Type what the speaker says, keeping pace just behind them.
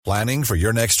Planning for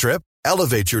your next trip?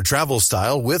 Elevate your travel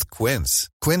style with Quince.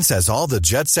 Quince has all the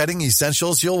jet-setting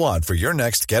essentials you'll want for your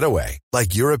next getaway,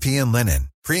 like European linen,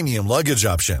 premium luggage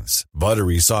options,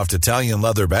 buttery soft Italian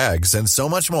leather bags, and so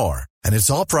much more. And it's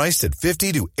all priced at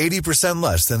 50 to 80%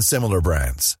 less than similar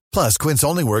brands. Plus, Quince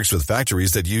only works with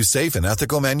factories that use safe and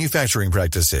ethical manufacturing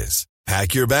practices.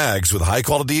 Pack your bags with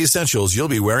high-quality essentials you'll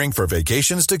be wearing for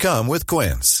vacations to come with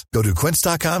Quince. Go to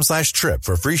quince.com/trip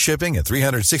for free shipping and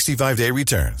 365-day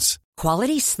returns.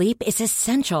 Quality sleep is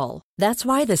essential. That's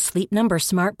why the Sleep Number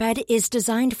Smart Bed is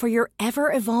designed for your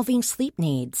ever-evolving sleep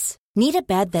needs. Need a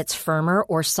bed that's firmer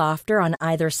or softer on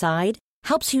either side?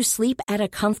 Helps you sleep at a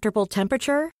comfortable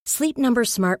temperature? Sleep Number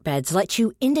Smart Beds let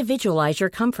you individualize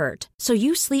your comfort, so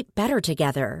you sleep better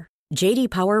together. J.D.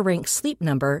 Power ranks Sleep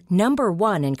Number number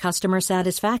 1 in customer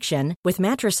satisfaction with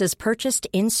mattresses purchased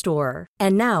in-store.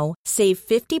 And now, save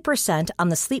 50% on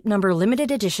the Sleep Number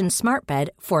Limited Edition Smart Bed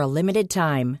for a limited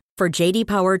time. For J.D.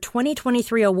 Power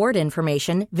 2023 award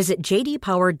information, visit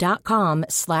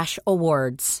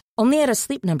jdpower.com/awards. Only at a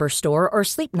Sleep Number store or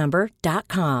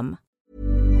sleepnumber.com.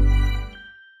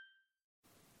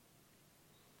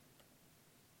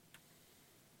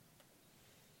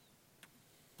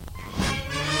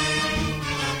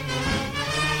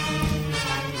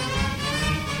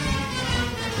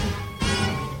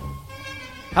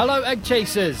 Hello, Egg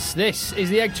Chasers. This is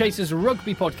the Egg Chasers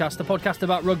Rugby Podcast, a podcast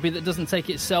about rugby that doesn't take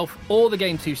itself or the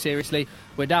game too seriously.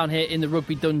 We're down here in the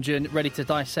rugby dungeon, ready to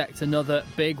dissect another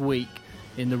big week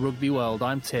in the rugby world.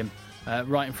 I'm Tim.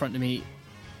 Right in front of me,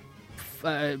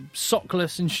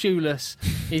 sockless and shoeless,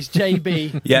 is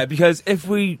JB. Yeah, because if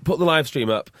we put the live stream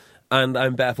up and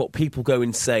I'm barefoot, people go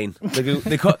insane.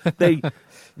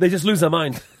 They just lose their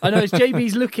mind. I know, it's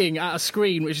JB's looking at a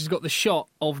screen which has got the shot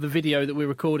of the video that we're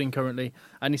recording currently,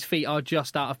 and his feet are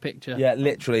just out of picture. Yeah,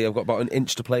 literally, I've got about an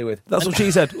inch to play with. That's what she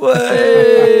said.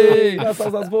 Way!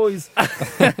 That's boys.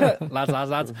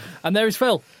 lads. And there is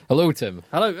Phil. Hello, Tim.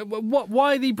 Hello.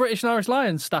 Why the British and Irish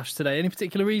Lions stashed today? Any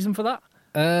particular reason for that?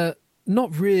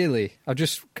 Not really. I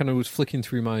just kind of was flicking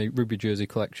through my rugby jersey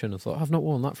collection and thought, I've not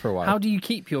worn that for a while. How do you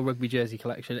keep your rugby jersey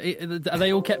collection? Are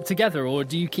they all kept together, or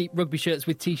do you keep rugby shirts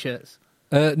with T-shirts?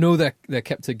 No, they're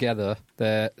kept together.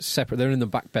 They're separate. They're in the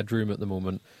back bedroom at the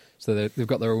moment, so they've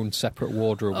got their own separate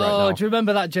wardrobe right now. Oh, do you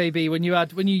remember that, JB, when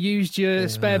you used your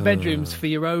spare bedrooms for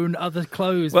your own other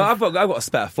clothes? Well, I've got a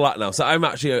spare flat now, so I'm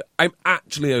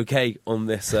actually okay on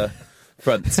this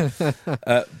front.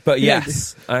 But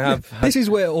yes, I have. This is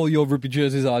where all your rugby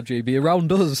jerseys are, JB,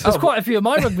 around us. There's quite a few of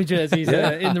my rugby jerseys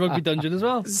in the rugby dungeon as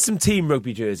well. Some team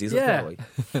rugby jerseys, yeah.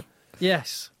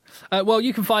 Yes. Well,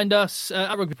 you can find us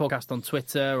at Rugby Podcast on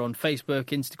Twitter, on Facebook,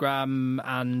 Instagram,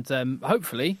 and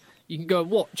hopefully you can go and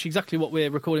watch exactly what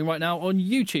we're recording right now on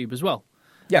YouTube as well.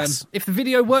 Yes. If the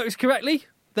video works correctly,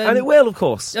 then, and it will, of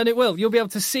course. And it will. You'll be able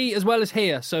to see as well as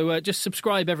hear. So just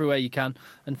subscribe everywhere you can.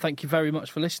 And thank you very much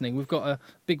for listening. We've got a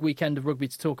big weekend of rugby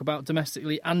to talk about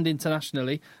domestically and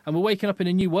internationally. And we're waking up in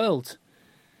a new world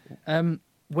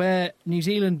where New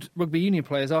Zealand rugby union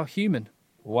players are human.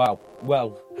 Wow.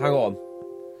 Well, hang on.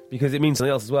 Because it means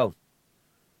something else as well.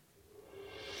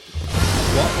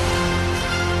 What?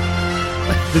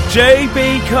 The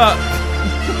JB Cup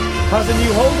has a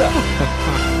new holder.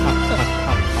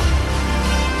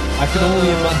 I can only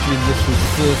imagine this was the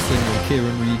first thing on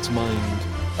Kieran Reid's mind.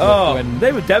 Oh,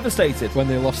 they were devastated when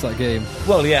they lost that game.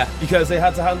 Well, yeah, because they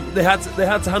had to hand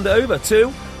it over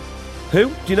to who?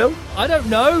 Do you know? I don't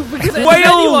know. Because Wales.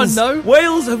 Anyone know?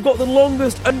 Wales have got the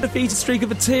longest undefeated streak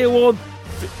of a Tier 1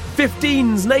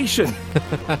 15s nation.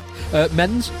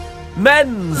 Men's.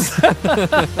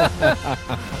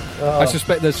 I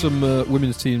suspect there's some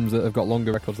women's teams that have got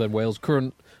longer records than Wales.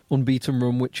 Current unbeaten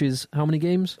run, which is how many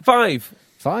games? 5.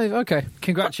 5, okay.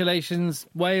 Congratulations,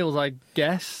 Wales, I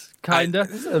guess, kinda.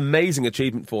 It's an amazing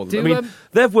achievement for them.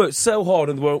 They've worked so hard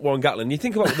in the Warren Gatlin. You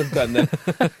think about what they've done.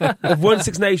 They've won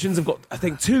 6 Nations. They've got, I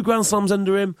think, 2 Grand Slams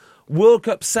under him. World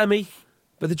Cup semi,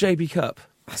 but the JB Cup.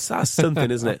 That's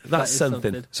something, isn't it? That's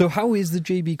something. So how is the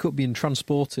JB Cup being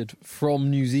transported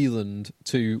from New Zealand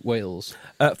to Wales?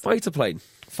 Fighter plane.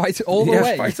 Fight it all the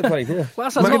way. Fighter plane. Yeah. Well,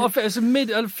 that's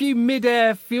a few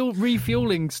mid-air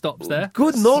refueling stops there.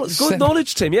 Good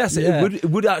knowledge, Tim. Yes, yeah. It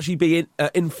would actually be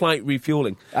in-flight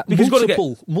refueling.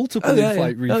 Multiple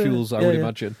in-flight refuels, I would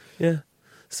imagine. Yeah.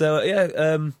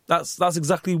 So that's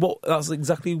exactly what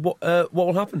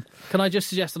will happen. Can I just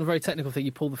suggest on a very technical thing,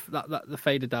 you pull the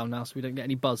fader down now so we don't get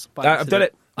any buzz? I've done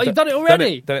it. Oh, you've done it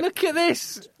already? Done it. Look at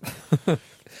this.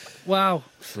 Wow.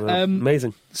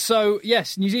 Amazing. So,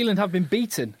 yes, New Zealand have been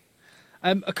beaten.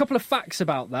 A couple of facts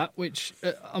about that, which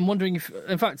I'm wondering if...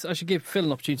 In fact, I should give Phil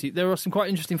an opportunity. There are some quite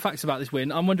interesting facts about this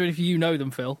win. I'm wondering if you know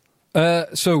them, Phil.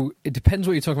 So it depends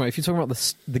what you're talking about. If you're talking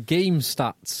about the game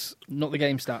stats... Not the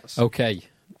game stats. Okay.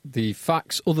 The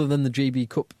facts other than the JB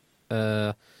Cup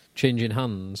changing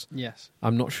hands... Yes.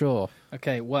 I'm not sure.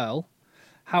 Okay, well,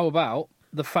 how about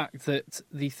the fact that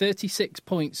the 36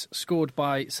 points scored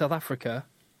by South Africa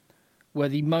were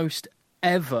the most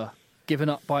ever given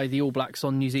up by the All Blacks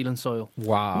on New Zealand soil.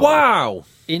 Wow!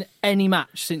 In any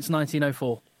match since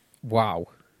 1904. Wow.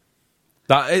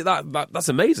 That's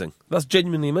amazing. That's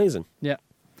genuinely amazing. Yeah.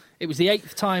 It was the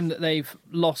 8th time that they've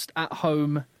lost at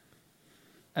home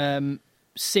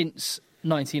since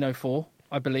 1904,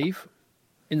 I believe,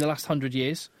 in the last 100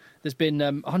 years. There's been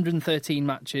 113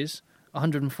 matches,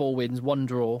 104 wins, 1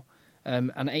 draw,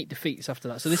 and 8 defeats after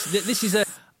that. So this is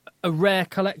a rare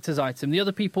collector's item. The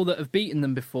other people that have beaten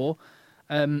them before,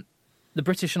 the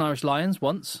British and Irish Lions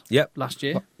once, last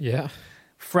year. Yeah.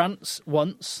 France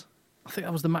once. I think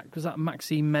that was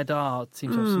Maxime Medard?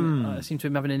 Seemed to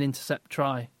him having an intercept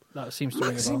try. That seems to ring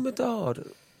a bell. Maxime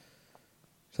Medard.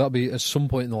 So that'll be at some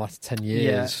point in the last 10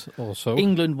 years or so.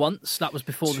 England once. That was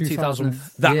before the 2000.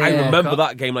 I remember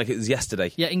that game like it was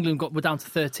yesterday. Yeah, England were down to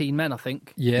 13 men, I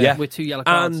think. Yeah. With 2 yellow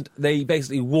cards. And they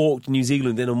basically walked New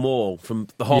Zealand in a mall from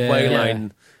the halfway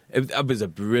line. It was a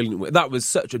brilliant win. That was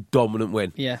such a dominant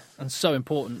win. Yeah, and so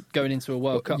important going into a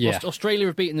World Cup. Yeah. Australia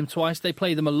have beaten them twice. They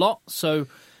play them a lot, so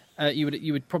you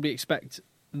would probably expect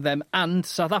them. And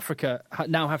South Africa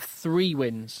now have 3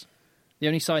 wins. The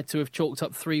only side to have chalked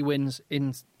up 3 wins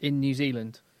in New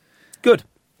Zealand. Good.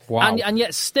 Wow. And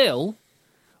yet still,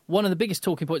 one of the biggest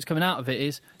talking points coming out of it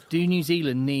is, do New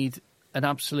Zealand need an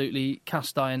absolutely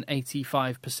cast-iron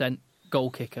 85% goal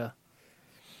kicker?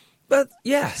 But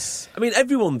yes. I mean,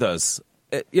 everyone does.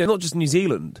 Not just New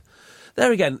Zealand.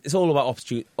 There again, it's all about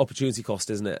opportunity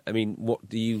cost, isn't it? I mean, what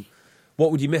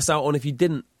would you miss out on if you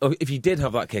didn't? Or if you did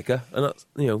have that kicker? And that's,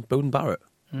 Bowden Barrett.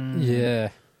 Yeah.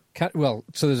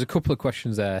 So there's a couple of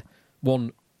questions there.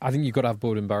 One, I think you've got to have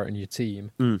Bowden Barrett in your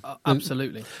team.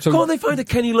 Absolutely. So, can't they find a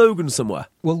Kenny Logan somewhere?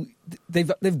 Well,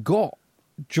 they've got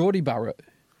Geordie Barrett,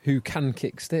 who can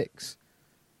kick sticks.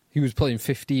 He was playing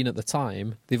 15 at the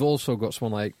time. They've also got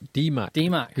someone like D-Mac,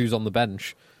 who's on the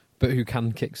bench, but who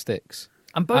can kick sticks.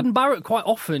 And Bowden Barrett quite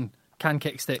often can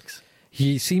kick sticks.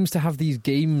 He seems to have these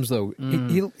games, though.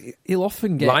 He'll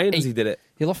often get... Lions, he did it.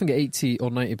 He'll often get 80 or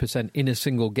 90% in a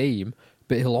single game,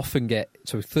 but he'll often get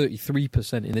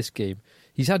 33% in this game.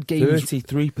 He's had games...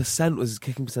 33% was his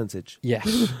kicking percentage?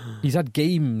 Yes. He's had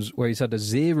games where he's had a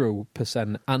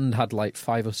 0% and had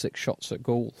 5 or 6 shots at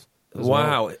goal.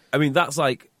 Wow. Well. I mean, that's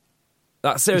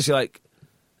seriously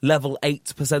level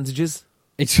 8 percentages.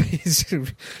 There's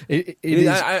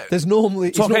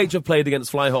normally... Top 8 have played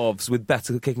against fly halves with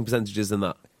better kicking percentages than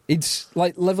that. It's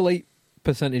level 8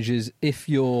 percentages if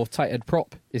your tight head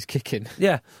prop is kicking.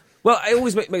 Yeah. Well, it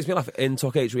always makes me laugh. In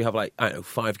Top 8 we have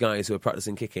 5 guys who are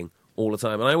practicing kicking all the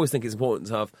time. And I always think it's important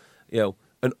to have,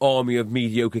 an army of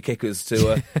mediocre kickers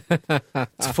to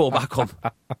fall back on.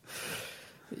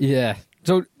 Yeah.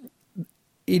 So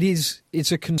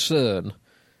it's a concern.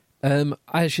 I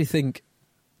actually think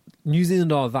New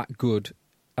Zealand are that good,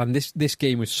 and this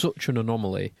game was such an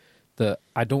anomaly that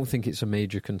I don't think it's a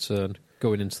major concern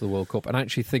going into the World Cup. And I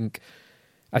actually think,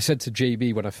 I said to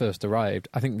JB when I first arrived,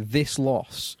 I think this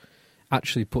loss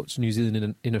actually puts New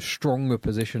Zealand in a stronger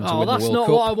position to win the World Cup. Oh, that's not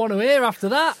what I want to hear after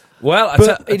that. Well, I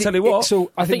tell you what.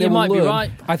 I think you might be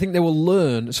right. I think they will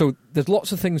learn. So there's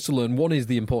lots of things to learn. One is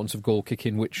the importance of goal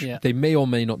kicking, which they may or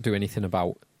may not do anything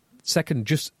about. Second,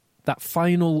 just that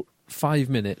final 5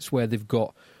 minutes where they've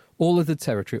got all of the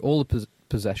territory, all the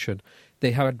possession.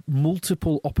 They had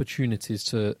multiple opportunities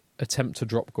to attempt to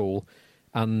drop goal,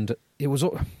 and it was...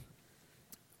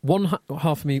 One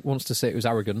half of me wants to say it was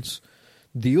arrogance.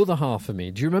 The other half of me,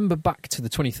 do you remember back to the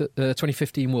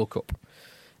 2015 World Cup?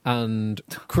 And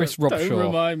Chris Robshaw... Don't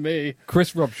remind me.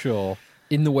 Chris Robshaw,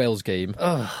 in the Wales game,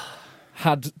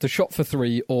 had the shot for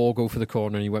 3 or go for the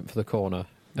corner, and he went for the corner.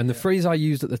 And the phrase I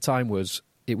used at the time was,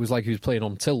 it was like he was playing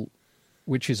on tilt,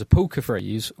 which is a poker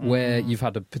phrase where you've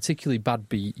had a particularly bad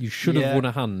beat, you should have won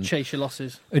a hand. Chase your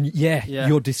losses. And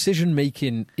your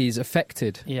decision-making is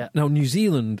affected. Yeah. Now, New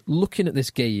Zealand, looking at this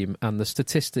game, and the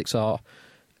statistics are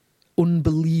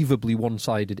unbelievably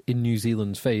one-sided in New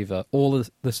Zealand's favour, all of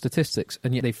the statistics,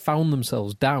 and yet they found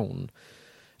themselves down.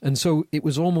 And so it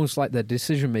was almost like their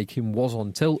decision-making was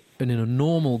on tilt, and in a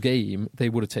normal game, they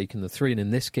would have taken the 3, and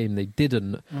in this game, they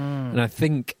didn't. And I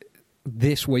think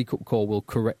this wake-up call will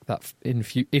correct that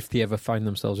if they ever find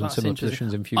themselves in similar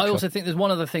positions in future. I also think there's one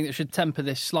other thing that should temper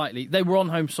this slightly. They were on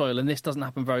home soil, and this doesn't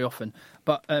happen very often.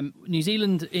 But New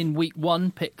Zealand in week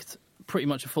 1 picked pretty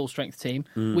much a full-strength team.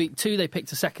 Week 2, they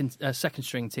picked a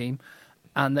second-string team.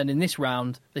 And then in this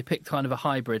round, they picked kind of a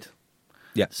hybrid.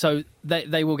 Yeah. So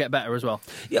they will get better as well.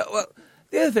 Yeah, well,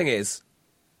 the other thing is,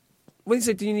 when you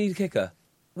say, do you need a kicker?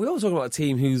 We're all talking about a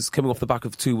team who's coming off the back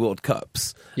of 2 World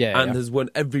Cups and has won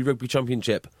every rugby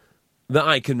championship that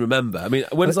I can remember. I mean,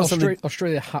 when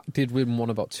Australia did win one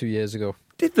about 2 years ago.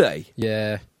 Did they?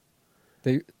 Yeah.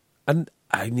 And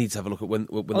I need to have a look at when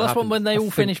that's when they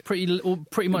all finished pretty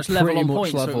much level on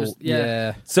points. Level, so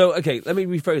yeah. So, okay, let me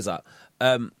rephrase that.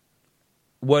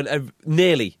 Won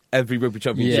nearly every rugby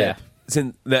championship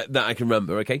since that I can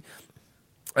remember, okay?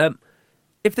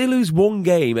 If they lose one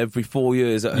game every 4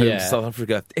 years at home to South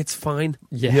Africa, it's fine.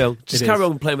 Yeah, just carry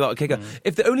on playing without a kicker.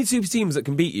 If the only 2 teams that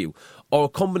can beat you are a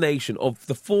combination of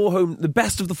the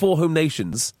best of the 4 home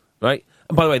nations, right?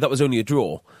 And by the way, that was only a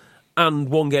draw, and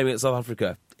one game against South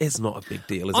Africa, it's not a big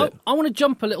deal, is it? I want to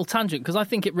jump a little tangent because I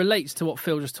think it relates to what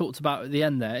Phil just talked about at the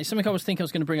end there. It's something I was thinking I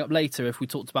was going to bring up later if we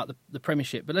talked about the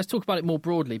Premiership, but let's talk about it more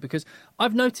broadly because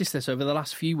I've noticed this over the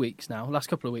last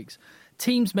couple of weeks.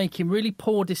 Teams making really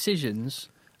poor decisions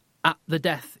at the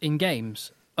death in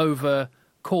games over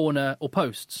corner or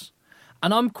posts.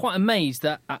 And I'm quite amazed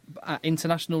that at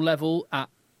international level, at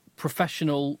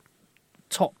professional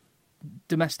top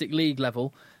domestic league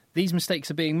level, these mistakes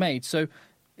are being made. So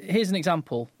here's an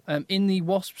example. In the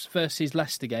Wasps versus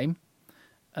Leicester game,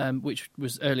 which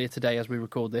was earlier today as we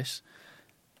record this,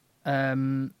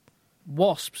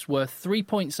 Wasps were 3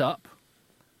 points up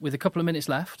with a couple of minutes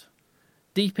left,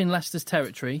 deep in Leicester's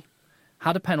territory,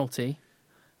 had a penalty,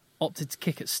 opted to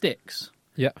kick at sticks,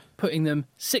 putting them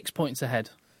 6 points ahead,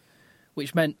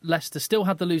 which meant Leicester still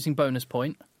had the losing bonus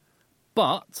point,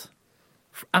 but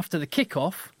after the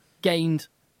kick-off, gained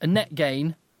a net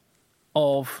gain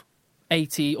of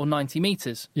 80 or 90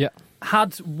 metres. Yeah.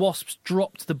 Had Wasps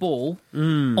dropped the ball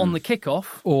on the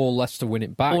kick-off... Or Leicester win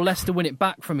it back.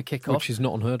 From a kick-off. Which is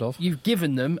not unheard of. You've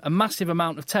given them a massive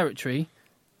amount of territory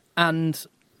and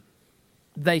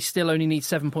they still only need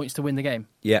 7 points to win the game.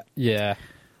 Yeah.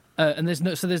 And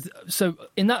so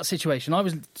in that situation, I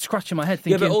was scratching my head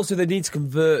thinking... Yeah, but also they need to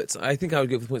convert... I think I would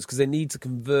go for the points because they need to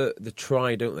convert the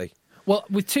try, don't they? Well,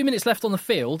 with 2 minutes left on the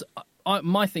field...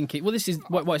 my thinking, this is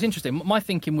what's interesting. My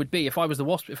thinking would be if I was the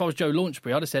Wasp, if I was Joe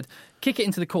Launchbury, I'd have said, kick it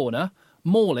into the corner,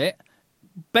 maul it.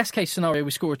 Best case scenario,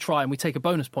 we score a try and we take a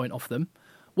bonus point off them.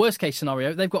 Worst case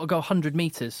scenario, they've got to go 100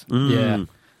 metres. Yeah.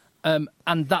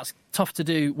 And that's tough to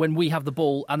do when we have the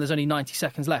ball and there's only 90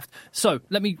 seconds left. So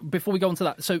before we go on to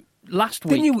that. So last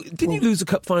week, didn't you lose a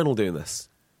cup final doing this?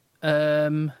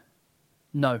 No,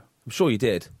 I'm sure you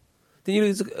did. Didn't you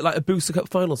lose a Booster Cup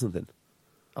final or something?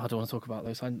 I don't want to talk about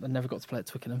those. I never got to play at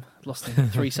Twickenham. Lost in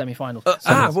 3 semi-finals.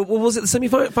 Was it the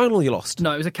semi-final you lost?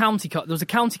 No, it was a county cup. There was a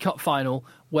county cup final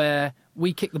where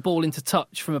we kicked the ball into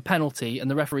touch from a penalty,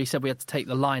 and the referee said we had to take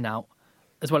the line out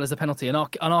as well as the penalty. And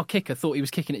our kicker thought he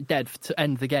was kicking it dead to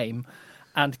end the game,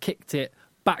 and kicked it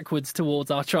backwards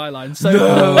towards our try line. So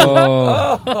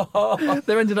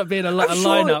there ended up being a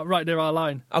line out right near our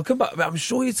line. I'll come back. I'm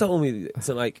sure you told me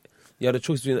you had a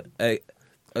choice between a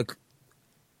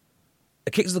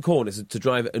kick to the corner to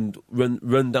drive it and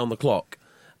run down the clock,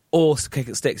 or kick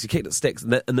at sticks. You kicked at sticks,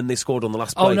 and then they scored on the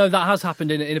last play. Oh no, that has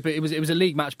happened in a bit. It was a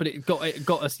league match, but it got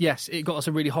us. Yes, it got us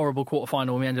a really horrible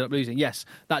quarter-final, and we ended up losing. Yes,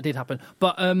 that did happen.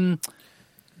 But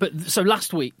so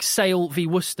last week, Sale v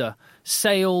Worcester.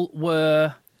 Sale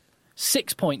were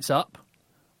 6 points up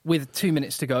with 2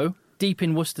 minutes to go, deep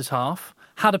in Worcester's half.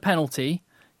 Had a penalty,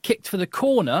 kicked for the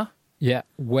corner. Yeah,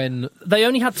 when... They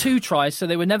only had 2 tries, so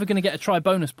they were never going to get a try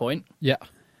bonus point. Yeah.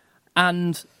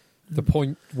 And... The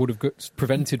point would have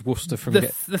prevented Worcester from getting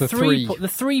the 3. The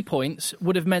 3 points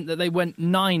would have meant that they went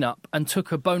 9 up and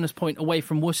took a bonus point away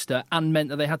from Worcester and meant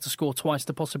that they had to score twice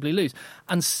to possibly lose.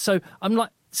 And so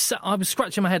I was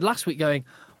scratching my head last week going,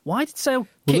 why did Sale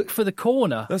kick for the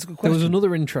corner? That's a good question. There was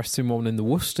another interesting one in the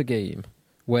Worcester game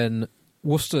when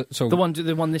Worcester... So the one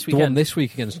this weekend. The one this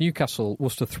week against Newcastle,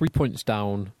 Worcester 3 points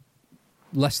down,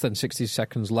 less than 60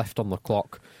 seconds left on the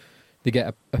clock. They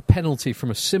get a penalty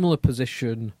from a similar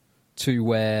position to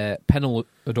where Pennell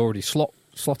had already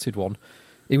slotted one.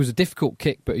 It was a difficult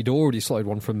kick, but he'd already slotted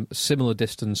one from a similar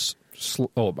distance,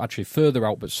 actually further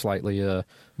out, but slightly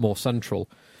more central.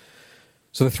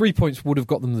 So the 3 points would have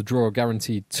got them the draw,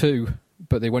 guaranteed 2,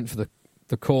 but they went for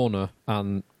the corner.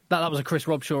 And that was a Chris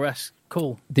Robshaw-esque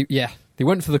call. They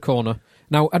went for the corner.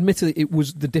 Now, admittedly, it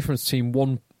was the difference between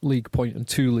 1 league point and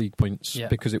 2 league points,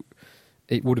 because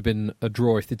it would have been a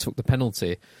draw if they took the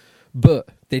penalty. But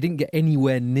they didn't get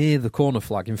anywhere near the corner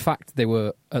flag. In fact, they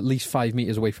were at least 5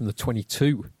 metres away from the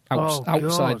 22,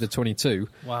 outside the 22.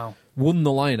 Wow. Won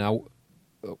the line out,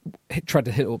 tried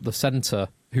to hit up the centre,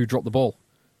 who dropped the ball.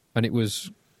 And it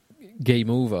was game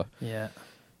over. Yeah.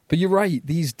 But you're right,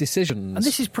 these decisions... And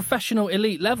this is professional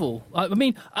elite level. I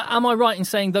mean, am I right in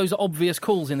saying those are obvious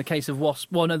calls in the case of Wasp?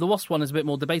 Well, no, the Wasp one is a bit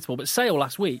more debatable, but Sale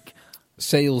last week...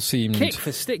 Sale seemed... Kick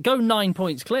for stick, go 9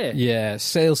 points clear. Yeah,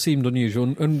 Sale seemed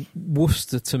unusual. And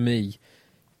Worcester, to me,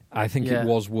 I think it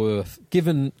was worth...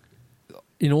 Given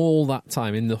in all that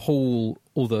time, in the whole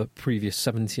other previous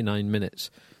 79 minutes,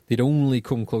 they'd only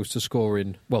come close to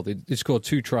scoring... Well, they scored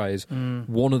 2 tries.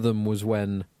 One of them was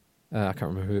when... I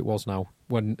can't remember who it was now.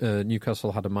 When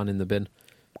Newcastle had a man in the bin.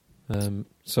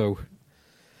 It's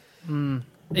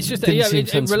just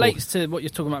it relates to what you're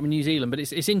talking about with New Zealand, but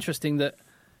it's interesting that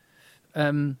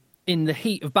in the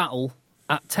heat of battle,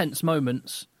 at tense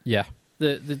moments,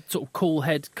 the sort of cool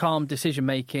head, calm decision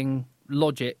making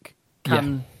logic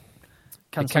can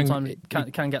sometimes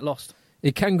get lost.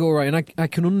 It can go right, and I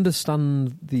can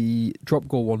understand the drop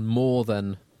goal one more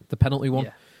than the penalty one.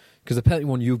 Yeah. Because the penalty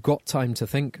one, you've got time to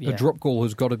think. A drop goal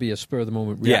has got to be a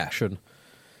spur-of-the-moment reaction.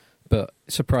 But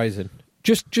surprising.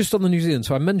 Just on the New Zealand,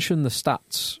 so I mentioned the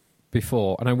stats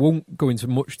before, and I won't go into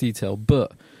much detail,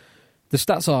 but the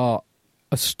stats are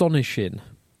astonishing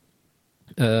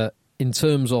in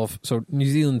terms of... So New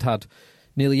Zealand had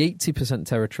nearly 80%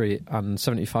 territory and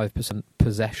 75%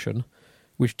 possession,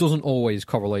 which doesn't always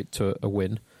correlate to a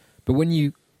win. But when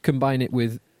you combine it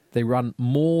with... They ran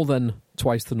more than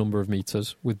twice the number of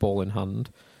metres with ball in hand.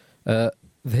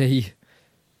 They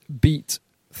beat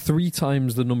 3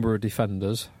 times the number of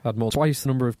defenders, had twice the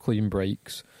number of clean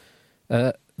breaks.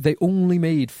 They only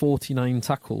made 49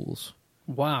 tackles.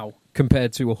 Wow.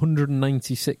 Compared to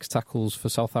 196 tackles for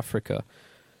South Africa.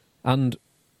 And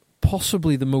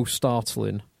possibly the most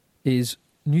startling is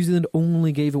New Zealand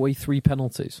only gave away 3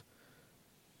 penalties,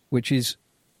 which is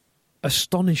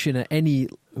astonishing at any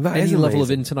level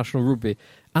of international rugby.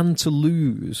 And to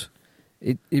lose,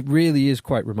 it really is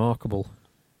quite remarkable.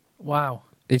 Wow.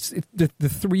 The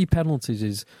 3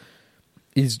 penalties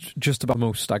is just about the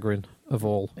most staggering of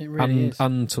all. It really is.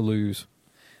 And to lose.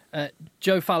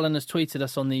 Joe Fallon has tweeted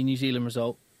us on the New Zealand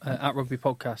result at Rugby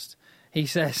Podcast. He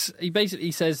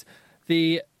basically says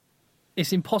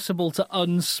it's impossible to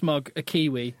unsmug a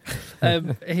Kiwi.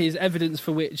 His evidence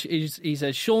for which is, he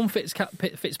says, Sean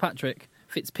Fitzpatrick,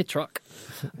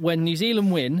 when New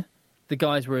Zealand win, the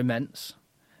guys were immense.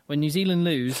 When New Zealand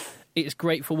lose, it's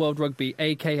great for world rugby,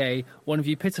 a.k.a. one of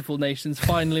you pitiful nations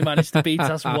finally managed to beat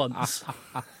us once.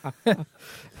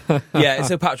 Yeah, it's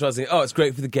so patronising. Oh, it's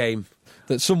great for the game.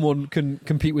 That someone can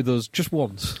compete with us just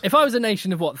once. If I was a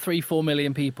nation of, 3-4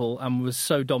 million people and was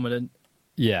so dominant,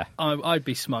 yeah, I'd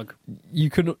be smug. You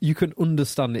can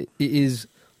understand it. It is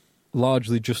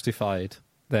largely justified,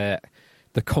 the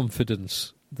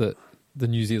confidence that the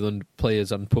New Zealand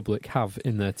players and public have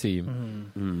in their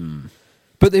team.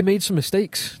 But they made some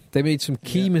mistakes. They made some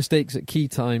key mistakes at key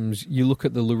times. You look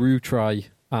at the LaRue try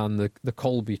and the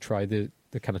Colby try, the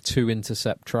kind of 2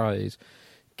 intercept tries.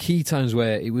 Key times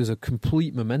where it was a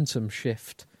complete momentum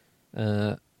shift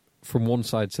from one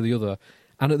side to the other.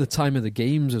 And at the time of the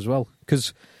games as well.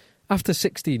 Because after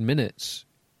 16 minutes,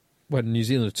 when New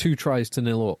Zealand are 2 tries to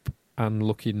 0 up and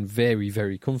looking very,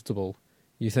 very comfortable,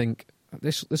 you think,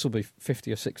 this will be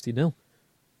 50 or 60-0.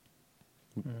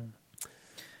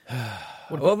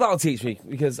 Well, that'll teach me,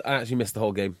 because I actually missed the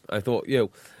whole game. I thought,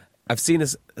 I've seen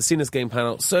this game pan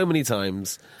out so many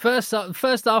times. First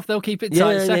half, they'll keep it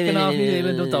tight. Second half, New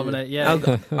Zealand will dominate. Yeah,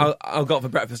 I'll go out for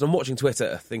breakfast. I'm watching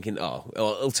Twitter thinking,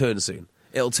 it'll turn soon.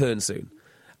 It'll turn soon.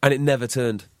 And it never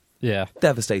turned. Yeah.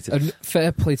 Devastated. And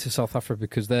fair play to South Africa,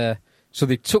 because they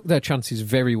took their chances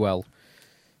very well.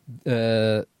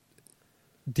 Dianti,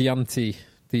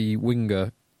 the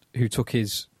winger, who took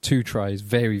his 2 tries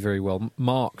very, very well,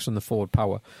 marks on the forward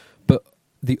power. But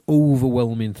the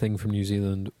overwhelming thing from New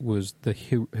Zealand was the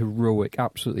heroic,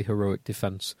 absolutely heroic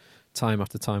defence, time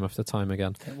after time after time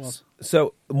again. It was.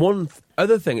 So one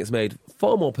other thing it's made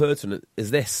far more pertinent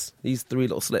is these 3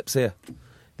 little slips here.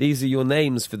 These are your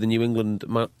names for the New England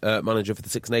manager for the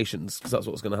Six Nations, because that's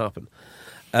what's going to happen.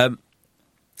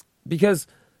 Because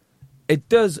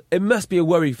it must be a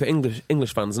worry for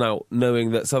English fans now,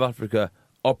 knowing that South Africa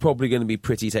are probably going to be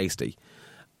pretty tasty,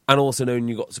 and also knowing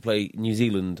you've got to play New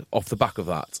Zealand off the back of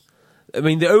that. I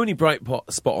mean, the only bright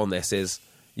spot on this is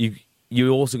you're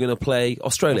also going to play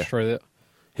Australia,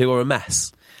 who are a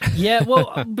mess. Yeah,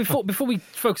 well, before we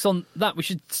focus on that, we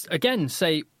should again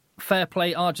say fair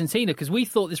play Argentina, because we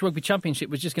thought this Rugby Championship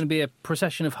was just going to be a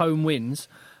procession of home wins,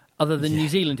 other than New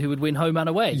Zealand, who would win home and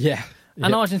away. Yeah.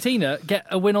 And Argentina get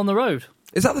a win on the road.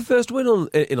 Is that the first win on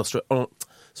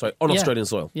Australian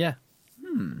soil? Yeah.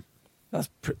 That's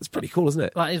pretty cool, isn't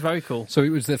it? That is very cool. So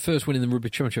it was their first win in the Rugby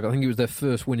Championship. I think it was their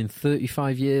first win in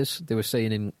 35 years. They were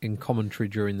saying in commentary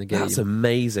during the game. That's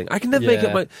amazing. I can never make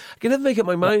up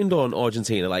my mind on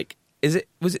Argentina. Like,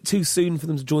 was it too soon for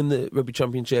them to join the Rugby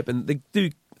Championship? And they do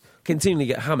continually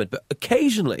get hammered, but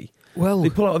occasionally they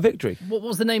pull out a victory. What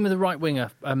was the name of the right winger?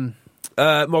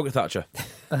 Margaret Thatcher.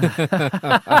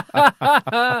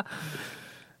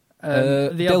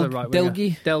 The other right winger.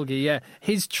 Delgi, yeah.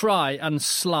 His try and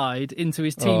slide into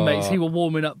his teammates who were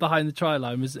warming up behind the try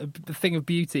line was a thing of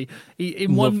beauty. He,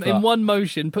 in one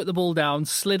motion, put the ball down,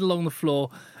 slid along the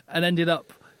floor, and ended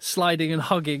up sliding and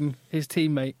hugging his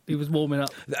teammate who was warming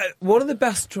up. One of the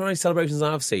best try celebrations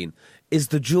I've seen is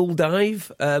the dual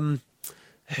dive. Who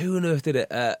on earth did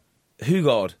it?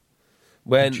 Hugard.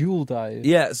 Dual dive.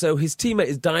 Yeah, so his teammate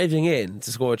is diving in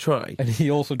to score a try. And he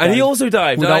also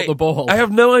dived without the ball. I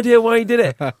have no idea why he did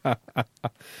it.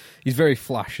 He's very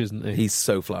flash, isn't he? He's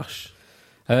so flash.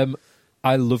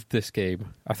 I loved this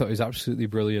game. I thought it was absolutely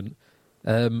brilliant.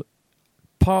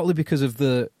 Partly because of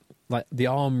the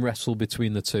arm wrestle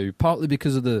between the two, partly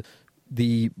because of the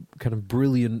kind of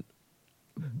brilliant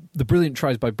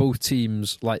tries by both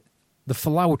teams, like the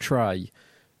Folau try.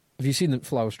 Have you seen the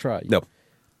Falau's try? No.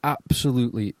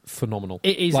 Absolutely phenomenal.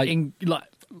 It is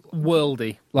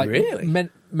worldy. Like really?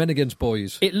 Men against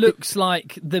boys. It looks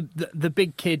like the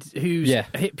big kid who's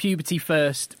hit puberty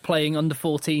first, playing under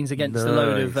 14s against a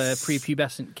load of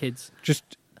prepubescent kids.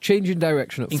 Just changing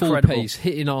direction at full pace,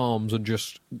 hitting arms and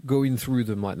just going through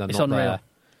them like they're not unreal.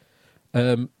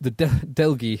 there. The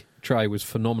Delgi try was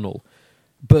phenomenal,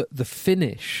 but the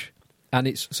finish, and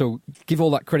it's so give all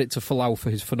that credit to Folau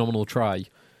for his phenomenal try.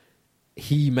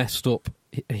 He messed up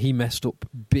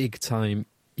big time.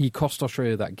 He cost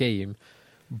Australia that game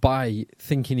by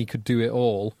thinking he could do it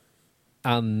all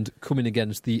and coming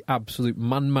against the absolute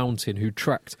man mountain who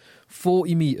tracked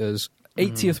 40 metres,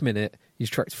 80th minute. He's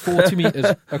tracked 40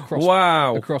 metres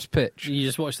across pitch. You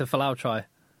just watched the Folau try.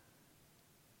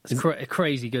 It's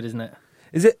crazy good, isn't it?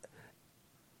 Is it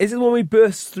the one where he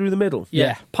bursts through the middle?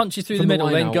 Yeah. Punches through the middle,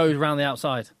 then goes round the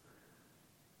outside.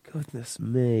 Goodness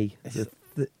me.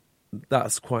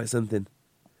 That's quite something.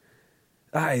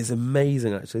 That is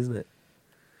amazing, actually, isn't it?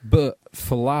 But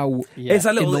Folau, it's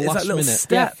that little step.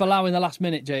 Yeah, Folau in the last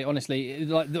minute, Jay. Honestly,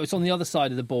 it's on the other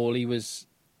side of the ball. He was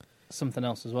something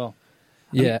else as well.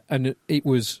 Yeah, and it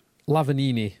was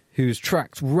Lavanini who's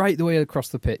tracked right the way across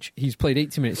the pitch. He's played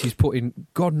 80 minutes. He's put in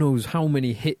God knows how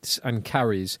many hits and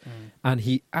carries, and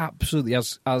he absolutely,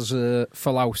 as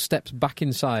Folau steps back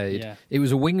inside, it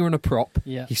was a winger and a prop.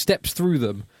 Yeah. He steps through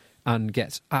them and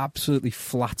gets absolutely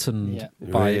flattened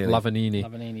by Lavanini.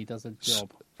 Lavanini does a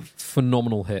job.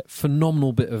 Phenomenal hit.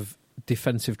 Phenomenal bit of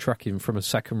defensive tracking from a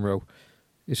second row.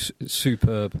 It's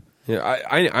superb. Yeah,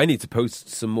 I need to post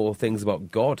some more things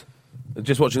about God.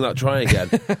 Just watching that try again.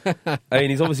 I mean,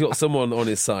 he's obviously got someone on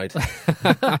his side.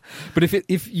 But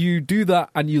if you do that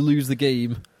and you lose the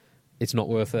game, it's not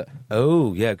worth it.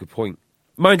 Oh, yeah, good point.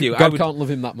 Mind you, God can't love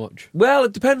him that much. Well,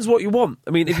 it depends what you want.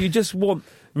 I mean, if you just want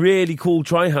really cool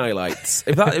try highlights,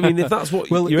 if that's what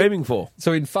you're aiming for.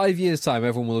 So in 5 years' time,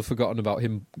 everyone will have forgotten about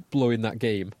him blowing that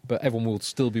game, but everyone will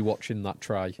still be watching that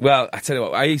try. Well, I tell you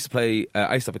what, I used to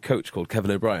have a coach called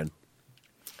Kevin O'Brien.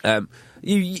 Did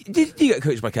you get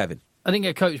coached by Kevin? I didn't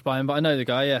get coached by him, but I know the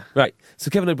guy, yeah. Right.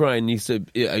 So Kevin O'Brien used to,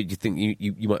 you think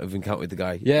you might have encountered the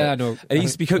guy. Yeah, I know. And he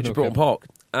used to be coach at Broughton Park.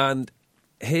 And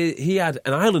he had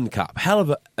an Ireland cap, hell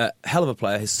of a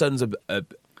player. His son's a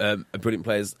brilliant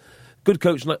player, good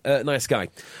coach, nice guy.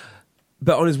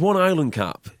 But on his one Ireland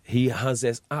cap, he has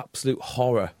this absolute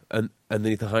horror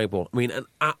underneath the high ball. I mean, an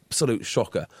absolute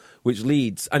shocker, which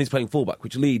leads, and he's playing fullback,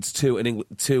 which leads to an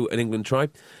England try.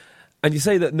 And you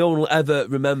say that no one will ever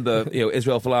remember,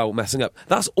 Israel Folau messing up.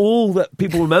 That's all that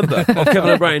people remember of Kevin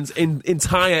O'Brien's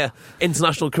entire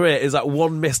international career is that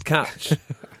one missed catch.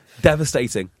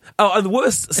 Devastating. Oh, and the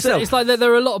worst still... It's like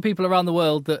there are a lot of people around the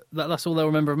world that's all they'll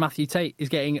remember of Matthew Tate, is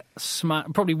getting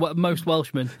smacked, probably most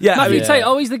Welshmen. Yeah, Matthew Tate,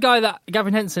 he's the guy that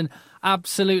Gavin Henson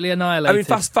absolutely annihilated.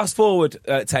 I mean, fast forward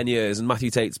 10 years and Matthew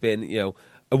Tate's been,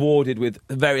 awarded with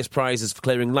various prizes for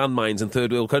clearing landmines in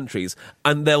third world countries,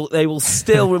 and they will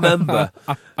still remember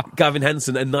Gavin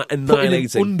Henson annihilating. Putting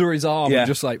him under his arm and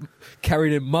just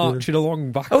carrying him marching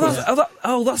along backwards.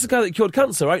 That's the guy that cured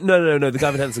cancer, right? No, the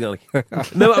Gavin Henson guy.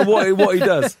 No matter what he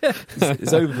does,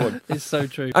 it's overboard. It's so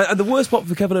true. And the worst part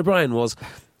for Kevin O'Brien was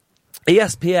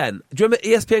ESPN. Do you remember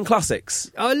ESPN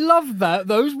Classics? I love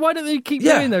those. Why don't they keep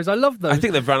doing those? I love those. I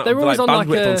think they've ran out of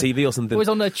bandwidth on TV or something. It was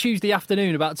on a Tuesday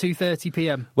afternoon about 2:30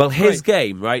 p.m. Well, his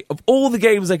game, right, of all the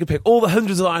games they could pick, all the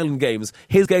hundreds of Ireland games,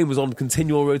 his game was on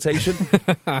continual rotation.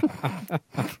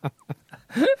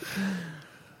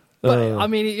 But I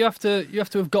mean, you have to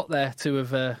have got there to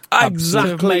have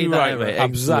exactly made right, that mate.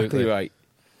 Exactly right.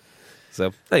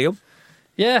 So there you go.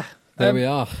 Yeah, there we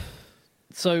are.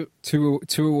 So two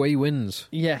away wins.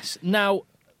 Yes. Now,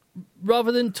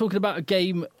 rather than talking about a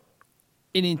game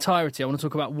in entirety, I want to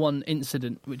talk about one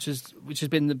incident, which has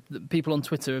been the people on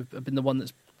Twitter have been the one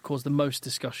that's caused the most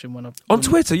discussion. On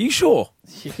Twitter, you sure?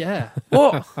 Yeah.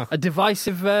 What? A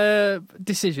divisive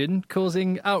decision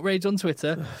causing outrage on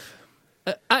Twitter.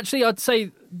 Actually, I'd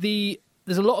say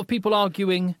there's a lot of people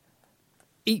arguing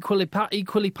equally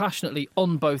passionately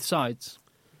on both sides,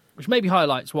 which maybe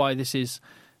highlights why this is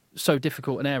so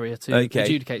difficult an area to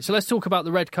adjudicate. So let's talk about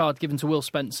the red card given to Will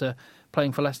Spencer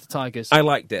playing for Leicester Tigers. I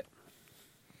liked it.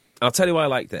 I'll tell you why I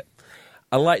liked it.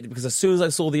 I liked it because as soon as I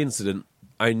saw the incident,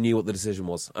 I knew what the decision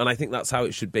was. And I think that's how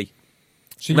it should be.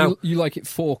 So now, you like it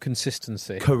for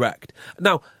consistency? Correct.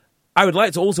 Now, I would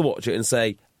like to also watch it and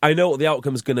say, I know what the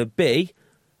outcome is going to be,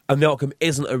 and the outcome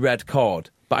isn't a red card.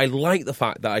 But I like the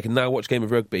fact that I can now watch a game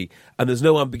of rugby, and there's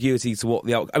no ambiguity to what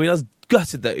the outcome... I mean, I was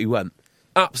gutted that he went.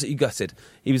 Absolutely gutted.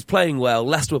 He was playing well,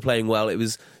 Leicester were playing well, it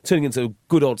was turning into a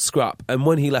good odd scrap, and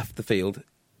when he left the field,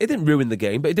 it didn't ruin the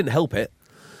game, but it didn't help it.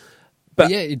 But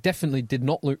yeah, it definitely did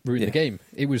not ruin the game.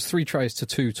 It was 3 tries to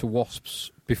 2 to Wasps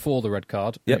before the red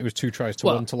card. Yep. And it was 2 tries to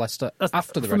 1 to Leicester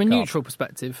after the red card. From a neutral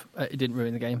perspective, it didn't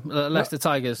ruin the game. Leicester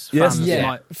Tigers fans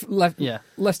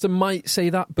Leicester might say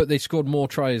that, but they scored more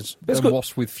tries than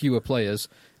Wasps with fewer players,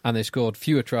 and they scored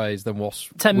fewer tries than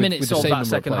Wasps 10 with minutes the of same that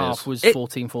second half was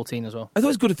 14-14 as well. I thought it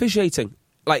was good officiating,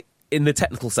 like in the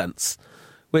technical sense,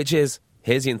 which is,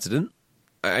 here's the incident.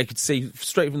 I could see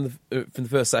straight from the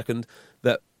first second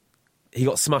that he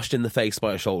got smashed in the face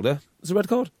by a shoulder. It was a red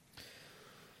card.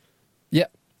 Yeah.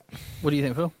 What do you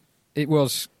think, Phil? It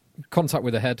was contact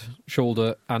with the head,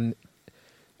 shoulder, and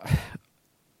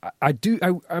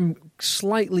I'm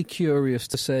slightly curious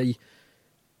to say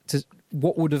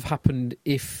what would have happened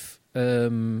if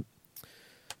Tommy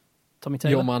Taylor?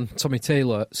 your man, Tommy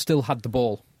Taylor, still had the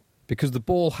ball. Because the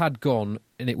ball had gone,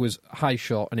 and it was high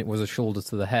shot, and it was a shoulder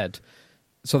to the head.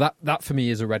 So that for me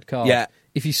is a red card. Yeah.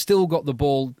 If he's still got the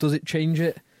ball, does it change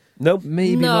it? No.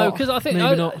 Maybe not. No, because I think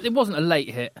it wasn't a late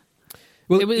hit.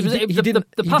 Well,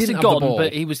 the pass had gone,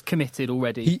 but he was committed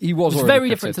already. He was very committed.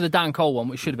 Different to the Dan Cole one,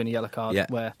 which should have been a yellow card,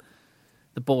 where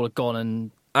the ball had gone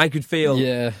and... I could feel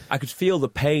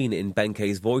the pain in Ben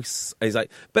Kay's voice. He's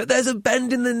like, but there's a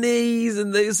bend in the knees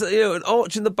and there's an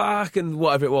arch in the back and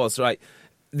whatever it was, right?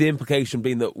 The implication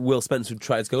being that Will Spencer would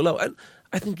try to go low. And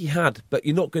I think he had, but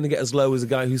you're not going to get as low as a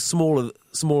guy who's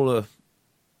smaller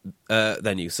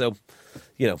than you. So,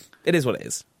 it is what it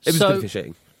is. It was good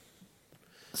officiating.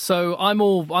 So I'm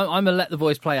a let the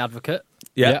boys play advocate.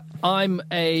 Yeah. I'm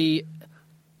a...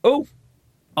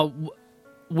 I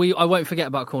won't forget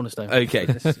about Cornerstone. Okay.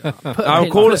 Our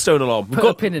Cornerstone alarm. Put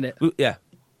a pin in it. Yeah.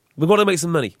 We've got to make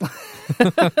some money.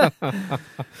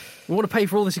 We want to pay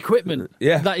for all this equipment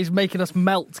that is making us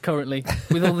melt currently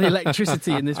with all the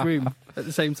electricity in this room at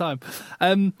the same time.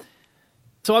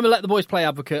 So I'm a let the boys play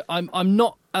advocate. I'm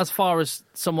not as far as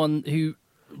someone who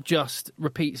just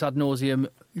repeats ad nauseum,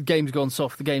 the game's gone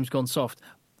soft, the game's gone soft.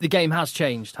 The game has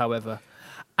changed, however.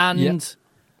 And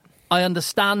I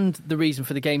understand the reason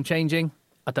for the game changing.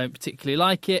 I don't particularly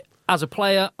like it. As a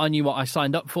player, I knew what I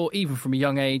signed up for, even from a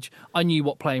young age. I knew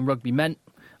what playing rugby meant.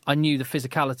 I knew the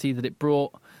physicality that it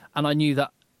brought. And I knew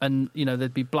that, and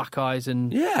there'd be black eyes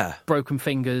and broken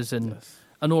fingers and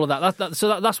all of that.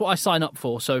 So that's what I sign up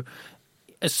for. So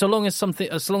as long as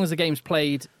the game's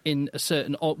played with a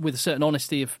certain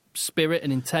honesty of spirit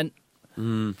and intent,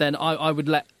 then I would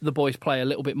let the boys play a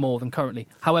little bit more than currently.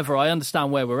 However, I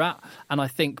understand where we're at, and I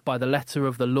think by the letter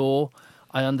of the law,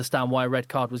 I understand why a red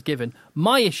card was given.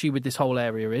 My issue with this whole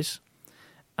area is,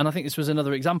 and I think this was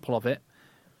another example of it,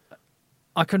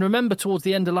 I can remember towards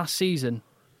the end of last season,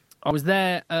 I was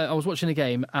there, I was watching a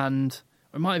game, and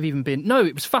it might have even been... No,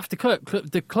 it was Faf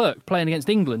de Klerk playing against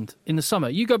England in the summer.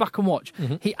 You go back and watch.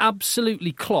 Mm-hmm. He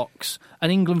absolutely clocks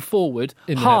an England forward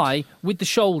high with the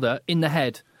shoulder in the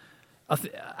head.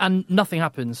 And nothing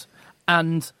happens.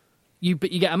 And you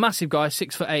get a massive guy,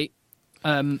 6'8",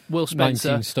 Will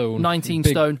Spencer, 19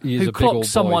 stone, who clocks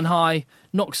someone high,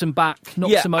 knocks them back,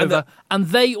 knocks them over, and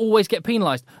they always get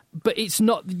penalised. But it's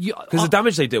not because the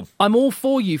damage they do. I'm all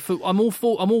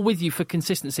with you for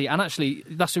consistency, and actually,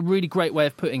 that's a really great way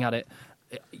of putting at it.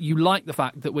 You like the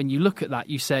fact that when you look at that,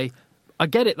 you say, I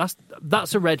get it.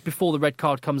 That's a red before the red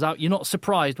card comes out. You're not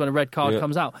surprised when a red card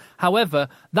comes out. However,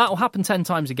 that will happen 10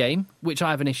 times a game, which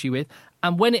I have an issue with.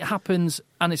 And when it happens,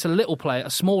 and it's a little player, a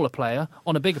smaller player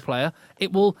on a bigger player,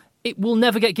 it will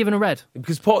never get given a red.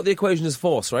 Because part of the equation is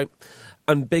force, right?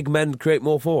 And big men create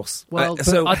more force. Well,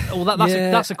 that's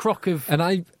a crock of...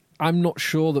 And I'm not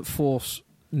sure that force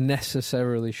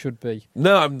necessarily should be.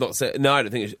 No, I'm not saying... No, I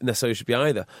don't think it necessarily should be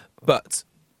either. But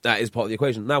that is part of the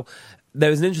equation. Now, there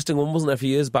was an interesting one, wasn't there, a few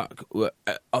years back, with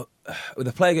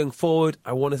a player going forward.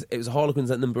 It was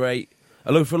Harlequins at number 8.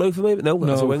 A loafer maybe? No,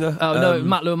 that's a winger. Oh, no,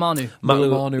 Matt Luamanu.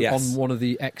 On one of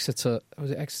the Exeter... one of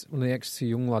the Exeter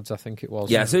young lads, I think it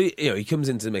was. Yeah, so he comes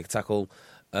in to make a tackle.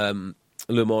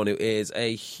 Luamanu is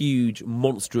a huge,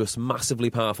 monstrous, massively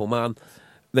powerful man.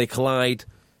 They collide.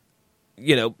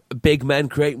 Big men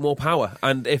create more power.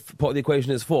 And if part of the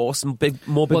equation is force, more big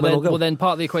men will go. Well, then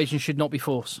part of the equation should not be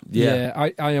force. Yeah,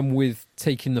 I am with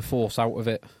taking the force out of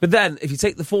it. But then, if you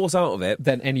take the force out of it...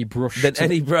 Then any brush.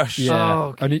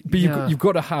 Yeah. Oh, you've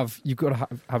got to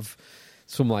have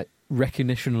some, like,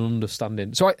 recognition and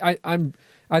understanding. So I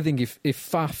think if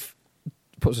Faf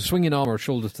puts a swinging arm or a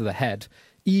shoulder to the head...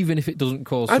 Even if it doesn't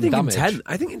cause some damage.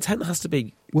 I think intent has to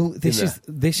be. Well, this is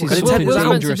Will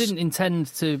Spencer didn't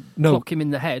intend to clock him in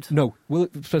the head. No, Will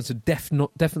Spencer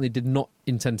definitely did not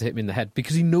intend to hit him in the head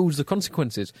because he knows the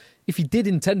consequences. If he did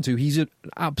intend to, he's an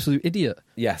absolute idiot.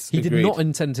 Yes, he did not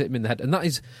intend to hit him in the head, and that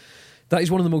is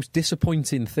one of the most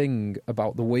disappointing thing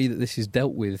about the way that this is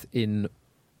dealt with in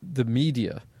the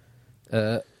media.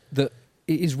 That it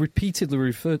is repeatedly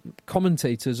referred.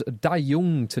 Commentators, Dai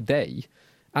Young today,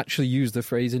 actually used the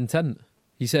phrase intent.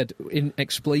 He said, in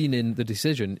explaining the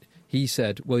decision, he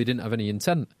said, well, he didn't have any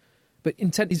intent. But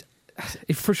intent is...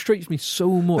 It frustrates me so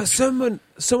much. But someone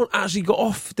actually got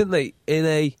off, didn't they?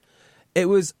 It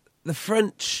was the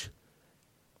French...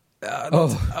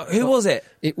 who was it?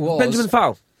 It was... Benjamin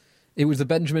Fowl. It was the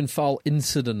Benjamin Fowl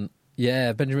incident.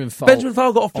 Yeah, Benjamin Fowl. Benjamin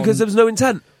Fowl got off because there was no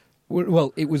intent.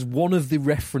 Well, it was one of the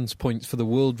reference points for the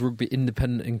World Rugby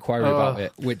Independent Inquiry about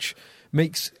it, which...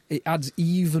 adds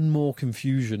even more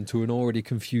confusion to an already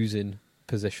confusing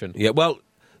position. Yeah, well...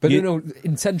 But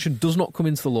intention does not come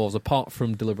into the laws apart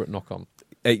from deliberate knock-on.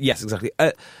 Yes, exactly.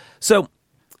 So,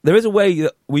 there is a way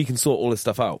that we can sort all this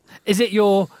stuff out. Is it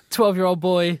your 12-year-old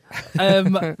boy...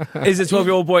 Is it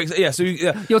 12-year-old boy... Yeah, so...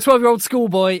 Your 12-year-old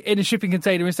schoolboy in a shipping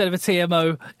container instead of a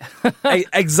TMO.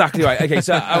 Exactly right. Okay,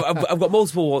 so I've got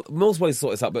multiple ways to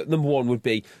sort this out, but number one would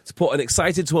be to put an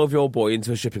excited 12-year-old boy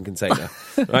into a shipping container,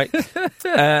 right?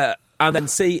 And then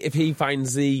see if he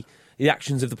finds the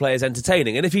actions of the players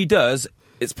entertaining. And if he does,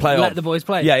 it's play on. Let the boys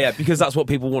play. Yeah, because that's what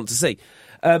people want to see.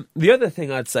 The other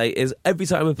thing I'd say is every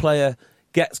time a player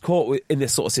gets caught in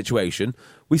this sort of situation,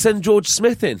 we send George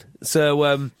Smith in.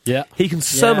 So he can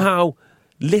somehow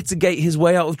litigate his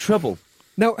way out of trouble.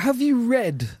 Now, have you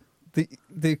read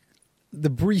the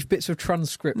brief bits of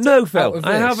transcript? No, Phil,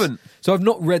 I haven't. So I've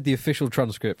not read the official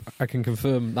transcript. I can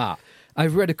confirm that.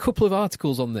 I've read a couple of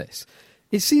articles on this.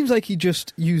 It seems like he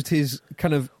just used his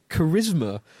kind of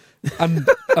charisma and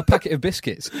a packet of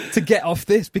biscuits to get off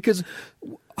this, because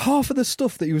half of the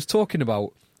stuff that he was talking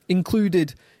about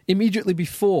included immediately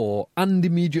before and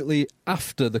immediately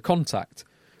after the contact,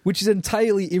 which is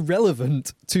entirely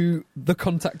irrelevant to the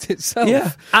contact itself.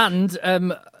 Yeah.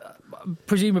 And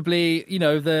presumably,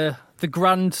 the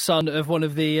grandson of one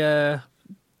of the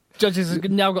judges has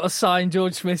now got a signed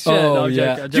George Smith shirt. Oh,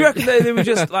 yeah. Do you reckon they were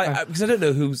just like... Because I don't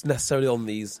know who's necessarily on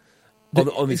these...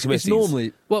 On these committees. It's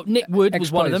normally... Well, Nick Wood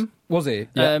was one of them. Was he?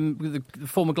 Yeah. The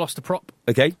former Gloucester prop.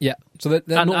 Okay. Yeah. So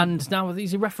and now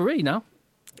he's a referee now.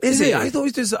 Is he? I thought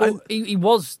he was just... he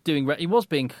was doing... he was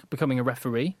becoming a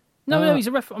referee. No, he's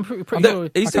a referee. I'm pretty sure.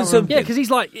 He's doing something. Yeah, because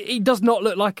he's like... He does not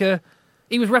look like a...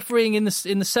 He was refereeing in the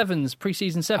sevens,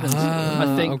 pre-season sevens,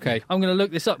 I think. Okay. I'm going to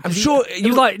look this up. I'm sure... He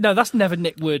was like, no, that's never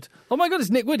Nick Wood. Oh my God, it's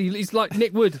Nick Wood. He's like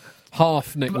Nick Wood.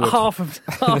 Half Nick Wood.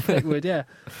 Half Nick Wood, yeah.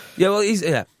 Yeah, well, he's...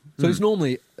 Yeah. So it's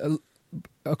normally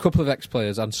a couple of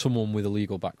ex-players and someone with a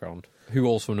legal background who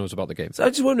also knows about the game. So I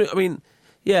just wondering, I'm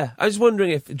just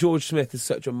wondering if George Smith is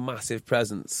such a massive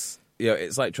presence.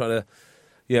 It's like trying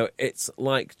to, it's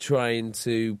like trying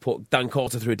to put Dan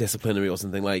Carter through a disciplinary or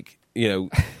something. Like,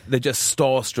 they're just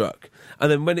starstruck.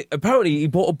 And then apparently he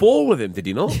brought a ball with him, did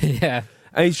he not? Yeah.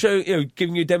 And he's showing,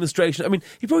 giving you a demonstration. I mean,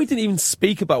 he probably didn't even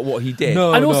speak about what he did.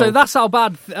 No, and also, that's how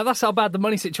bad the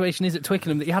money situation is at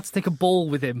Twickenham, that you had to take a ball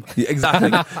with him. Yeah, exactly.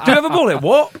 Do you have a ball here?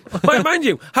 What? Mind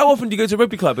you, how often do you go to a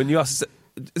rugby club and you ask,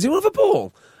 does anyone have a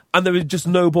ball? And there is just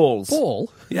no balls.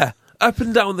 Ball? Yeah. Up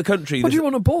and down the country. What do you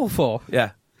want a ball for?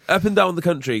 Yeah. Up and down the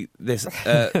country, this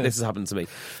has happened to me.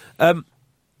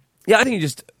 Yeah, I think he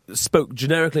just spoke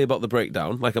generically about the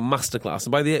breakdown, like a masterclass,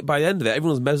 and by the end of it,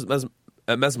 everyone was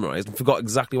mesmerised and forgot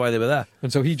exactly why they were there.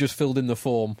 And so he just filled in the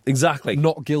form. Exactly.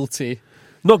 Not guilty.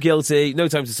 Not guilty, no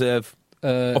time to serve,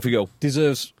 off you go.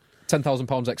 Deserves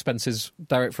 £10,000 expenses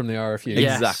direct from the RFU.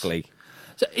 Yes. Exactly.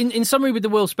 So in summary with the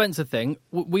Will Spencer thing,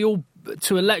 we all,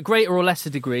 to a greater or lesser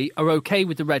degree, are okay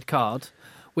with the red card.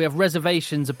 We have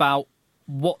reservations about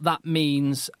what that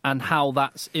means and how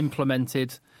that's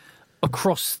implemented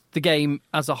across the game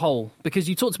as a whole. Because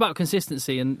you talked about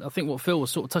consistency, and I think what Phil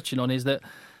was sort of touching on is that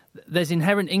there's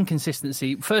inherent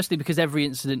inconsistency, firstly because every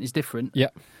incident is different. Yeah.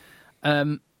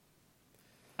 And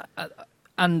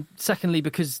secondly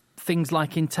because things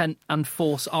like intent and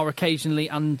force are occasionally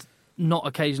and not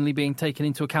occasionally being taken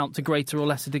into account to greater or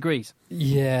lesser degrees.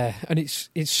 Yeah, and it's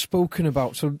spoken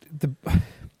about. So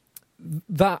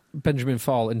that Benjamin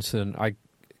Farl incident, I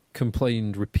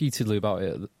complained repeatedly about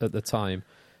it at the time.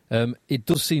 It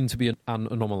does seem to be an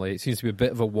anomaly. It seems to be a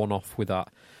bit of a one-off with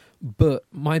that. But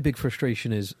my big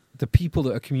frustration is the people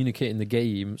that are communicating the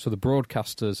game, so the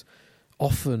broadcasters,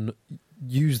 often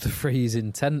use the phrase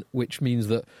intent, which means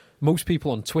that most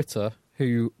people on Twitter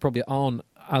who probably aren't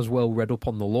as well read up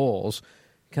on the laws,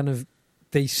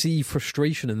 they see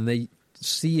frustration and they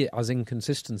see it as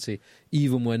inconsistency,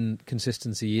 even when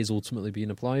consistency is ultimately being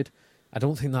applied. I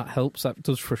don't think that helps. That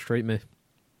does frustrate me.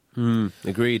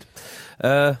 Agreed.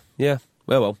 Yeah,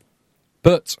 well.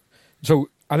 But, so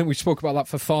I think we spoke about that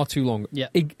for far too long. Yeah.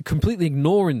 Completely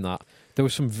ignoring that, there were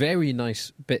some very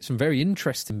nice bits, some very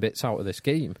interesting bits out of this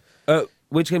game.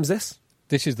 Which game's this?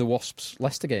 This is the Wasps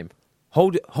Leicester game.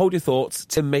 Hold your thoughts.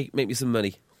 Tim, make me some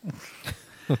money.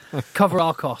 Cover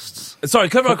our costs. Sorry,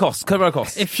 cover our costs.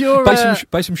 If you're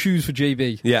buy some shoes for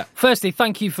JB. Yeah. Firstly,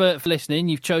 thank you for listening.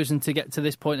 You've chosen to get to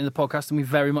this point in the podcast, and we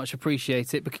very much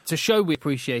appreciate it. To show we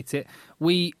appreciate it,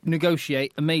 we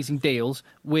negotiate amazing deals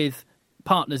with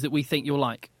partners that we think you'll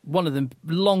like. One of them,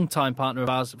 long-time partner of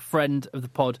ours, friend of the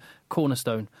pod,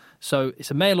 Cornerstone. So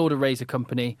it's a mail-order razor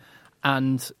company,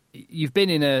 and you've been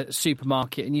in a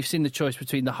supermarket and you've seen the choice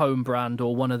between the home brand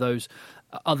or one of those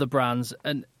other brands,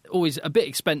 and always a bit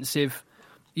expensive.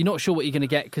 You're not sure what you're going to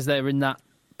get because they're in that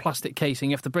plastic casing.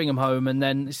 You have to bring them home, and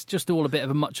then it's just all a bit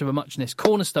of a muchness.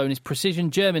 Cornerstone is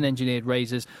precision German-engineered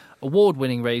razors,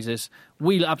 award-winning razors.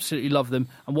 We absolutely love them,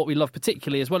 and what we love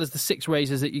particularly, as well as the 6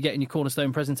 razors that you get in your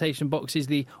Cornerstone presentation box, is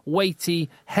the weighty,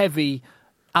 heavy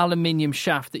aluminium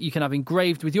shaft that you can have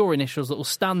engraved with your initials that will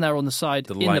stand there on the side.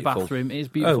 Delightful. In the bathroom. It is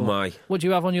beautiful. Oh my! What do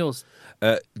you have on yours?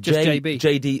 Just JB.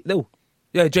 JD. No.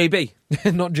 Yeah, JB.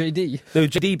 Not JD. No,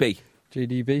 JDB.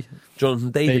 JDB.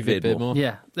 Jonathan David Bidmore.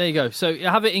 Yeah, there you go. So you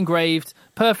have it engraved.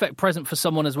 Perfect present for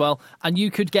someone as well. And you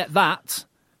could get that,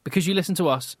 because you listen to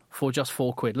us, for just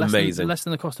 £4. Amazing. Less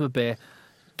than the cost of a beer.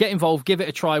 Get involved, give it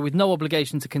a try with no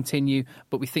obligation to continue,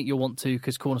 but we think you'll want to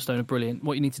because Cornerstone are brilliant.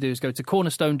 What you need to do is go to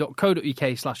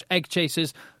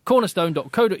cornerstone.co.uk/eggchasers,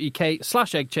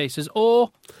 cornerstone.co.uk/eggchasers,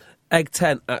 or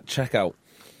Egg10 at checkout.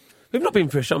 We've not been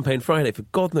for a Champagne Friday for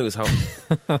God knows how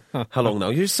long now.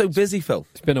 You're just so busy, Phil.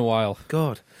 It's been a while.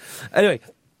 God. Anyway.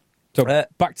 So,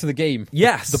 back to the game.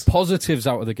 Yes. The positives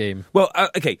out of the game. Well,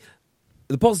 okay.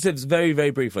 The positives, very,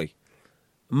 very briefly.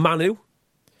 Manu.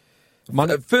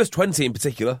 First 20 in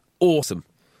particular, awesome.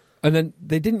 And then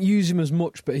they didn't use him as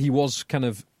much, but he was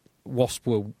Wasp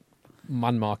were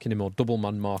man-marking him or double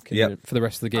man-marking him for the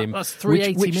rest of the game. That's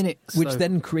 380 minutes. Which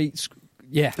then creates...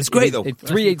 Yeah. It's great, though.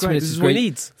 380 minutes is what he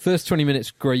needs. First 20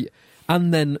 minutes, great.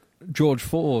 And then George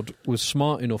Ford was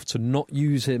smart enough to not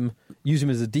use him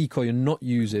as a decoy and not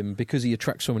use him because he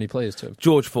attracts so many players to him.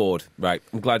 George Ford, right.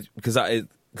 I'm glad, because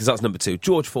that's number 2.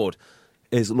 George Ford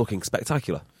is looking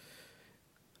spectacular.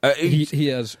 He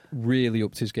has really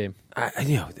upped his game.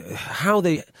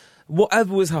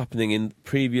 Whatever was happening in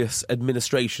previous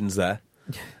administrations there,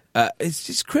 it's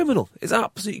just criminal. It's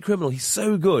absolutely criminal. He's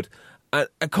so good. I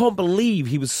can't believe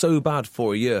he was so bad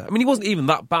for a year. I mean, he wasn't even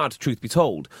that bad, truth be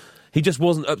told. He just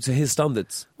wasn't up to his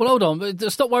standards. Well, hold on.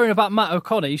 Stop worrying about Matt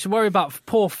O'Connor. You should worry about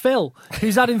poor Phil,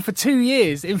 who's had him for 2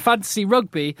 years in fantasy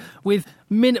rugby with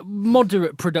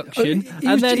moderate production.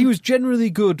 He was generally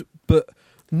good, but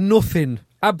nothing...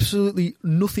 Absolutely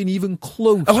nothing even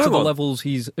close to the levels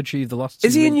he's achieved the last 2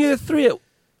 Is he in year 3 at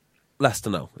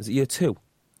Leicester now? Is it year 2?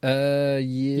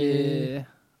 Yeah.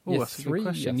 Oh, that's a good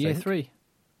question. Year 3.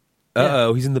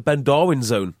 Uh-oh, he's in the Ben Darwin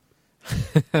zone.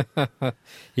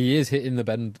 He is hitting the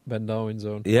Ben Darwin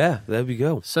zone. Yeah, there we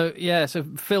go. So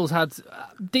Phil's had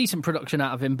decent production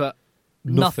out of him, but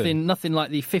nothing like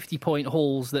the 50-point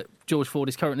hauls that George Ford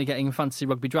is currently getting in fantasy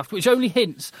rugby draft, which only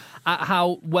hints at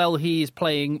how well he is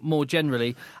playing more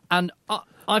generally. And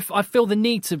I feel the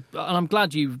need to, and I'm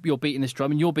glad you're beating this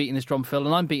drum, and you're beating this drum, Phil,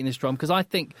 and I'm beating this drum, because I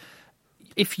think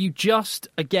if you just,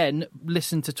 again,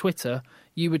 listen to Twitter,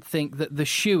 you would think that the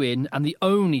shoe-in and the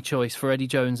only choice for Eddie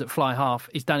Jones at fly half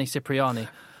is Danny Cipriani.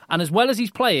 And as well as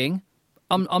he's playing,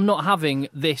 I'm not having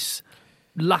this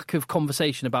lack of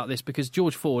conversation about this, because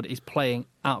George Ford is playing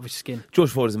out of his skin. George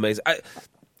Ford is amazing.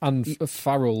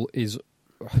 Farrell is...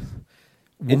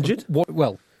 Injured?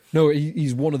 Well, no,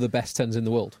 he's one of the best 10s in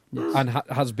the world, and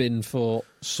has been for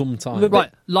some time.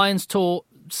 Right, Lions Tour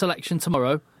selection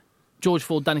tomorrow. George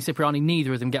Ford, Danny Cipriani,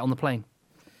 neither of them get on the plane.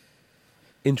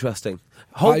 Interesting.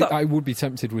 I would be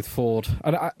tempted with Ford.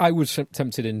 And I was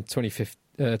tempted in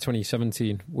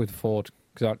 2017 with Ford,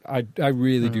 because I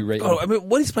really do rate him. I mean,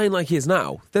 when he's playing like he is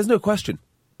now, there's no question.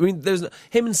 I mean,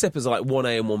 him and Sippers are like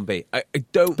 1A and 1B. I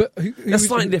don't... But they're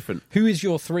slightly different. Who is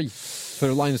your 3 for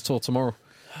the Lions Tour tomorrow?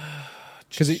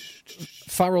 Because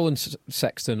Farrell and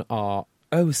Sexton are...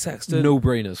 Oh, Sexton.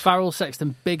 No-brainers. Farrell,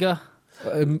 Sexton, bigger.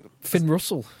 Finn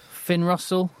Russell.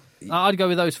 I'd go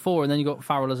with those 4, and then you got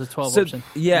Farrell as a 12 option.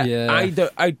 Yeah.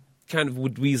 I kind of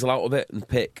would weasel out of it and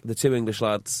pick the 2 English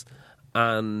lads.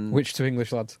 And which 2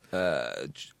 English lads?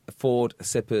 Ford,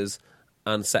 Sippers,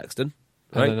 and Sexton.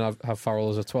 And right? then have Farrell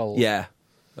as a 12. Yeah,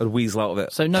 I'd weasel out of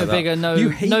it. So no like bigger,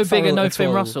 no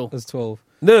Finn Russell as 12.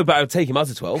 No, but I would take him as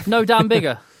a 12. No Dan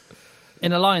Bigger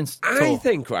in a Lions Tour. I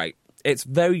think, right, it's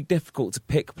very difficult to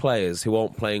pick players who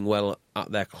aren't playing well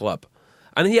at their club.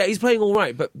 And yeah, he's playing all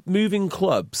right, but moving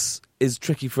clubs is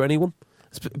tricky for anyone,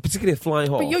 particularly a fly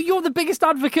half. But you're the biggest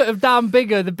advocate of Dan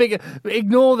Bigger. The bigger,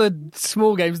 ignore the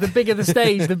small games. The bigger the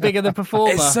stage, the bigger the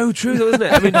performer. It's so true, though, isn't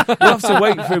it? I mean, we'll have to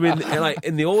wait for him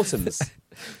in the autumns.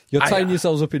 You're tying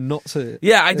yourselves up in knots here.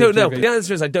 Yeah, I don't know. The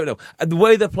answer is I don't know. And the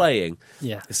way they're playing,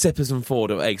 Sippers and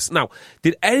Ford are ace. Now,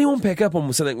 did anyone pick up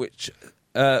on something which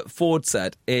Ford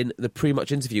said in the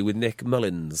pre-match interview with Nick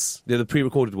Mullins, the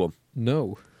pre-recorded one?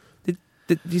 No.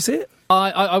 Did you see it?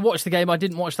 I watched the game. I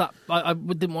didn't watch that. I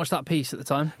didn't watch that piece at the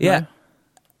time. Yeah. No.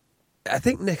 I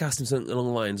think Nick asked him something along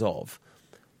the lines of,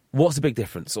 "What's the big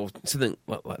difference?" or something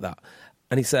like that.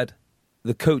 And he said,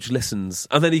 "The coach listens."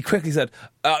 And then he quickly said,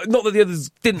 "Not that the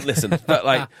others didn't listen, but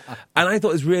like." And I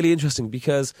thought it was really interesting,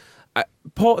 because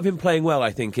part of him playing well,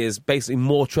 I think, is basically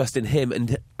more trust in him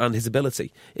and his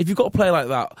ability. If you've got a player like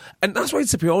that, and that's why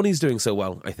Cipriani's doing so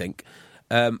well, I think.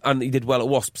 And he did well at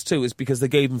Wasps too, is because they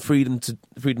gave him freedom to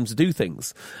do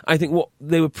things. I think what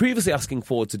they were previously asking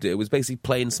Ford to do was basically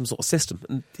play in some sort of system,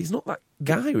 and he's not that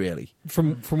guy really.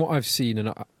 From what I've seen,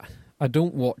 and I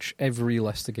don't watch every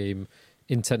Leicester game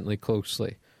intently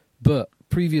closely, but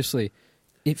previously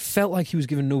it felt like he was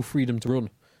given no freedom to run.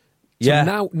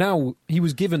 So now he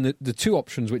was given the 2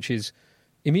 options, which is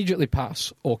immediately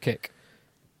pass or kick.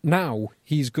 Now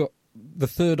he's got the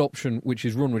 3rd option, which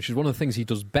is run, which is one of the things he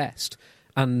does best.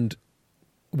 And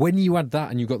when you add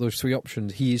that and you've got those 3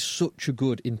 options, he is such a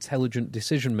good, intelligent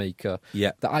decision maker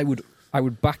that I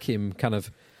would back him kind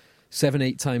of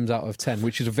 7-8 times out of 10,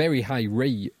 which is a very high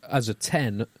rate as a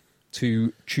 10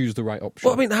 to choose the right option.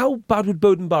 Well, I mean, how bad would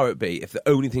Bowden Barrett be if the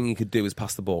only thing he could do is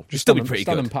pass the ball? Just still be pretty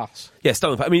good. Stand and pass. Yeah,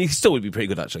 stand and pass. I mean, he still would be pretty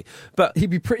good, actually. But he'd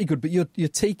be pretty good, but you're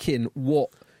taking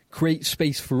what creates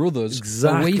space for others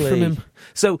away from him.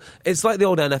 So it's like the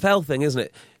old NFL thing, isn't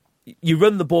it? You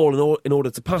run the ball in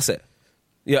order to pass it.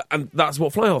 Yeah, and that's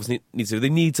what fly-halves need to do. They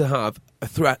need to have a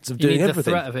threat of doing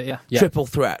everything. The threat of it, yeah. Triple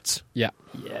threat. Yeah,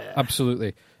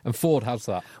 absolutely. And Ford has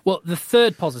that. Well, the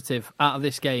 3rd positive out of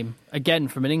this game, again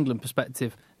from an England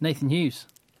perspective, Nathan Hughes.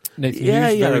 Hughes,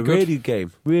 very good. Really good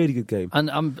game. Really good game. And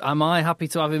am I happy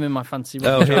to have him in my fantasy?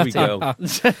 Oh, here we go.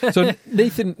 So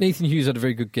Nathan Hughes had a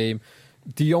very good game.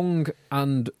 De Jong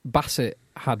and Bassett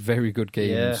had very good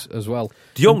games as well.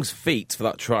 De Jong's feat for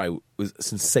that try was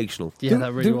sensational. Yeah,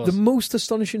 that really was. The most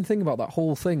astonishing thing about that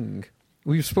whole thing,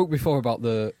 we've spoke before about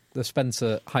the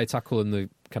Spencer high tackle, and the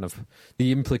kind of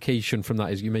the implication from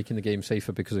that is you're making the game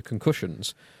safer because of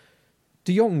concussions.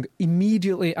 De Jong,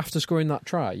 immediately after scoring that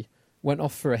try, went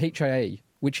off for a HIA,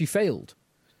 which he failed.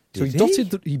 So he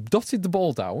dotted the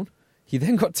ball down. He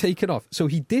then got taken off. So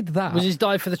he did that. Was his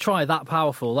dive for the try that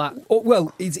powerful?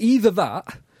 Well, it's either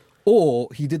that, or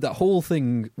he did that whole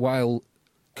thing while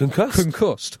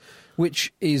concussed,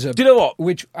 which is a... Do you know what?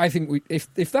 Which I think,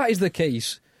 if that is the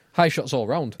case, high shots all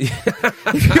round.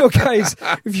 If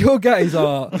your guys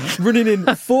are running in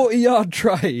 40-yard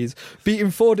tries, beating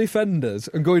 4 defenders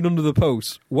and going under the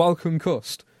post while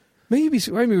concussed, Maybe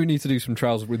we need to do some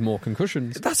trials with more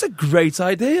concussions. That's a great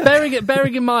idea.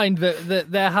 Bearing in mind that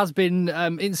there has been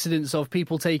incidents of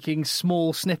people taking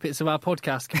small snippets of our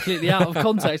podcast completely out of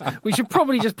context, we should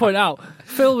probably just point out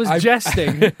Phil was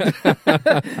jesting.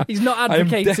 He's not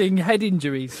advocating head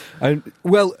injuries.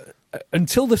 Well,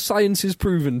 until the science is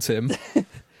proven, Tim,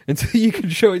 until you can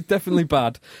show it's definitely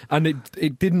bad, and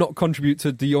it did not contribute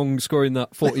to De Jong scoring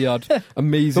that 40-yard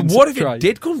amazing But what if try. it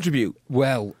did contribute?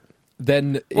 Well,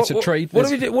 then it's a trade.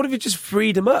 What if you just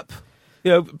freed him up?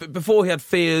 Before he had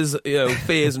fears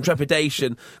and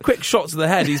trepidation, quick shots to the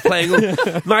head, he's playing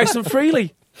nice and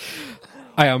freely.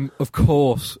 I am, of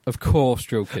course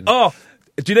joking. Oh,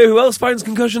 do you know who else finds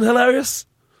concussion hilarious?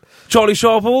 Charlie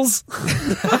Sharples.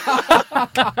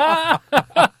 That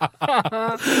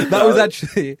was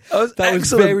actually that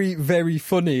was very, very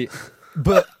funny.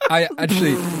 But I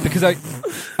actually, because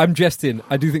I'm jesting,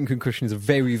 I do think concussion is a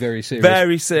very, very serious,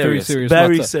 matter.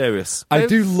 serious. I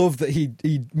do love that he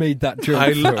made that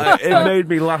joke. It made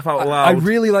me laugh out loud. I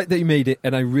really like that he made it,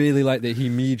 and I really like that he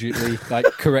immediately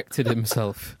corrected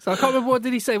himself. So I can't remember, what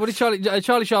did he say? What did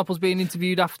Charlie Sharples being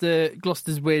interviewed after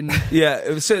Gloucester's win? Yeah,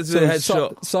 it was a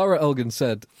headshot. Sarah Elgin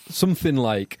said something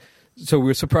like, so we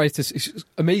were surprised to see, it's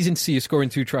amazing to see you scoring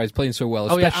 2 tries, playing so well,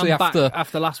 especially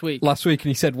after last week. And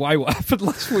he said, "Why? What happened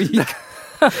last week?"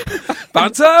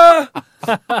 Banter.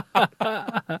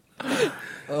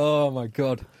 Oh my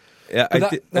god! Yeah,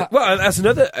 well,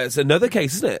 that's another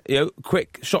case, isn't it?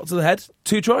 Quick shot to the head,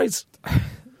 2 tries.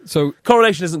 So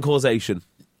correlation isn't causation.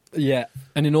 Yeah,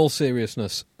 and in all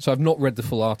seriousness, so I've not read the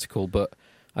full article, but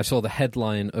I saw the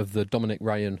headline of the Dominic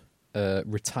Ryan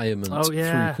retirement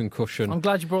through concussion. I'm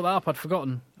glad you brought that up. I'd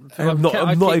forgotten. I've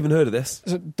not even heard of this.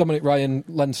 So Dominic Ryan,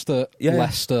 Leicester,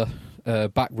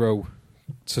 back row,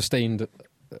 sustained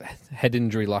head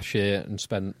injury last year and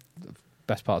spent the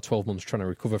best part of 12 months trying to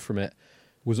recover from it.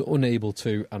 Was unable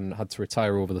to and had to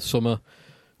retire over the summer,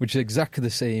 which is exactly the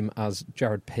same as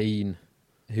Jared Payne,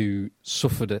 who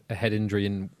suffered a head injury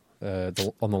on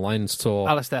the Lions tour.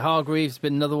 Alistair Hargreaves has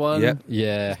been another one.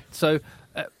 Yeah. So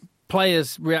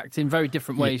players react in very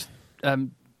different ways.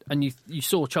 And you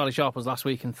saw Charlie Sharples last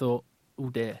week and thought, oh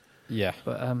dear. Yeah.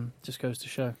 But just goes to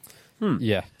show.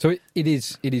 Yeah. So it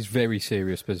is very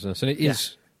serious business, and it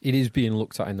is being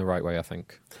looked at in the right way, I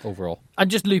think, overall.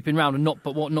 And just looping round and not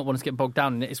wanting to get bogged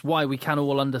down in it, it's why we can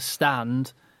all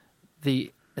understand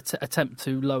the attempt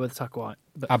to lower the tackle height.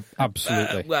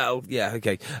 Absolutely.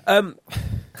 Okay.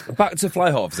 Back to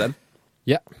fly halves then.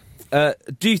 Yeah.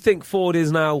 Do you think Ford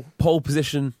is now pole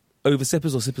position over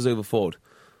Sippers or Sippers over Ford?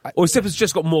 Or Sippers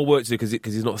just got more work to do because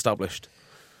he's not established?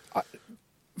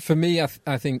 For me,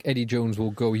 I think Eddie Jones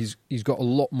will go. He's got a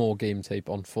lot more game tape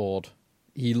on Ford.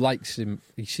 He likes him.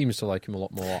 He seems to like him a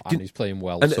lot more, and he's playing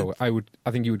well. So I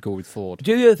think he would go with Ford.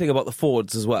 Do you know the other thing about the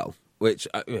Fords as well, which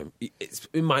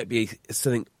it might be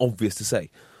something obvious to say,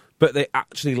 but they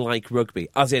actually like rugby,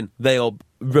 as in they are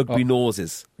rugby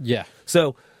noses. Yeah.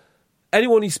 So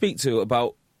anyone you speak to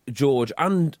about George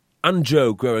and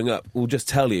Joe growing up will just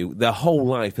tell you their whole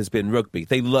life has been rugby.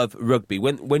 They love rugby.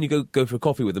 When you go for a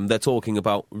coffee with them, they're talking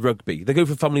about rugby. They go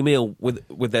for a family meal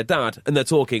with their dad, and they're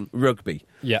talking rugby.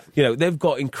 Yeah. They've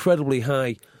got incredibly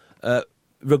high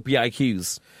rugby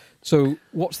IQs. So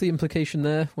what's the implication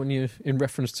there when you're in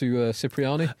reference to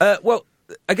Cipriani? Well,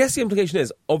 I guess the implication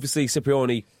is, obviously,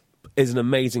 Cipriani is an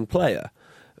amazing player.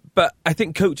 But I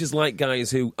think coaches like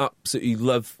guys who absolutely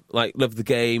love the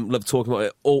game, love talking about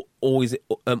it, always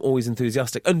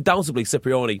enthusiastic. Undoubtedly,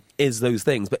 Cipriani is those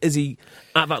things, but is he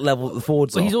at that level that the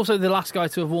Fords are? He's also the last guy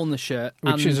to have worn the shirt,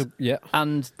 and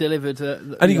delivered.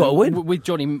 And he got a win with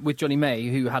Johnny May,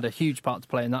 who had a huge part to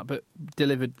play in that, but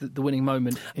delivered the winning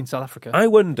moment in South Africa. I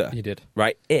wonder, he did,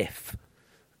 right? If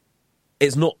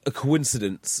it's not a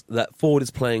coincidence that Ford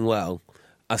is playing well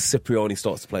as Cipriani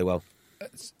starts to play well,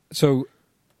 so.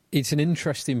 It's an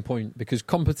interesting point because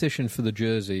competition for the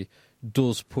jersey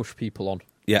does push people on.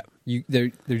 Yeah.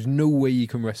 There's no way you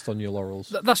can rest on your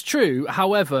laurels. That's true.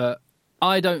 However,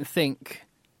 I don't think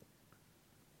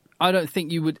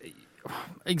you would,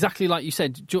 exactly like you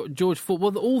said, George Ford,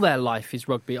 well, all their life is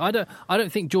rugby. I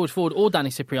don't think George Ford or Danny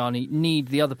Cipriani need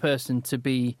the other person to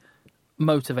be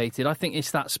motivated. I think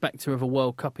it's that spectre of a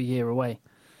World Cup a year away.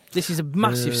 This is a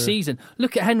massive season.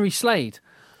 Look at Henry Slade.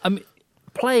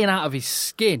 Playing out of his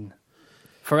skin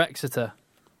for Exeter.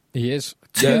 He is.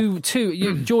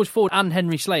 George Ford and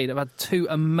Henry Slade have had 2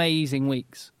 amazing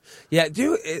weeks. Yeah,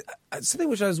 something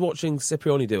which I was watching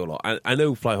Cipriani do a lot. I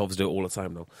know fly halves do it all the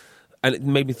time now, and it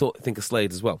made me think of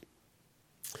Slade as well.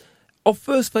 Off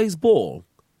first phase ball,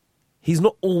 he's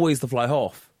not always the fly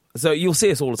half. So you'll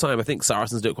see us all the time. I think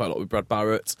Saracens do it quite a lot with Brad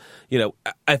Barrett.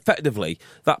 Effectively,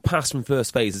 that pass from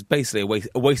first phase is basically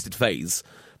a wasted phase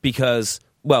because,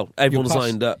 well, everyone's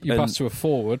lined up. You pass to a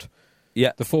forward.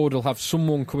 Yeah. The forward will have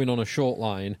someone coming on a short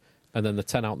line and then the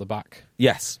 10 out the back.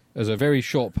 Yes. As a very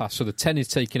short pass. So the 10 is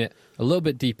taking it a little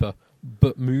bit deeper,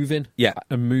 but moving. Yeah.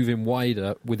 And moving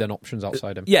wider with then options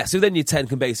outside him. Yeah, so then your 10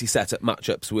 can basically set up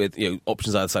matchups with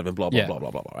options outside him, blah, blah, blah,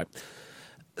 blah, blah, blah, right?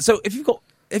 So if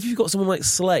you've got someone like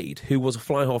Slade, who was a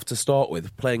fly-half to start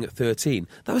with, playing at 13,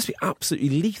 that must be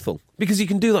absolutely lethal, because you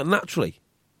can do that naturally.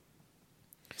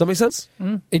 Does that make sense?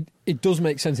 Mm. It does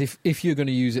make sense if you're going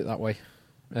to use it that way.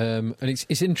 And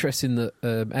it's interesting that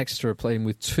Exeter are playing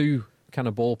with two kind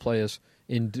of ball players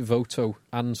in Devoto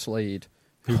and Slade,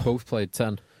 who both played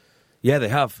 10. Yeah, they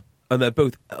have. And they're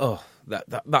both... Oh,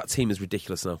 that team is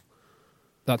ridiculous now.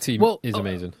 That team is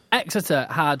amazing. Exeter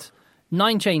had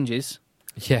 9 changes...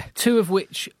 Yeah, 2 of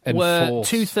which were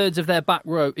 2/3 of their back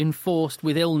row enforced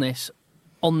with illness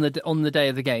on the day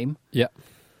of the game. Yeah,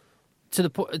 to the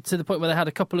point where they had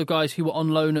a couple of guys who were on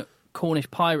loan at Cornish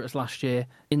Pirates last year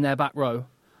in their back row,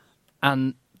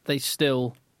 and they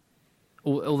still,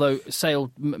 although Sale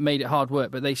made it hard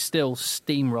work, but they still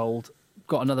steamrolled,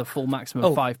 got another full maximum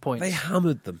of 5 points. They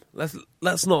hammered them. Let's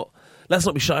not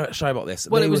be shy about this.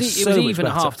 Well, it was even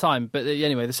at half time, but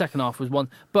anyway, the second half was one,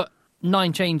 but.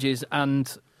 9 changes,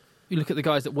 and you look at the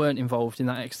guys that weren't involved in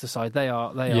that Exeter side. They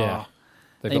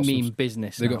mean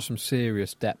business. They've got some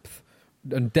serious depth,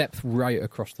 and depth right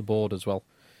across the board as well.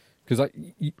 Because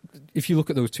if you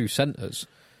look at those two centres,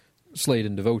 Slade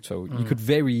and Devoto, you could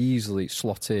very easily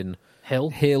slot in Hill,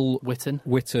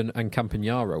 Witten, and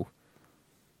Campagnaro,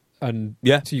 and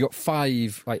so you got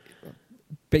 5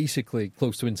 basically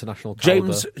close to international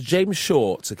calibre. James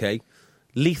Short,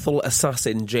 lethal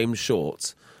assassin James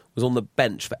Short. Was on the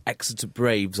bench for Exeter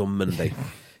Braves on Monday.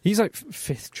 He's like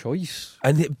 5th choice.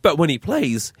 But when he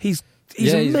plays, he's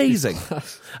amazing.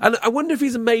 And I wonder if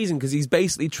he's amazing because he's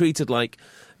basically treated like,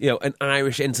 an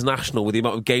Irish international with the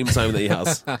amount of game time that he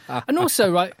has. And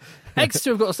also,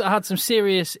 Exeter have had some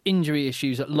serious injury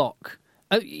issues at lock.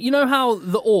 You know how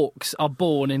the orcs are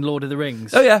born in Lord of the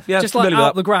Rings? Oh, yeah. Just like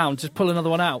out the ground, just pull another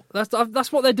one out.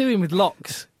 That's what they're doing with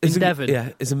locks in Devon.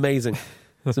 Yeah, it's amazing.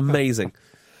 It's amazing.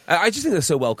 I just think they're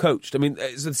so well coached. I mean,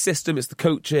 it's the system, it's the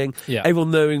coaching,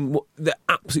 everyone knowing what the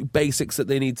absolute basics that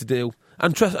they need to do,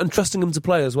 and trusting them to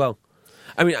play as well.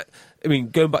 I mean,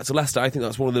 going back to Leicester, I think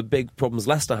that's one of the big problems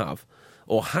Leicester have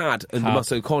or had under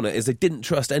Matt O'Connor is they didn't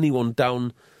trust anyone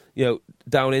down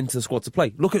into the squad to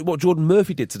play. Look at what Jordan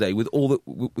Murphy did today with all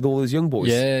those young boys.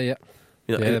 Yeah.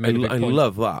 I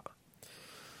love that.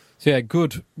 So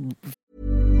good.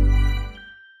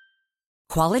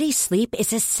 Quality sleep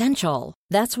is essential.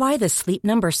 That's why the Sleep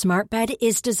Number Smart Bed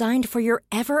is designed for your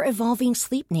ever-evolving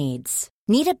sleep needs.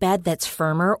 Need a bed that's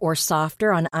firmer or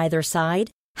softer on either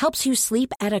side? Helps you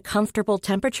sleep at a comfortable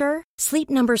temperature? Sleep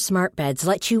Number Smart Beds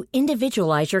let you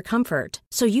individualize your comfort,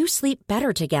 so you sleep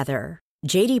better together.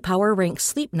 J.D. Power ranks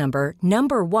Sleep Number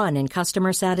number 1 in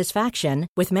customer satisfaction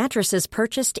with mattresses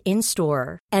purchased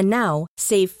in-store. And now,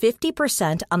 save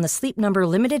 50% on the Sleep Number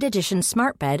Limited Edition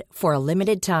Smart Bed for a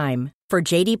limited time. For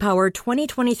J.D. Power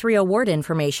 2023 award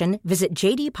information, visit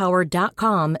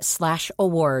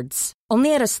jdpower.com/awards.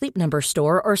 Only at a Sleep Number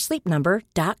store or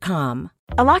sleepnumber.com.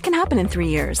 A lot can happen in 3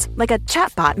 years, like a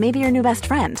chatbot may be your new best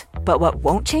friend. But what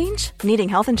won't change? Needing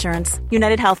health insurance.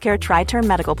 United Healthcare Tri-Term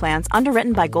Medical Plans,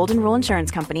 underwritten by Golden Rule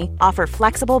Insurance Company, offer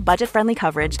flexible, budget-friendly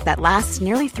coverage that lasts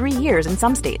nearly 3 years in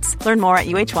some states. Learn more at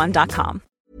uh1.com.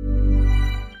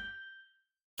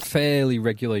 Fairly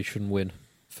regulation win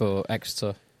for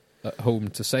Exeter at home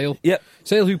to Sale. Yep.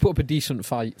 Sale, who put up a decent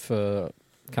fight for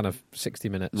kind of 60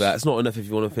 minutes. Yeah, it's not enough if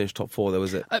you want to finish top 4, though,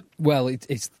 is it? Well,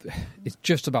 it's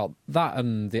just about that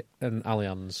and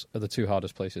Allianz are the 2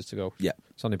 hardest places to go. Yeah,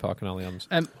 Sandy Park and Allianz.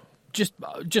 I just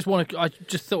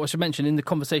thought I should mention in the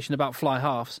conversation about fly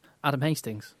halves, Adam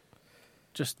Hastings.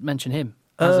 Just mention him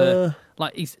as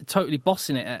he's totally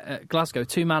bossing it at Glasgow.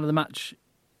 2 man of the match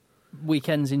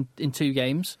weekends in 2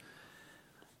 games.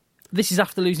 This is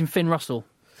after losing Finn Russell.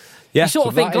 Yeah, you sort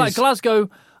of think like Glasgow.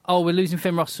 Oh, we're losing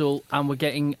Finn Russell, and we're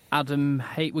getting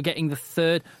we're getting the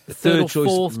third or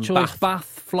fourth choice Bath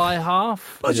fly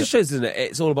half. Well, it just shows, doesn't it?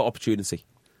 It's all about opportunity,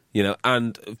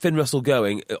 And Finn Russell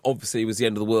going obviously was the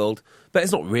end of the world, but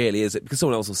it's not really, is it? Because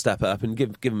someone else will step up and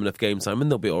give them enough game time, and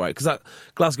they'll be all right. Because that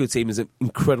Glasgow team is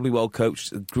incredibly well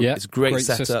coached. It's a great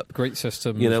setup, great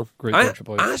system. Great I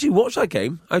actually watched that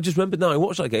game. I just remembered now. I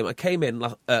watched that game. I came in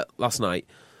last night.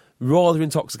 Rather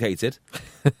intoxicated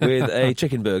with a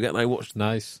chicken burger, and I watched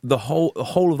the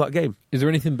whole of that game. Is there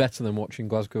anything better than watching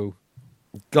Glasgow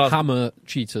hammer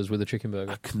Cheetahs with a chicken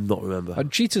burger. I cannot remember.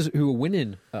 And Cheetahs who were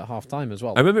winning at half-time as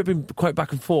well. I remember it being quite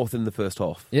back and forth in the first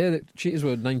half. Yeah, the Cheetahs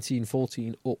were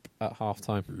 19-14 up at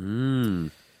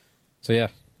half-time. So, yeah.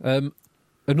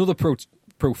 Another Pro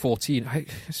 14. I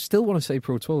still want to say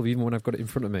Pro 12, even when I've got it in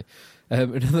front of me.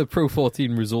 Another Pro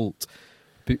 14 result,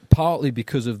 partly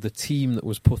because of the team that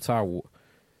was put out,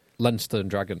 Leinster and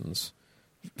Dragons,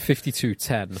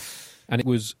 52-10. And it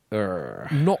was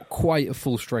not quite a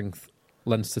full-strength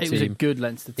Leinster team. It was a good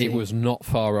Leinster team. It was not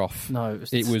far off. No,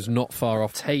 it was not far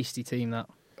off. Tasty team, that.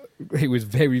 It was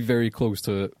very, very close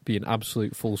to being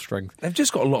absolute full strength. They've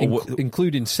just got a lot of work.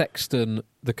 Including Sexton,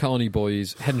 the Carney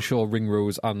boys, Henshaw,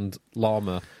 Ringrose and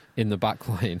Lama in the back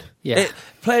line. Yeah.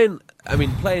 Playing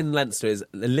Leinster is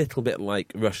a little bit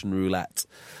like Russian roulette.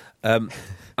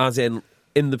 As in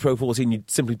the Pro 14, you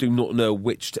simply do not know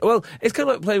which... Well, it's kind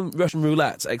of like playing Russian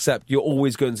roulette, except you're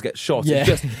always going to get shot.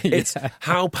 Yeah. It's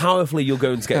how powerfully you're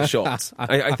going to get shot.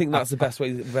 I think that's the best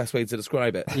way to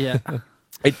describe it. Yeah.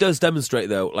 It does demonstrate,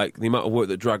 though, like the amount of work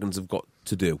that Dragons have got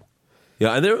to do.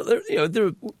 Yeah, and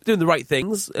they're doing the right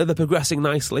things. They're progressing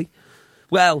nicely.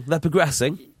 Well, they're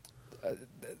progressing.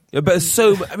 But there's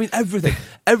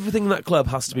everything in that club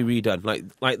has to be redone.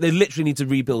 Like they literally need to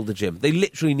rebuild the gym. They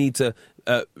literally need to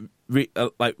relay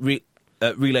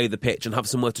the pitch and have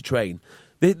somewhere to train.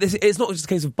 It's not just a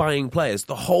case of buying players.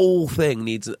 The whole thing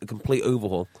needs a complete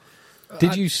overhaul.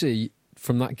 Did you see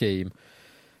from that game?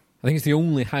 I think it's the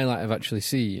only highlight I've actually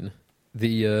seen.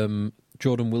 The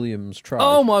Jordan Williams try.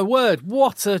 Oh my word!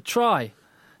 What a try!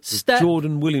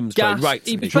 Jordan Williams try. Right,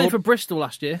 he played for Bristol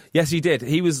last year. Yes, he did.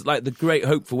 He was like the great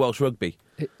hope for Welsh rugby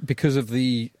because of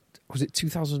was it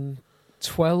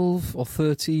 2012 or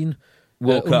 13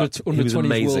 World Cup? Under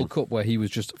 20s World Cup, where he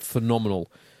was just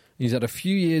phenomenal. He's had a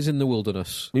few years in the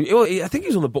wilderness. Well, I think he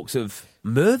was on the books of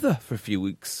Merthyr for a few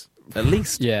weeks, at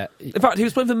least. Yeah. In fact, he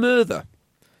was playing for Merthyr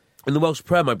in the Welsh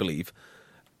Prem, I believe,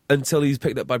 until he's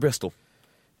picked up by Bristol.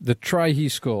 The try he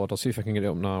scored, I'll see if I can get it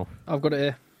up now. I've got it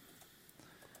here.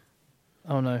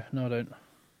 Oh, no, I don't.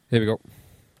 Here we go.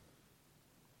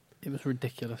 It was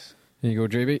ridiculous. Here you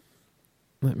go, JB.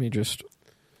 Let me just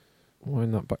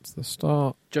wind that back to the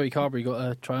start. Joey Carberry got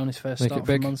a try on his first start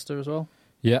for Munster as well.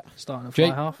 Yeah. Starting at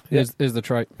fly half. Here's the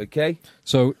try. Okay.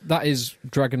 So that is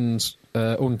Dragons'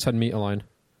 own 10-metre line.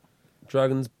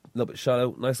 Dragons, a little bit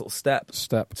shallow, nice little step.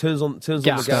 Turns on the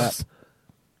gas.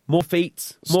 More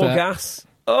feet, more gas.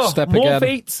 Oh, step more again.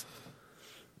 Feet.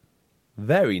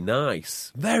 Very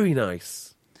nice. Very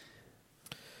nice.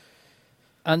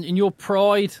 And in your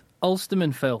pride,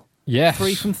 Ulsterman, Phil. Yes.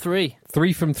 3 from 3.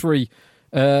 3 from 3.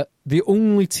 The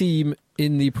only team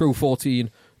in the Pro 14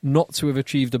 not to have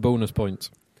achieved a bonus point.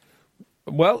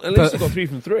 Well, at least you got 3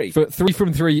 from 3. For 3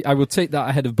 from 3, I will take that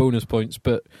ahead of bonus points,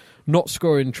 but not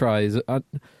scoring tries.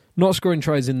 Not scoring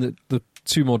tries in the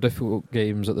two more difficult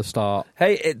games at the start.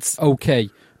 Hey, it's... okay.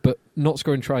 But not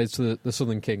scoring tries to the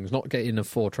Southern Kings, not getting a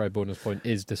 4-try bonus point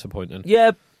is disappointing.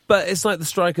 Yeah, but it's like the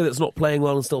striker that's not playing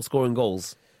well and still scoring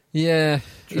goals. Yeah,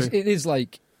 it is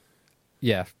like,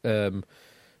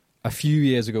 a few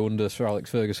years ago under Sir Alex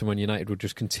Ferguson when United would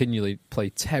just continually play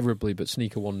terribly but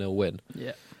sneak a 1-0 win.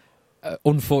 Yeah.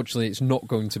 Unfortunately, it's not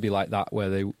going to be like that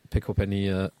where they pick up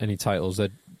any titles.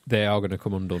 They are going to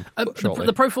come undone shortly.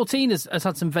 The Pro 14 has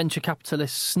had some venture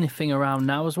capitalists sniffing around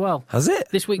now as well. Has it?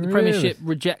 This week the Premiership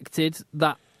rejected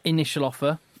that initial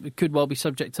offer. It could well be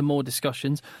subject to more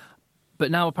discussions. But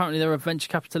now apparently there are venture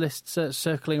capitalists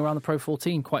circling around the Pro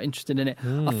 14, quite interested in it.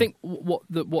 I think what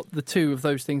the two of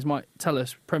those things might tell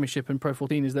us, Premiership and Pro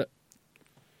 14, is that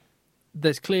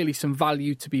there's clearly some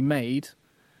value to be made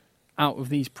out of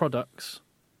these products.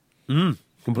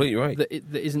 Completely right. That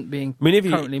isn't being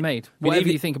currently made. Whatever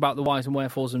you think about the whys and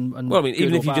wherefores and well, I mean,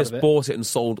 even if you just bought it and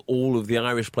sold all of the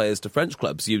Irish players to French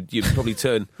clubs, you'd probably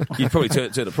turn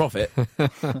a profit.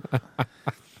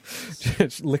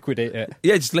 Just liquidate it.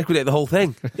 Yeah, just liquidate the whole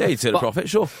thing. Yeah, you'd turn a profit,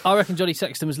 sure. I reckon Johnny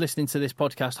Sexton was listening to this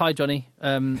podcast. Hi, Johnny.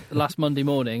 Last Monday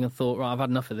morning and thought, right, I've had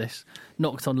enough of this.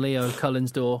 Knocked on Leo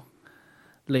Cullen's door.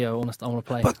 Leo, I want to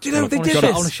play. But do you know they did this?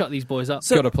 I want to shut these boys up.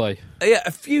 Got to play. Yeah,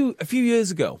 a few years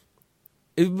ago.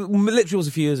 It literally was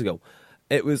a few years ago.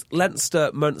 It was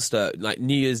Leinster, Munster, like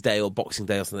New Year's Day or Boxing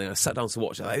Day or something. I sat down to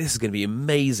watch it. Like, this is going to be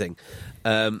amazing,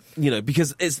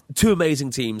 because it's two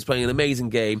amazing teams playing an amazing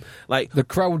game. Like the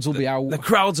crowds will be out. The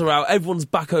crowds are out. Everyone's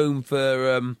back home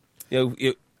for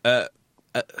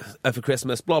for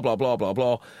Christmas. Blah blah blah blah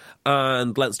blah.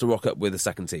 And Leinster rock up with a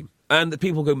second team, and the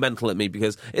people go mental at me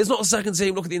because it's not a second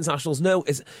team. Look at the internationals. No,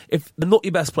 if they're not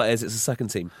your best players, it's a second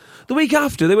team. The week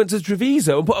after, they went to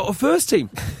Treviso and put out a first team.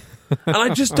 And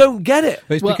I just don't get it.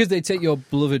 It's because they take your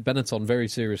beloved Benetton very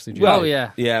seriously, Jim. Well,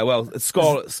 yeah. Yeah, well,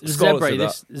 Zebre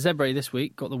this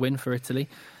week got the win for Italy.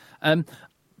 But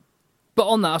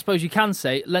on that, I suppose you can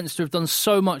say Leinster have done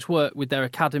so much work with their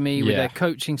academy, with their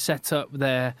coaching setup,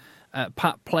 their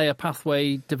player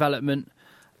pathway development,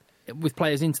 with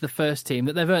players into the first team,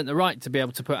 that they've earned the right to be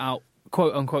able to put out,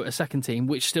 quote-unquote, a second team,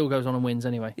 which still goes on and wins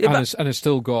anyway. Yeah, and it's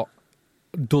still got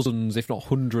dozens, if not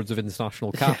hundreds, of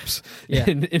international caps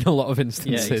in a lot of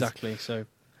instances. Yeah, exactly. So,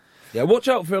 yeah, watch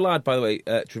out for a lad, by the way,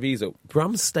 Treviso.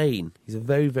 Bram Stein. He's a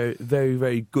very, very, very,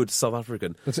 very good South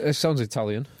African. It sounds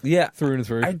Italian. Yeah. Through and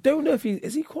through. I don't know if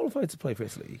is he qualified to play for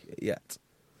Italy yet?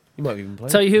 He might have even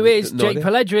played. Tell you who is, Jake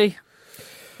Pelledri.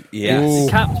 Yes.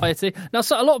 Capped by Italy. Now,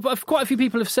 quite a few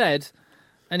people have said,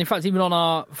 and in fact, even on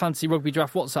our Fantasy Rugby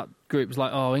Draft WhatsApp group, it's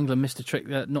like, oh, England missed a trick,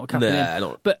 not capping in.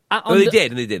 Not. But they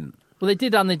did and they didn't. Well, they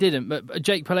did and they didn't. But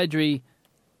Jake Pelledri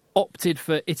opted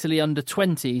for Italy under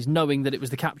 20s, knowing that it was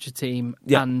the capture team,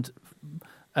 and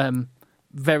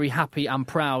very happy and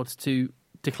proud to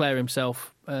declare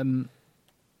himself Italian.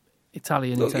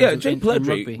 Jake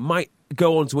Pelledri might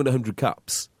go on to win 100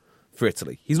 caps for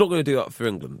Italy. He's not going to do that for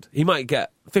England. He might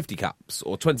get 50 caps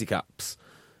or 20 caps.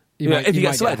 If he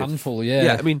gets selected. Get a handful,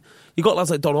 yeah. I mean, you got lads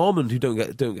like Don Armand who don't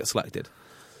get selected.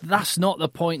 That's not the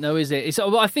point, though, is it?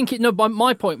 I think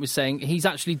my point was saying he's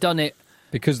actually done it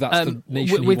because that's the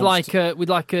nation with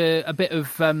a bit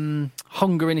of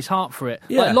hunger in his heart for it.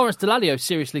 Yeah. Like Lawrence Dallaglio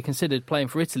seriously considered playing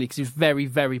for Italy because he was very,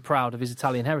 very proud of his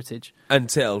Italian heritage.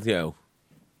 Until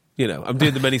I'm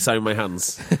doing the many sign with my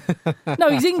hands. No,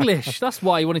 he's English. That's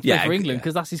why he wanted to play for England,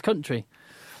 because that's his country.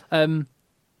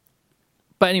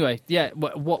 But anyway, he had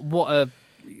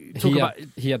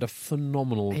a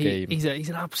phenomenal game. He's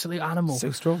an absolute animal.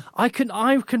 So strong. I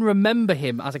can remember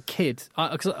him as a kid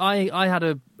because I had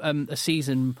a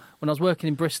season when I was working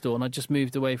in Bristol and I just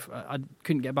moved away. I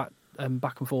couldn't get back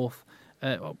and forth.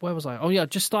 Where was I? Oh yeah, I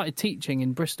just started teaching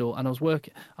in Bristol and I was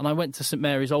working and I went to St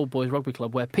Mary's Old Boys Rugby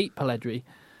Club where Pete Pelledri,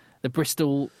 the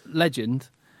Bristol legend,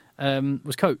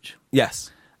 was coach.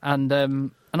 Yes, and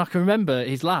I can remember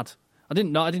his lad. I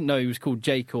didn't know he was called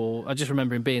Jake, or I just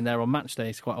remember him being there on match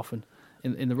days quite often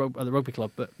at the rugby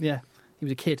club. But yeah, he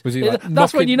was a kid. Was he like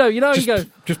that's when you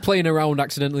just playing around,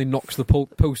 accidentally knocks the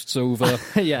posts over,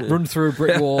 run through a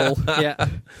brick wall,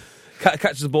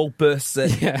 catches the ball, bursts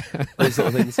it, those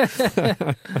sort of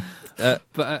things.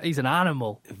 But he's an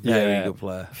animal. Very good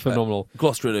player, phenomenal.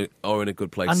 Gloucester are in a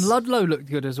good place, and Ludlow looked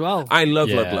good as well. I love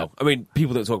Ludlow. I mean,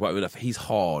 people don't talk about him enough. He's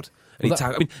hard. And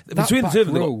between the two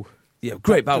of them. Yeah,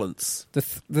 great balance. The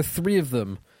three of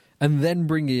them, and then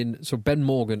bring in Ben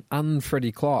Morgan and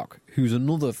Freddie Clark, who's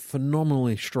another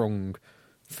phenomenally strong,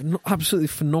 absolutely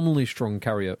phenomenally strong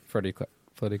carrier. Freddie Clark.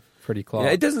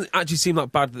 Yeah, it doesn't actually seem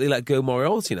that bad that they let go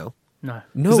Moriarty now. No,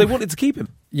 because they wanted to keep him.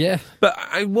 Yeah, but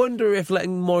I wonder if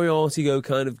letting Moriarty go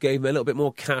kind of gave him a little bit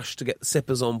more cash to get the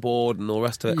Sippers on board and all the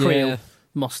rest of it. Creel,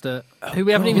 Mostert, who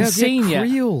we haven't even seen yet.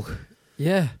 Creel,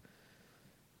 yeah.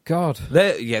 God,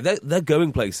 they're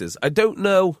going places. I don't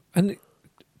know. And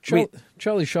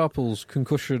Charlie Sharple's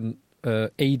concussion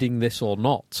aiding this or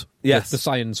not? Yes, the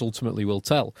science ultimately will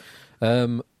tell.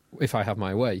 If I have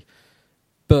my way,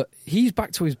 but he's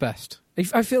back to his best.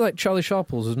 I feel like Charlie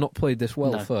Sharples has not played this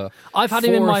well for I've had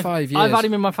 4 or 5 years. I've had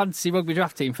him in my fantasy rugby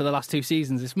draft team for the last 2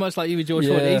 seasons. It's much like you with George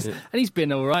Ford. And he's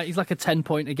been all right. He's like a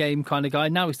 10-point a game kind of guy.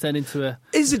 Now he's turned into a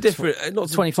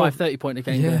 25, 30-point a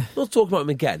game. Yeah. Not talking about him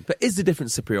again, but is the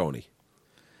difference Cipriani?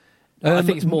 I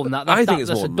think it's more than that. I think it's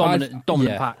that's more a than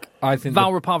dominant pack. I think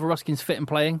Val Rapava-Ruskin's fit and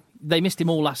playing. They missed him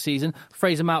all last season.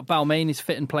 Fraser Mount Balmain is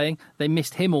fit and playing. They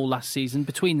missed him all last season.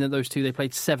 Between those two, they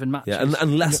played 7 matches. Yeah,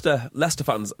 and Leicester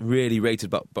fans really rated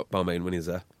Balmain when he was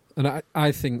there. And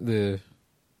I think the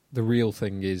real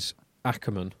thing is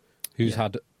Ackerman, who's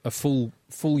had a full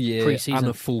year pre-season. And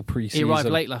a full pre-season. He arrived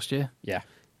late last year. Yeah.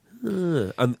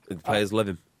 And the players love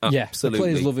him. Absolutely. The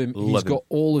players love him. He's got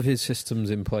all of his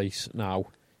systems in place now.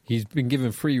 He's been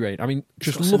given free reign. I mean,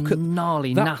 just look at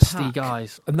gnarly, that nasty pack.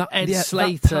 guys. And that Ed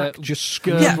Slater,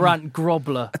 Gerbrand,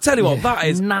 Grobler. I tell you what, that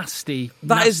is nasty.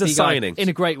 That is the signing in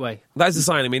a great way. That is the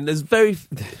signing. I mean, there's very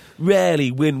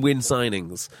rarely win-win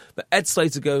signings. But Ed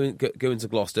Slater going to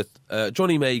Gloucester,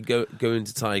 Johnny May going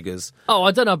to Tigers. Oh,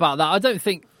 I don't know about that. I don't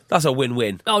think that's a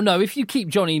win-win. Oh no, if you keep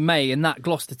Johnny May in that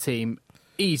Gloucester team,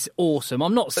 he's awesome.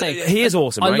 I'm not saying he is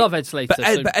awesome. I right? love Ed Slater,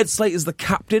 but Ed Slater's the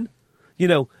captain. You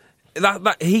know.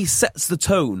 That he sets the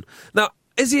tone. Now,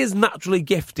 is he as naturally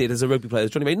gifted as a rugby player as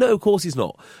Johnny May? No, of course he's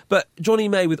not. But Johnny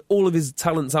May, with all of his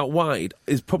talents out wide,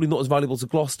 is probably not as valuable to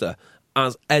Gloucester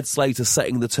as Ed Slater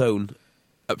setting the tone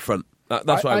up front.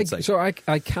 That's what I would say. So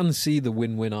I can see the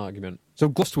win-win argument. So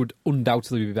Gloucester would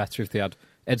undoubtedly be better if they had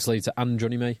Ed Slater and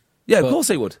Johnny May. Yeah, of course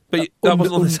they would. But that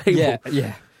wasn't on the table.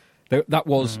 Yeah. That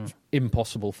was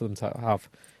impossible for them to have.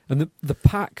 And the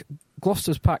pack,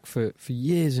 Gloucester's pack for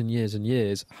years and years and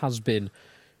years has been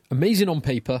amazing on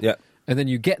paper. Yeah. And then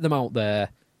you get them out there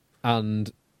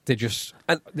and they just...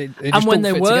 And just when don't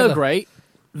they fit were together. great,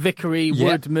 Vickery,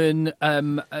 Woodman,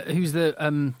 who's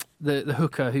the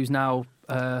hooker who's now...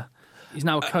 he's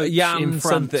now a coach in France.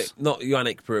 Something, not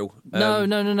Yannick Brew. No.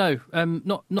 Not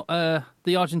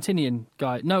the Argentinian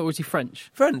guy. No, or was he French?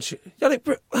 French. Yannick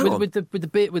Brew. With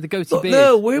the goatee beard.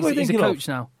 No, where am I He's thinking a of? coach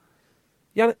now.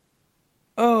 Yannick.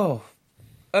 Oh.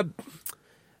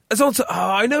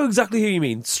 I know exactly who you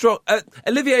mean.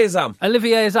 Olivier Azam.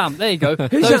 Olivier Azam. There you go.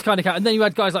 Those kind of guys. And then you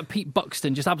had guys like Pete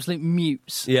Buxton, just absolute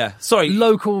mutes. Yeah. Sorry.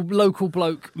 Local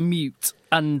bloke mute,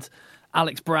 and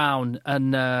Alex Brown,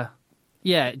 and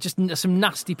just some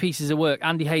nasty pieces of work.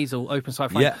 Andy Hazel, open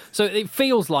side flank. Yeah. So it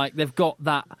feels like they've got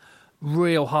that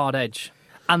real hard edge.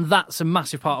 And that's a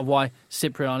massive part of why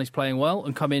Cipriani's playing well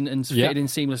and come in and fit in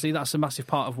seamlessly. That's a massive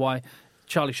part of why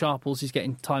Charlie Sharples is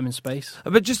getting time and space.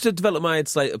 But just to develop my Ed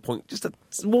Slater point, just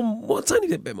one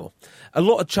tiny bit more. A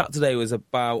lot of chat today was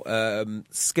about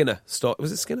Skinner.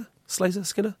 Was it Skinner? Slater?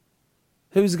 Skinner?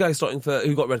 Who's the guy starting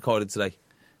who got red carded today?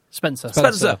 Spencer.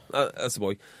 That's the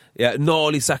boy. Yeah,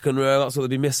 gnarly second row. That's what they'd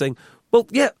be missing. Well,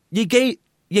 yeah, you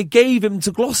gave him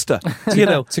to Gloucester.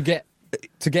 to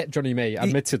get Johnny May,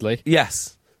 admittedly.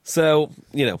 Yes. So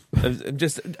I'm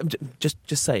just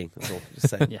saying. That's all. Just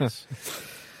saying. Yes.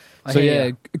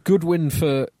 Good win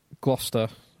for Gloucester.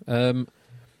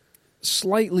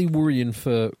 Slightly worrying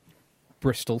for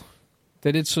Bristol.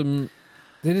 They did some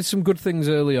good things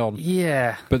early on.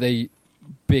 Yeah, but they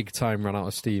big time ran out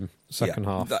of steam second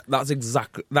half.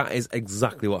 That is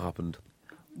exactly what happened.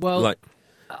 Well,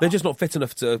 they're just not fit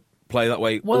enough to play that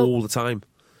way all the time.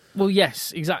 Well,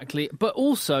 yes, exactly. But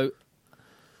also,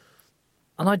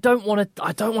 and I don't want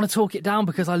to talk it down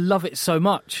because I love it so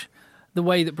much, the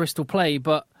way that Bristol play,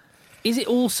 but is it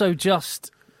also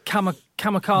just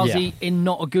kamikaze in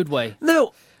not a good way?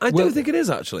 No, I don't think it is,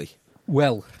 actually.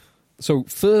 Well, so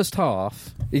first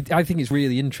half, I think it's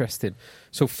really interesting.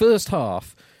 So first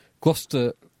half,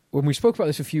 Gloucester, when we spoke about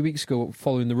this a few weeks ago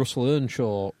following the Russell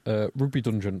Earnshaw Rugby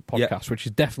Dungeon podcast, which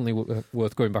is definitely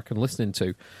worth going back and listening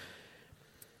to,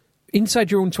 inside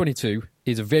your own 22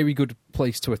 is a very good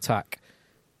place to attack.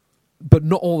 But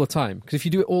not all the time, because if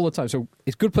you do it all the time, so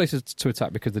it's good places to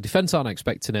attack because the defence aren't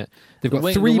expecting it. They've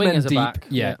got three men deep. Back.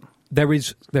 Yeah, there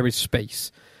is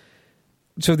space.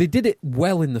 So they did it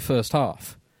well in the first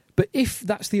half. But if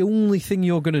that's the only thing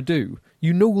you're going to do,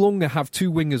 you no longer have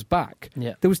two wingers back.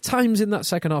 Yeah. There was times in that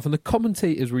second half, and the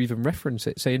commentators were even referencing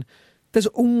it, saying, there's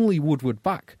only Woodward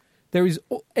back.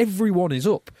 Everyone is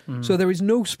up. So there is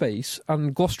no space,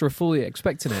 and Gloucester are fully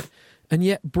expecting it. And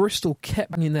yet Bristol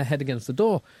kept banging their head against the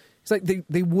door. It's like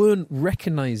they weren't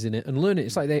recognising it and learning it.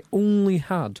 It's like they only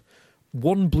had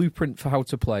one blueprint for how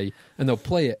to play, and they'll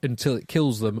play it until it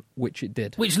kills them, which it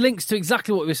did. Which links to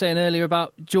exactly what we were saying earlier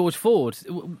about George Ford.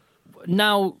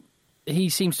 Now he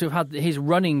seems to have had his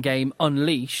running game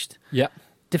unleashed. Yeah.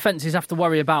 Defences have to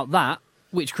worry about that,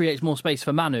 which creates more space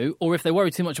for Manu. Or if they worry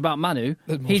too much about Manu,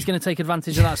 he's going to take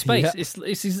advantage of that space. Yeah.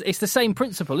 It's the same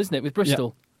principle, isn't it, with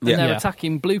Bristol? Yeah. And their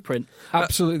attacking blueprint.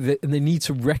 Absolutely, and they need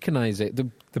to recognise it.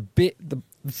 The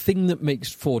thing that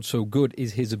makes Ford so good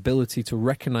is his ability to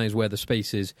recognise where the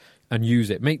space is and use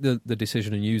it, make the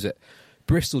decision and use it.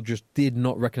 Bristol just did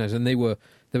not recognise, and there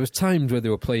was times where they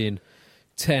were playing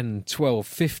 10, 12,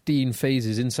 15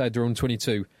 phases inside their own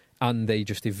 22, and they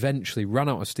just eventually ran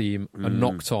out of steam and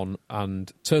knocked on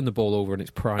and turned the ball over in its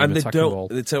prime attacking ball.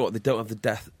 They tell you what, they don't have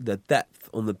the depth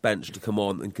on the bench to come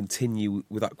on and continue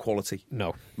with that quality. No.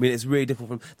 I mean, it's really difficult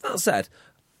for them. That said,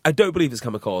 I don't believe it's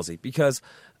kamikaze because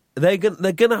they're going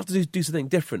to have to do something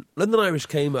different. London Irish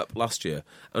came up last year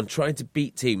and tried to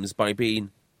beat teams by being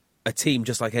a team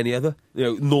just like any other,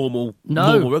 normal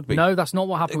rugby. No, that's not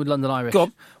what happened with London Irish. Go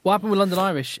on. What happened with London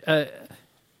Irish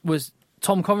was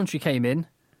Tom Coventry came in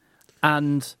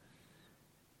and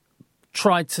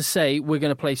tried to say, we're going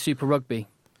to play Super Rugby.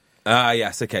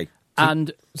 Yes, okay.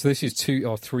 And so this is 2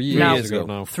 or 3 years ago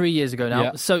now. 3 years ago now.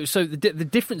 Yeah. So the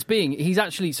difference being,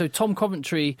 Tom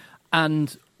Coventry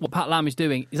and what Pat Lam is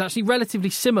doing is actually relatively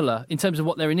similar in terms of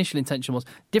what their initial intention was.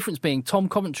 Difference being, Tom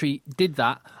Coventry did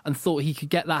that and thought he could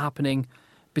get that happening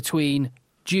between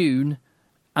June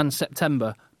and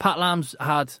September. Pat Lam's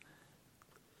had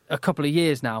a couple of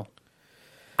years now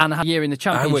and had a year in the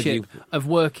Championship of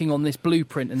working on this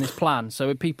blueprint and this plan.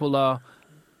 So people are,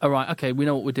 all right, okay, we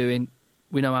know what we're doing.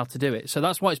 we know how to do it. So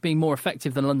that's why it's being more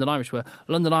effective than London Irish were.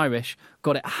 London Irish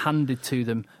got it handed to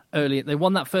them early. They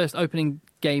won that first opening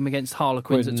game against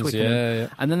Harlequins at Twickenham,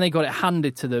 and then they got it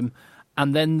handed to them,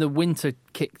 and then the winter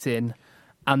kicked in,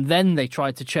 and then they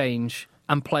tried to change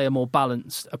and play a more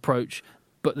balanced approach,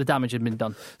 but the damage had been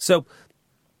done. So,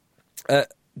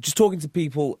 just talking to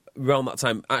people around that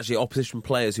time, actually opposition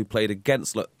players who played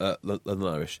against London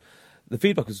Irish, the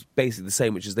feedback was basically the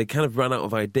same, which is they kind of ran out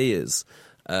of ideas.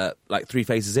 Like 3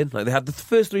 phases in, like they had the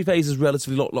first 3 phases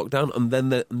relatively locked down, and then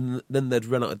they'd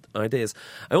run out of ideas.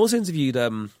 I also interviewed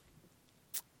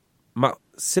Matt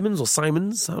Simmons,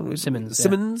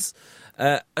 Simmons,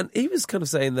 and he was kind of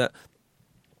saying that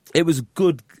it was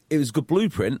good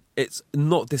blueprint. It's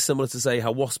not dissimilar to say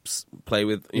how Wasps play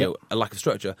with a lack of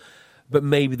structure. But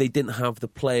maybe they didn't have the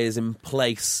players in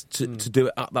place to do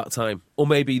it at that time. Or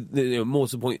maybe, more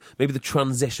to the point, maybe the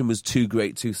transition was too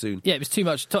great too soon. Yeah, it was too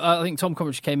much. I think Tom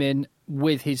Coventry came in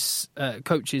with his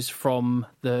coaches from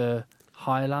the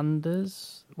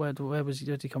Highlanders. Where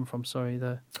did he come from? Sorry,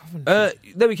 no,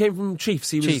 he came from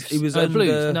Chiefs. Chiefs. He was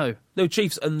Blues. No,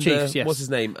 Chiefs. And Chiefs. Yes. What's his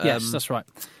name? Yes, that's right.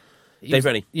 Dave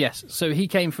Rennie. Yes, so he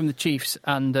came from the Chiefs,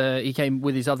 and he came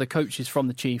with his other coaches from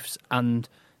the Chiefs, and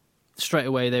straight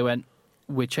away they went,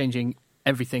 we're changing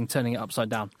everything, turning it upside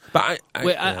down. But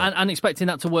and expecting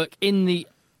that to work in the,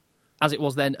 as it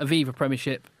was then, Aviva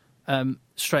Premiership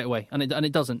straight away, and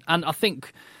it doesn't. And I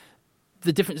think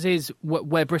the difference is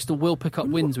where Bristol will pick up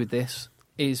wins with this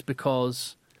is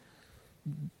because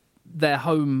their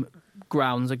home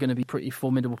grounds are going to be pretty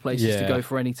formidable places to go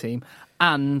for any team,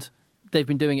 and they've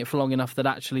been doing it for long enough that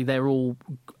actually they're all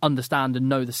understand and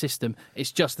know the system.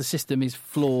 It's just the system is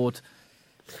flawed.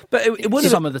 But it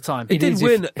some of the time. It did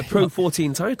win a Pro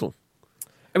 14 title.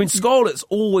 I mean, Scarlets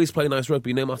always play nice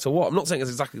rugby no matter what. I'm not saying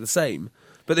it's exactly the same,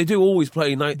 but they do always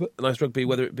play nice rugby,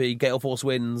 whether it be Gale Force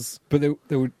wins. But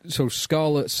so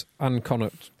Scarlets and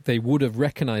Connacht, they would have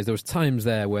recognised there was times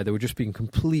there where they were just being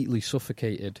completely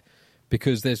suffocated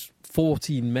because there's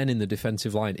 14 men in the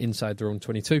defensive line inside their own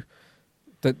 22.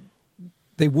 That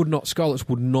Scarlets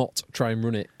would not try and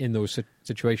run it in those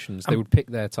situations. They would pick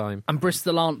their time. And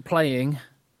Bristol aren't playing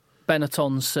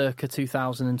Benetton circa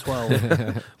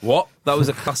 2012. What? That was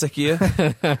a classic year.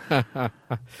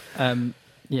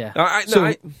 Yeah.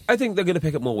 I think they're going to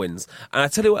pick up more wins. And I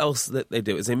tell you what else that they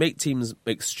do is they make teams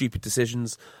make stupid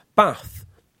decisions. Bath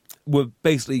were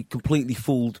basically completely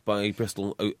fooled by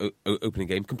Bristol opening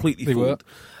game. Completely fooled.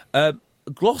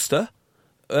 Gloucester.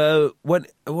 Were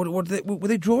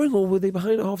they drawing or were they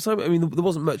behind at half time? I mean, there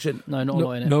wasn't much in. No, not a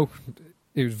lot in it. No,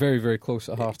 it was very, very close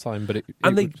at half time. But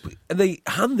they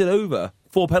handed over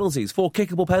 4 penalties, 4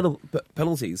 kickable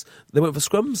penalties. They went for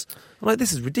scrums. I'm like,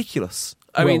 this is ridiculous.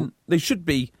 I mean, they should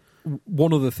be.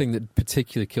 One other thing that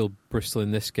particularly killed Bristol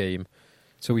in this game.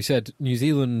 So we said New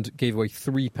Zealand gave away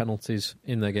 3 penalties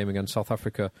in their game against South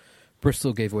Africa.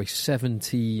 Bristol gave away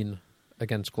 17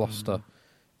 against Gloucester.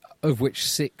 Of which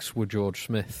 6 were George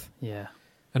Smith. Yeah.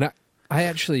 And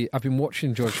I've been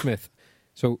watching George Smith,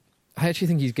 so I actually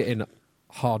think he's getting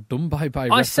hard done by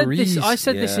referees. I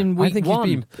said this in week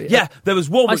 1. There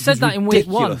was one. I said that in week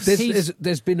 1.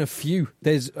 There's been a few.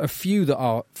 There's a few that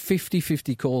are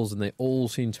 50-50 calls, and they all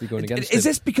seem to be going against him. Is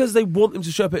this because they want him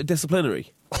to show up at a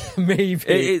disciplinary? Maybe.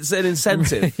 It's an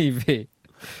incentive. Maybe.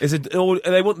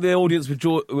 They want the audience with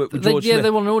George Smith. They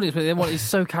want an audience, but he's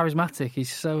so charismatic.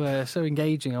 He's so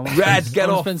engaging. I want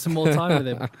to spend some more time with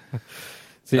him.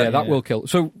 So that will kill.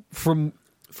 So from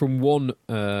one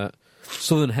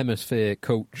Southern Hemisphere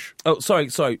coach. Oh, sorry.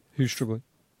 Who's struggling?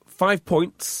 5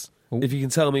 points. If you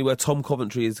can tell me where Tom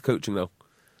Coventry is coaching, though.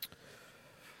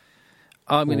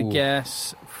 I'm going to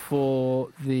guess for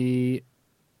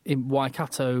in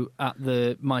Waikato at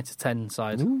the Mitre 10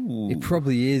 side. Ooh. It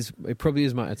probably is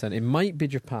Mitre 10. It might be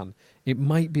Japan. It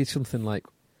might be something like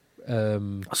a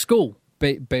school.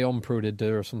 Bayonne Pro de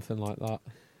Deux or something like that.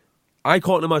 I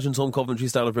can't imagine Tom Coventry's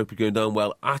style of rugby going down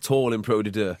well at all in Pro de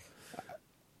Deux.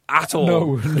 At all.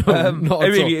 No, not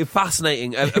at all.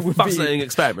 Fascinating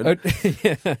experiment.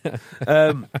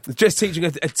 Just teaching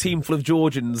a team full of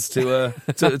Georgians to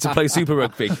play Super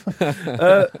Rugby.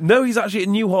 No, he's actually at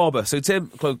New Harbour. So, Tim,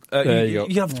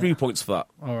 you have 3 points for that.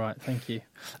 All right, thank you.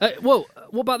 Well,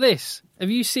 what about this? Have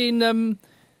you seen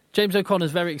James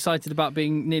O'Connor's very excited about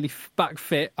being nearly back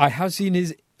fit? I have seen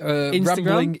his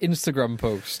rambling Instagram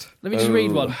post. Let me just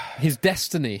read one. His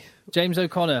destiny. James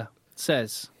O'Connor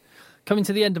says, Coming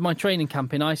to the end of my training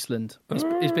camp in Iceland,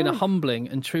 it's been a humbling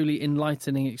and truly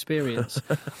enlightening experience.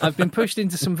 I've been pushed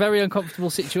into some very uncomfortable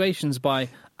situations by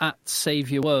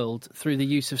 @SaveYourWorld through the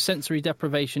use of sensory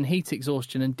deprivation, heat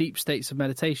exhaustion and deep states of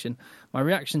meditation. My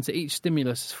reaction to each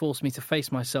stimulus has forced me to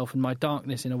face myself and my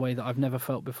darkness in a way that I've never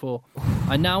felt before.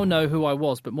 I now know who I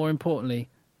was, but more importantly,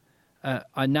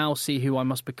 I now see who I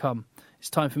must become.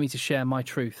 It's time for me to share my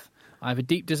truth. I have a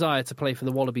deep desire to play for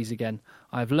the Wallabies again.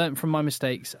 I have learnt from my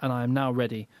mistakes and I am now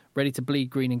ready to bleed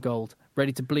green and gold,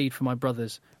 ready to bleed for my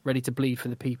brothers, ready to bleed for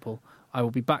the people. I will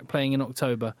be back playing in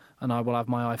October and I will have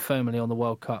my eye firmly on the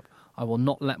World Cup. I will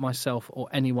not let myself or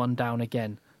anyone down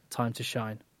again. Time to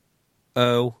shine.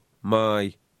 Oh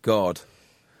my God.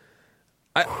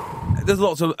 There's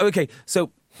lots of... Okay,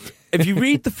 so if you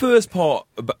read the first part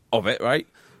of it, right,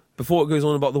 before it goes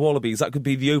on about the Wallabies, that could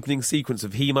be the opening sequence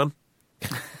of He-Man.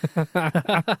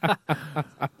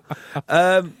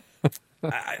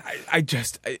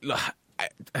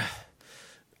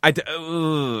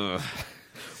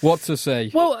 What to say?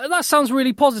 Well, that sounds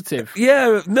really positive.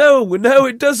 Yeah, no,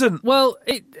 it doesn't. Well,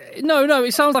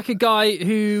 it sounds like a guy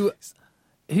who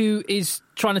is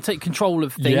trying to take control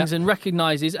of things and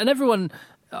recognises, and everyone,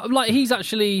 like he's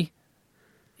actually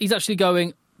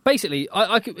going. Basically,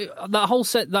 that whole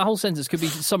sentence could be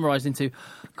summarised into,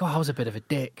 "God, I was a bit of a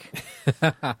dick.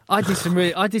 I did some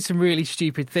really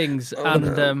stupid things."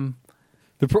 And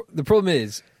the problem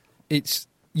is, it's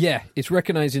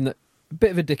recognising that a bit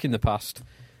of a dick in the past.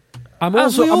 I'm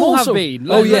also have been.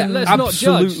 Let's absolutely. Not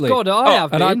judge. God, I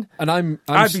have been.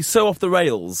 I'd be so off the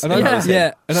rails. And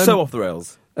so off the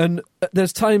rails. And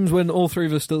there's times when all three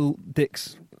of us are still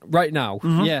dicks right now.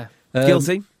 Mm-hmm. Yeah,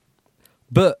 guilty.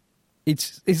 But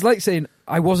it's like saying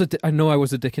I know I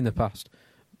was a dick in the past,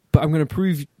 but I'm going to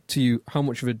prove to you how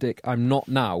much of a dick I'm not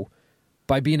now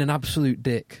by being an absolute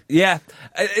dick. Yeah,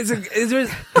 there is an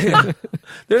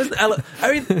element.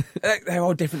 I mean, there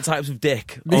are different types of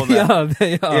dick. They are.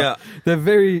 Yeah. They're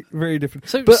very, very different.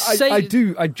 So, but I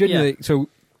genuinely. Yeah. So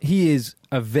he is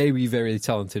a very, very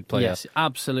talented player. Yes,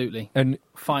 absolutely, and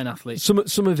fine athlete.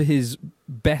 Some of his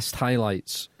best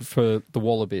highlights for the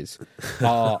Wallabies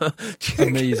are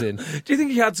amazing. Do you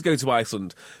think he had to go to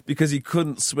Iceland because he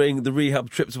couldn't swing the rehab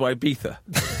trip to Ibiza?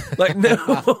 Like, no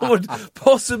one would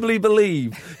possibly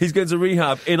believe he's going to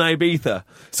rehab in Ibiza,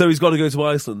 so he's got to go to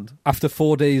Iceland. After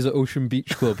 4 days at Ocean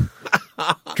Beach Club,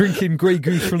 drinking Grey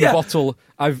Goose from the bottle,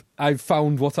 I've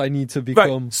found what I need to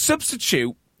become. Right.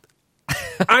 Substitute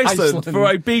Iceland for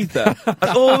Ibiza,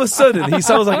 and all of a sudden he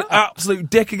sounds like an absolute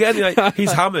dick again.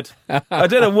 He's hammered. I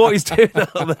don't know what he's doing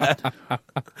out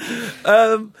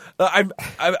there. I've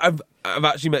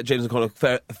actually met James O'Connor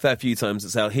a fair few times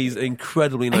at Sale. He's an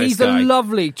incredibly nice guy. He's a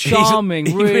lovely, charming,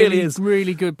 he really is.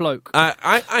 Really good bloke.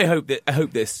 I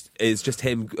hope this is just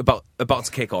him about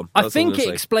to kick on. I think it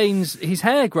explains his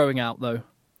hair growing out though,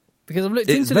 because I've looked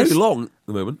into this. It's very long at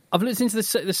the moment. I've looked into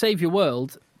the Save Your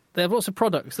World. They have lots of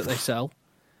products that they sell.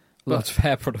 Lots of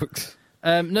hair products.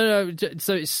 No.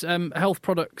 So it's health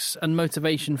products and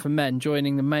motivation for men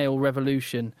joining the male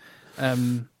revolution.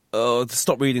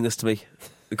 Stop reading this to me.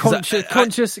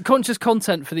 Conscious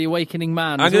content for the awakening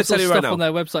man. I'm going to tell you right now. On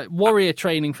their website, warrior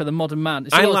training for the modern man.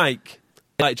 I like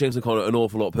James O'Connor an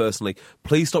awful lot personally.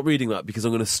 Please stop reading that because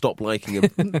I'm going to stop liking him.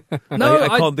 No,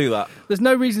 I can't do that. There's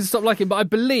no reason to stop liking him, but I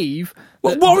believe...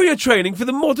 warrior training for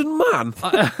the modern man?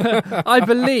 I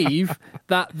believe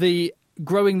that the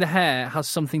growing the hair has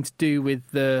something to do with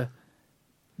I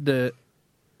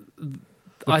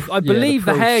believe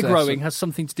the hair growing has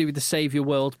something to do with the Save Your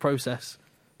World process.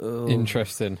 Oh,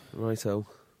 interesting. Righto.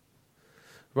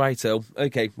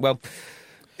 Okay, well...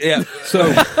 Yeah,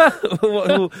 so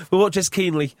we'll watch this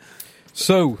keenly.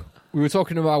 So we were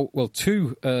talking about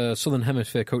two Southern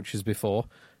Hemisphere coaches before.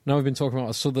 Now we've been talking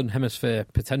about a Southern Hemisphere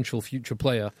potential future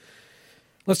player.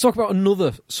 Let's talk about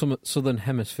another Southern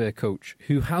Hemisphere coach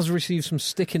who has received some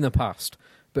stick in the past,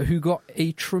 but who got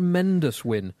a tremendous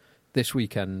win this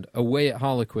weekend away at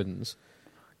Harlequins.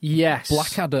 Yes,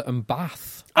 Blackadder and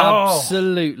Bath.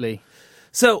 Absolutely.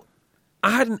 So. I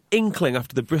had an inkling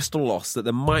after the Bristol loss that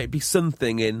there might be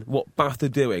something in what Bath are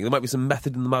doing. There might be some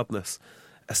method in the madness.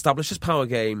 Establish this power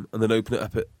game and then open it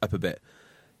up a bit.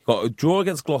 Got a draw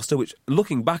against Gloucester, which,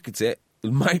 looking back at it,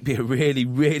 might be a really,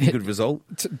 really good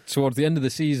result. Towards the end of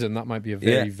the season, that might be a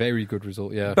very, very good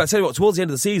result, yeah. But I tell you what, towards the end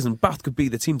of the season, Bath could be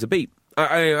the team to beat.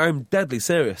 I'm deadly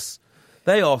serious.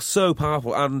 They are so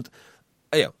powerful. And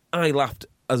I laughed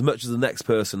as much as the next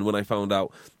person when I found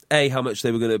out A, how much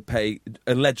they were going to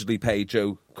allegedly pay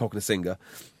Joe Cocknessinger,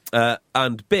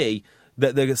 and B,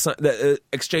 that they're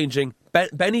exchanging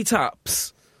Benny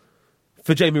Taps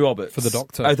For Jamie Roberts. For the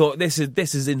Doctor. I thought, this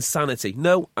is insanity.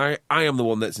 No, I am the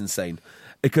one that's insane.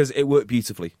 Because it worked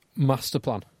beautifully. Master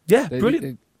plan. Yeah,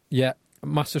 brilliant. Yeah,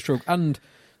 master stroke. And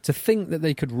to think that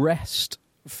they could rest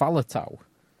Faletau.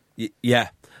 Yeah.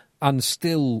 And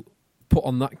still put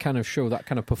on that kind of show, that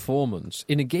kind of performance,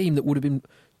 in a game that would have been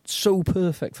so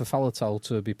perfect for Faletau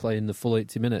to be playing the full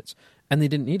 80 minutes. And they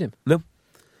didn't need him. No.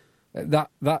 That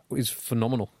is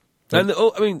phenomenal. And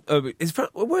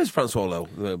where's Francois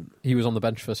Lowe? He was on the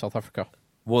bench for South Africa.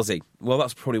 Was he? Well,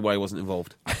 that's probably why he wasn't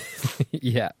involved.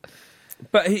 Yeah.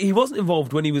 But he wasn't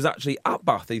involved when he was actually at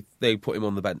Bath. They put him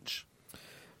on the bench.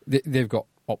 They've got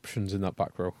options in that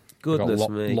back row. Goodness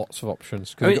me. Lots of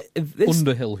options.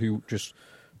 Underhill, who just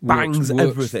bangs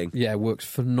everything. Yeah, works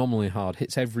phenomenally hard.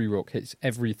 Hits every ruck, hits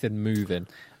everything moving.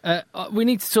 We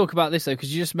need to talk about this, though,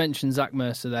 because you just mentioned Zach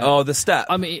Mercer there. Oh, the step.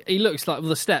 I mean, he looks like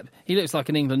He looks like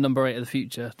an England number 8 of the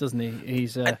future, doesn't he?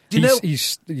 He's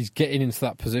getting into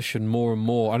that position more and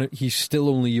more. I know he's still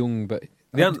only young, but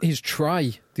his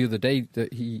try the other day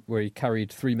where he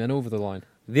carried 3 men over the line.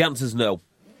 The answer's no.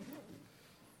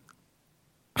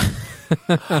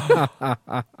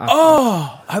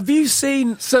 Oh, have you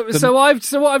seen? So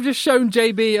what I've just shown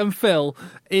JB and Phil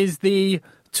is the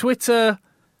Twitter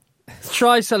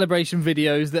try celebration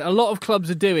videos that a lot of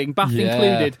clubs are doing, Bath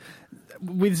included.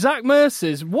 With Zach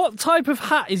Mercer's, what type of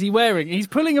hat is he wearing? He's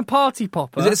pulling a party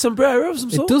popper. Is it a sombrero of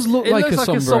some sort? It does look like a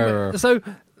sombrero. So,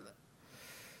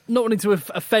 not wanting to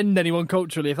offend anyone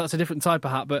culturally, if that's a different type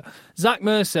of hat, but Zach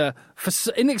Mercer,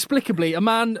 inexplicably, a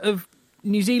man of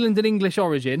New Zealand and English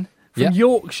origin, from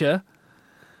Yorkshire.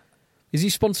 Is he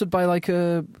sponsored by like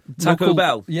a Taco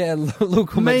Bell? Yeah,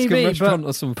 local Mexican restaurant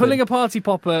or something. Pulling a party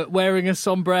popper, wearing a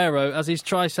sombrero as his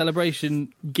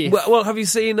try-celebration gift. Well, have you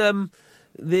seen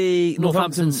the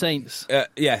Northampton Saints?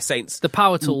 Yeah, Saints. The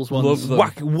power tools ones.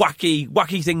 Love them.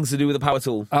 Wacky things to do with the power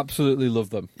tool. Absolutely love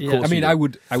them. Yeah. I mean, I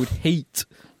would hate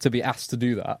to be asked to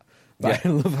do that. But I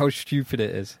love how stupid it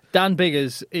is. Dan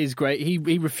Biggers is great. He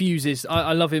refuses.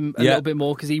 I love him a little bit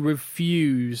more because he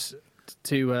refuses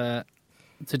to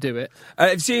do it.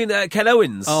 Have you seen Ken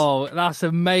Owens? Oh, that's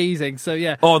amazing. So,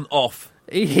 yeah. On, off.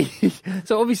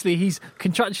 So, obviously, he's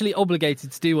contractually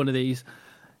obligated to do one of these.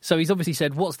 So, he's obviously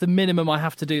said, what's the minimum I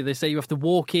have to do? They say you have to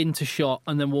walk into shot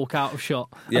and then walk out of shot.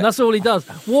 Yeah. And that's all he does.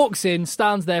 Walks in,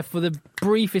 stands there for the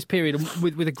briefest period and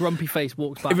with a grumpy face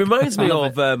walks back. It reminds me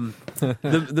of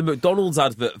the McDonald's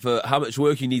advert for how much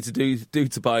work you need to do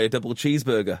to buy a double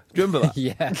cheeseburger. Do you remember that?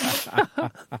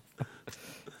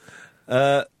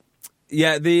 Yeah.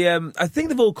 I think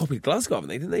they've all copied Glasgow, haven't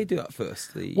they? Didn't they do that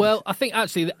first? Well, I think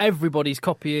actually that everybody's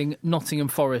copying Nottingham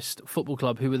Forest Football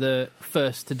Club, who were the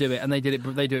first to do it, and they do it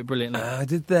brilliantly.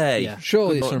 Did they? Yeah.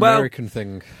 Surely it's an American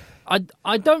thing.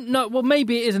 I don't know. Well,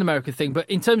 maybe it is an American thing, but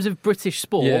in terms of British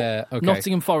sport,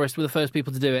 Nottingham Forest were the first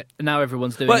people to do it, and now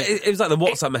everyone's doing it. Well, it was like the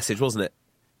WhatsApp message, wasn't it?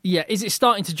 Yeah. Is it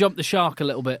starting to jump the shark a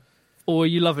little bit, or are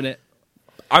you loving it?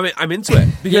 I'm into it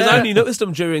because I only noticed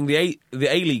them during the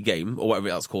A-League game or whatever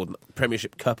that's called,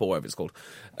 Premiership Cup or whatever it's called,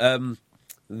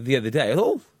 the other day. I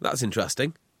thought, oh, that's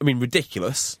interesting. I mean,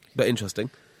 ridiculous, but interesting.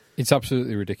 It's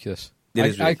absolutely ridiculous. It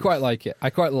is ridiculous. I quite like it. I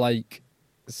quite like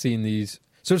seeing these.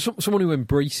 So someone who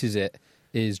embraces it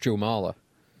is Joe Marler.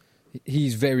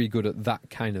 He's very good at that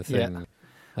kind of thing.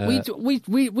 Yeah.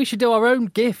 We should do our own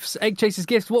gifts, Egg Chasers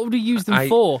gifts. What would we use them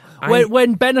for?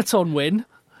 When Benetton win,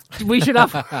 we should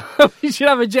have a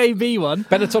JB one.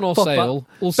 Benetton or Sale.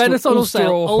 Benetton or Sale,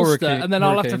 Ulster, Hurricane, and then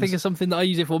I'll have to think of something that I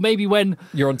use it for. Maybe when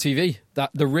you're on TV,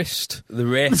 the wrist. The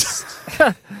wrist.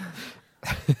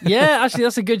 Yeah, actually,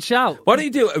 that's a good shout. Why don't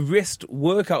you do a wrist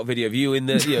workout video of you in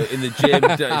the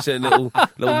gym, showing little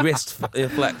wrist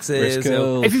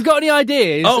flexes? If you've got any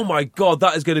ideas, oh my god,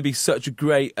 that is going to be such a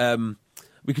great.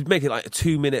 We could make it like a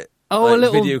 2-minute. A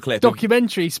little video clip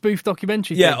spoof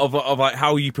documentary. Yeah, thing. of like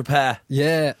how you prepare.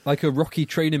 Yeah, like a Rocky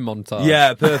training montage.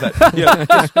 Yeah, perfect.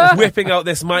 Just whipping out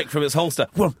this mic from its holster.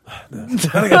 That'd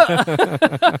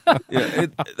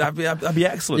be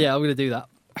excellent. Yeah, I'm going to do that.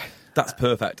 That's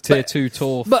perfect. Tier 2,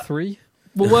 Tour 3.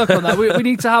 We'll work on that. We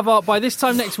need to have by this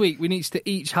time next week. We need to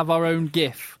each have our own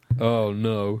GIF. Oh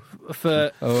no!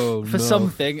 For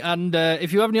something, and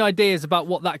if you have any ideas about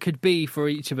what that could be for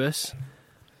each of us.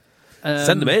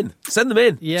 Send them in.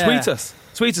 Yeah. Tweet us.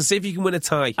 See if you can win a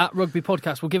tie. At Rugby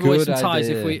Podcast, we'll give away some ties.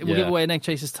 We'll give away an Egg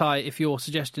Chasers tie if your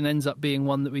suggestion ends up being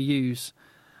one that we use.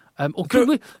 Or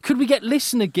could we get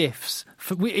listener gifts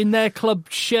in their club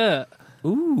shirt?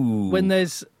 Ooh. When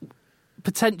there's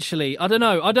potentially, I don't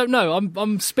know.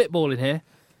 I'm spitballing here.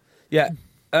 Yeah.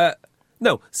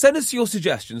 No, send us your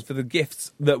suggestions for the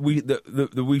gifts that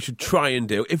we should try and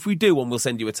do. If we do one, we'll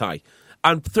send you a tie,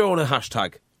 and throw on a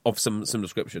hashtag of some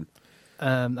description.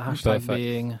 The hashtag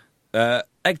being...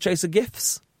 Egg chaser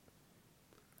gifts.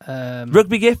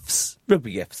 Rugby gifts.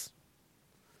 Rugby gifts.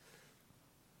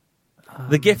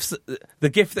 The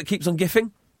gift that keeps on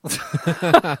gifting.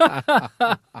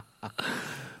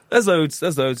 There's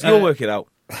loads. You'll work it out.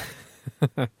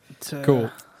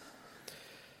 Cool.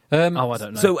 I don't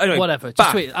know. So anyway, whatever.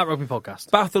 Just tweet at Rugby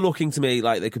Podcast. Bath are looking to me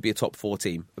like they could be a top 4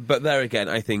 team, but there again,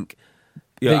 I think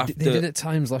they did at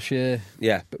times last year.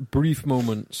 Yeah, but brief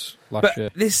moments last year.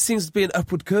 This seems to be an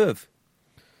upward curve.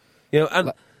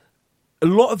 And a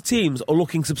lot of teams are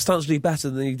looking substantially better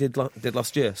than they did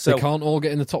last year. So they can't all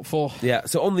get in the top 4. Yeah.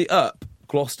 So on the up,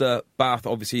 Gloucester, Bath,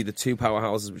 obviously the 2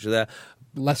 powerhouses which are there.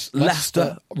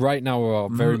 Leicester right now are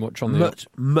very much on the up.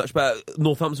 Much better.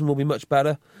 Northampton will be much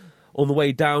better. On the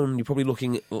way down, you're probably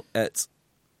looking at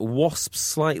Wasps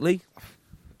slightly.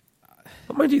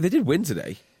 But mind you, they did win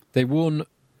today. They won,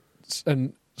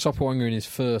 and Sopawanga in his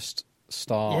first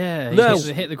start. Yeah,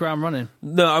 he hit the ground running.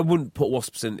 No, I wouldn't put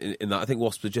Wasps in that. I think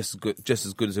Wasps are just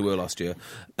as good as they were last year.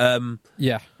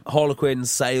 Yeah. Harlequin,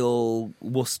 Sale,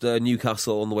 Worcester,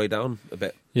 Newcastle on the way down a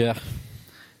bit. Yeah.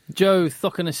 Joe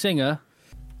Thuckner Singer,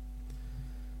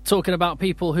 talking about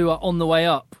people who are on the way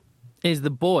up, is the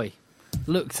boy.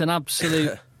 Looked an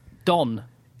absolute don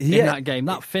in that game.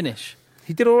 That finish.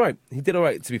 He did all right.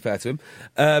 To be fair to him.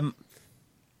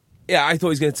 I thought he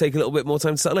was going to take a little bit more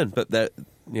time to settle in, but there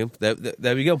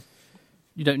we go.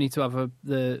 You don't need to have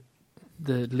the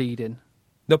lead in.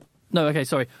 Nope. No. Okay.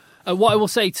 Sorry. What I will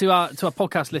say to our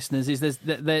podcast listeners is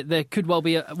there could well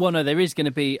be there is going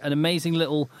to be an amazing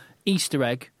little Easter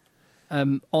egg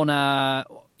on our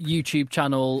YouTube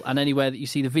channel and anywhere that you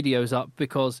see the videos up,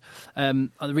 because the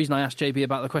reason I asked JB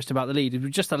about the question about the lead is we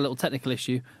just had a little technical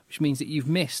issue, which means that you've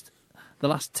missed the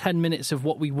last 10 minutes of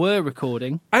what we were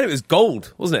recording. And it was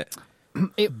gold, wasn't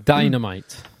it?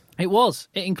 Dynamite. It was.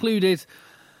 It included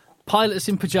pilots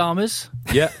in pyjamas.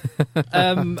 Yeah.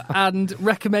 And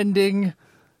recommending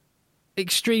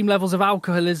extreme levels of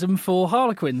alcoholism for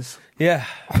Harlequins. Yeah.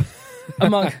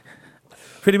 Among...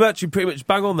 Pretty much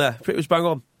bang on there. Pretty much bang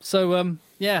on. So,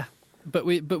 yeah, but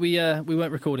we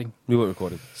weren't recording. We weren't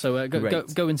recording. So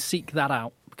go and seek that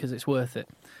out, because it's worth it.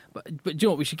 But do you know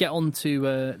what? We should get on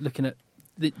to looking at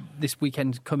this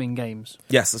weekend's coming games.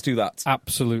 Yes, let's do that.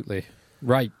 Absolutely.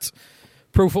 Right.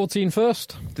 Pro 14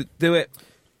 first. Do it.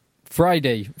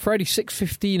 Friday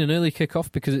 6:15, an early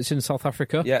kick-off because it's in South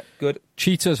Africa. Yeah, good.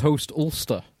 Cheetahs host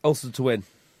Ulster. Ulster to win.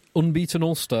 Unbeaten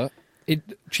Ulster.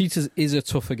 Cheetahs is a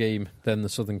tougher game than the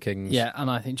Southern Kings. Yeah, and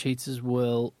I think Cheetahs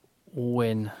will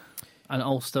win. And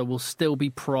Ulster will still be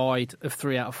pride of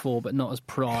 3 out of 4, but not as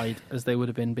pride as they would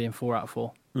have been being 4 out of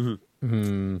 4.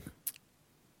 Mm-hmm.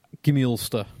 Give me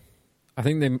Ulster. I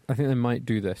think they might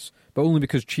do this, but only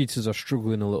because Cheetahs are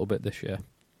struggling a little bit this year.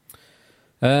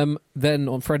 Then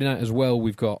on Friday night as well,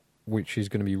 we've got, which is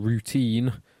going to be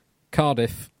routine,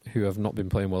 Cardiff, who have not been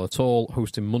playing well at all,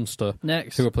 hosting Munster,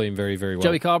 next, who are playing very, very well.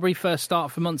 Joey Carberry, first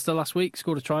start for Munster last week,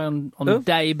 scored a try on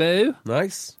debut.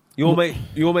 Nice. Your mate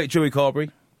Joey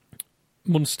Carberry.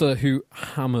 Munster, who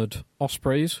hammered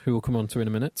Ospreys, who we'll come on to in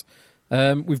a minute.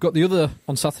 We've got the other,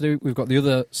 on Saturday, we've got the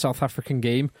other South African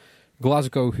game.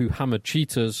 Glasgow, who hammered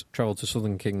Cheetahs, travelled to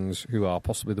Southern Kings, who are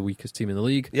possibly the weakest team in the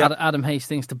league. Yep. Adam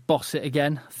Hastings to boss it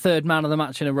again. 3rd man of the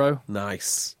match in a row.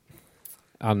 Nice.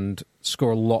 And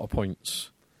score a lot of points.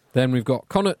 Then we've got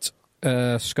Connacht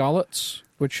Scarlets,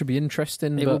 which should be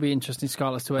interesting. It will be interesting,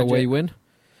 Scarlets to edge away it. Win.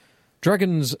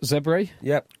 Dragons Zebre.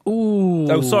 Yep.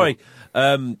 Ooh. Oh, sorry.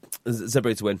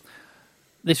 Zebre to win.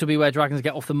 This will be where Dragons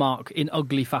get off the mark in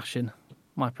ugly fashion.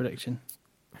 My prediction.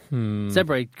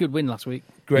 Zebre, good win last week.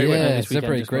 Great win.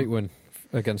 Zebre, great win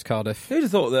against Cardiff. Who'd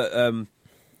have thought that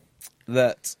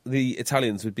that the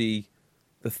Italians would be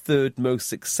the 3rd most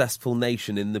successful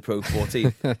nation in the Pro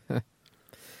 14?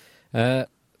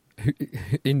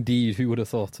 Indeed, who would have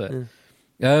thought it?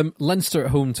 Leinster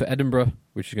at home to Edinburgh,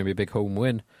 which is going to be a big home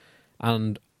win.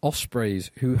 And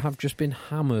Ospreys, who have just been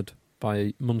hammered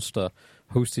by Munster,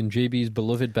 hosting JB's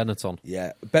beloved Benetton.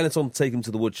 Yeah, Benetton take them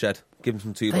to the woodshed, give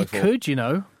them some 2x4. They could, you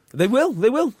know. They will.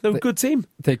 They're a good team.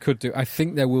 They could do. I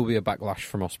think there will be a backlash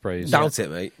from Ospreys. Doubt it,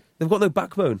 mate. They've got no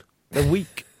backbone. They're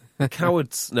weak.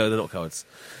 Cowards. No, they're not cowards.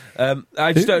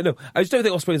 I just don't know. I just don't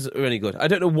think Ospreys are any good. I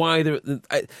don't know why they're...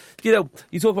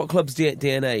 you talk about clubs'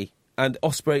 DNA, and the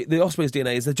Ospreys'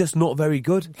 DNA is they're just not very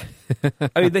good.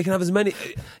 I mean, they can have as many...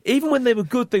 Even when they were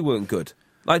good, they weren't good.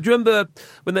 Like, do you remember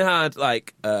when they had,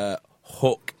 like...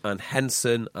 Hook and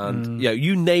Henson and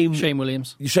you name Shane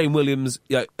Williams,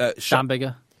 Dan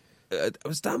Bigger.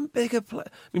 Was Dan Bigger? I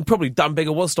mean, probably Dan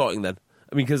Bigger was starting then.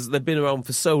 I mean, because they've been around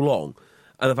for so long,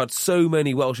 and they've had so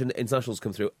many Welsh internationals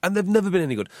come through, and they've never been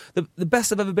any good. The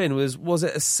best they've ever been was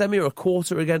it a semi or a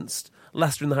quarter against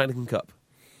Leicester in the Heineken Cup?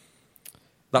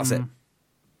 That's it.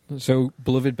 So,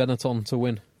 beloved Benetton to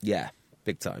win. Yeah,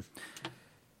 big time.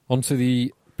 On to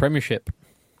the Premiership.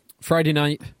 Friday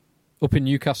night, up in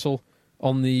Newcastle,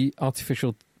 on the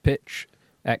artificial pitch,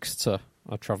 Exeter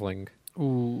are travelling.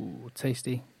 Ooh,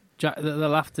 tasty.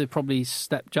 They'll have to probably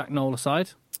step Jack Noel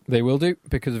aside. They will do,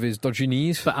 because of his dodgy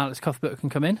knees. But Alex Cuthbert can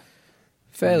come in.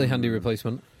 Fairly handy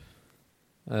replacement.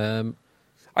 I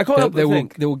can't help but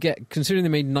think. They will get, considering they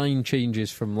made 9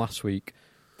 changes from last week,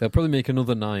 they'll probably make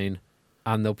another 9,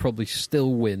 and they'll probably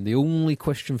still win. The only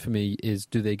question for me is,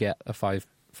 do they get a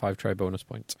 5-try bonus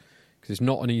point? Because it's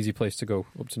not an easy place to go,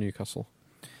 up to Newcastle.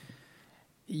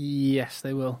 Yes,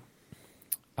 they will.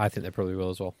 I think they probably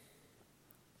will as well.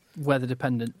 Weather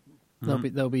dependent.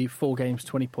 There'll be 4 games,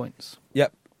 20 points.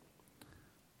 Yep.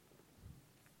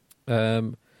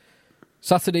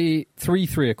 Saturday,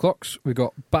 3 o'clocks. We've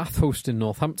got Bath hosting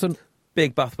Northampton.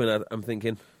 Big Bath win, I'm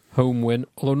thinking. Home win.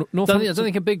 Although I don't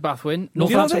think a big Bath win.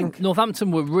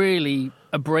 Northampton were really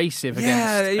abrasive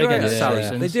against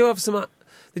Saracens. They do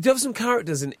have some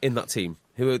characters in that team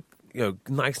who are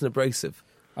nice and abrasive.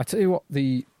 I tell you what,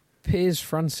 the Piers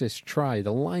Francis try,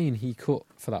 the line he cut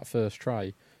for that first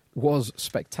try was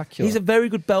spectacular. He's a very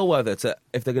good bellwether to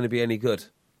if they're going to be any good.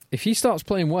 If he starts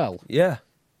playing well, yeah,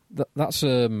 that's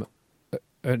an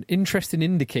interesting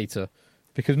indicator,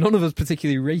 because none of us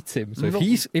particularly rate him. So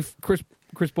if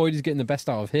Chris Boyd is getting the best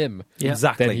out of him,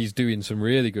 exactly, then he's doing some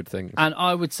really good things. And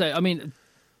I would say,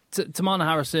 Tamana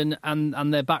Harrison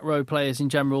and their back row players in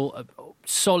general,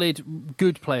 solid,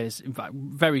 good players, in fact,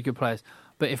 very good players.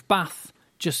 But if Bath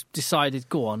just decided,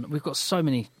 go on, we've got so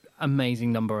many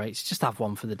amazing number 8s, just have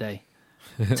one for the day.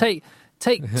 Take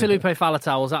Talupe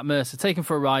Falatowels at Mercer, take them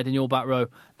for a ride in your back row,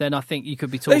 then I think you could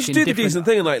be talking. They should do the decent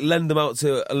thing and lend them out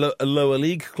to a lower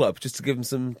league club just to give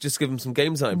them some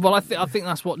game time. Well, I think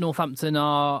that's what Northampton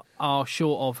are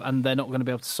short of, and they're not going to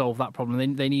be able to solve that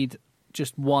problem. They need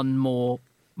just one more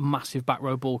massive back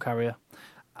row ball carrier.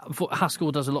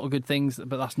 Haskell does a lot of good things,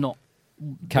 but that's not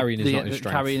carrying is not his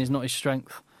strength. Carrying is not his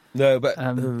strength. No, but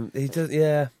he does.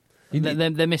 Yeah,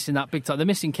 they're missing that big time. They're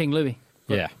missing King Louis.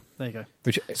 Yeah, there you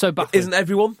go. So Bath isn't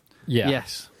everyone. Yeah.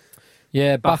 Yes.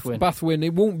 Yeah, Bath win.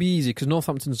 It won't be easy because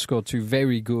Northampton scored 2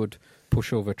 very good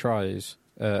pushover tries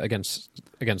against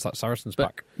that Saracens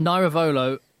pack. Naira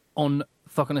Volo on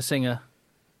Thokana Singer.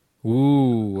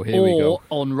 Ooh, here we go. Or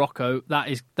on Rocco. That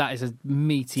is a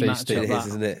meaty matchup. It is,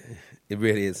 isn't it? It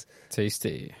really is.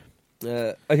 Tasty.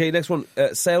 Okay, next one.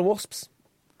 Sale Wasps.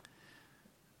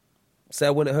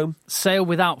 Sale win at home. Sale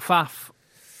without Faf.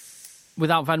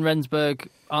 Without Van Rensburg.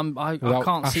 I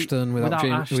can't Ashton, see... Without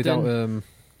Ashton.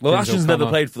 Well, Ashton's never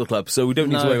played for the club, so we don't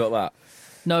need to worry about that.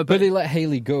 No, but they let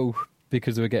Haley go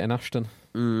because they were getting Ashton.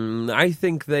 I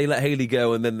think they let Haley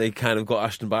go and then they kind of got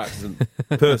Ashton by accident,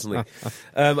 personally.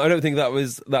 I don't think that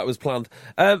was planned.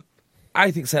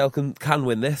 I think Sale can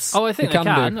win this. Oh, I think they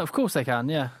can. Of course they can,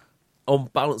 yeah. On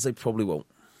balance, they probably won't.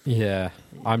 Yeah,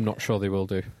 I'm not sure they will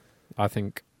do. I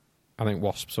think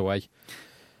Wasps away.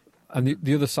 And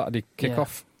the other Saturday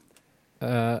kickoff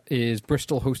is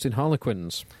Bristol hosting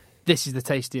Harlequins. This is the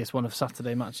tastiest one of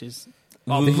Saturday matches.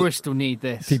 Bristol need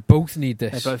this. They both need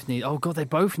this. They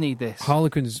both need this.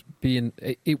 Harlequins being...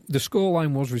 the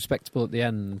scoreline was respectable at the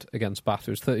end against Bath.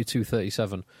 It was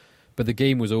 32-37. But the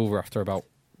game was over after about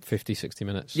 50, 60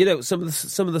 minutes. Some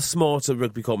of the smarter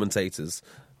rugby commentators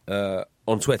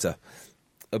on Twitter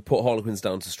put Harlequins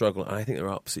down to struggle, and I think they're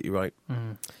absolutely right.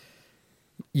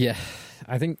 Yeah,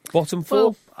 I think bottom 4.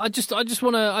 Well, I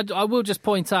will just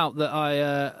point out that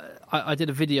I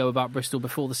did a video about Bristol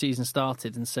before the season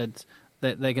started and said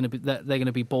that they're going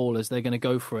to be ballers. They're going to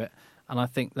go for it, and I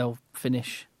think they'll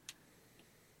finish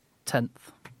 10th.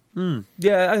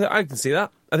 Yeah, I can see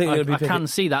that. I think I can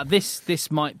see that.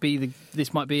 This might be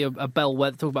a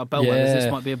bellwether. Talk about bellwethers. Yeah.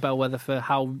 This might be a bellwether for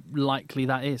how likely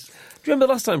that is. Do you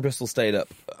remember last time Bristol stayed up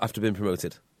after being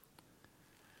promoted?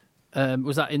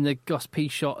 Was that in the Gus P.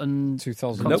 Shot and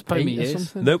 2008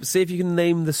 years? Nope. See if you can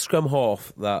name the scrum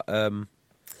half that. No,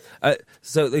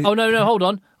 hold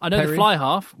on. I know the fly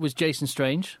half was Jason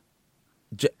Strange.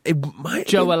 Joe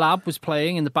Alab was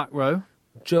playing in the back row.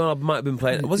 Joe Alab might have been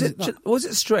playing. Was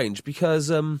it Strange because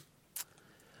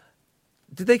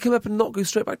did they come up and not go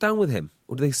straight back down with him,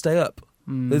 or did they stay up?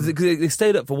 They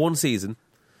stayed up for one season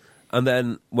and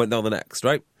then went down the next,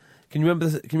 right? Can you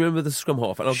remember the scrum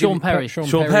half? And Sean Perry. Sean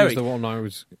Perry is the one I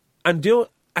was... And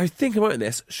I think about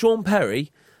this. Sean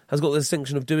Perry has got the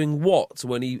distinction of doing what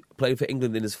when he played for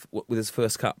England with his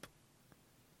first cap?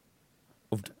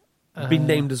 Of being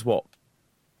named as what?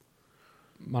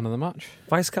 Man of the match.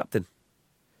 Vice captain.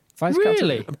 Vice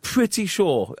Really? captain. I'm pretty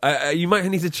sure. You might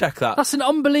need to check that. That's an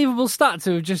unbelievable stat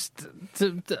to just...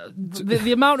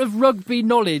 The amount of rugby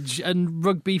knowledge and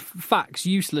rugby facts,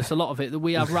 useless, a lot of it, that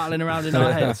we have rattling around in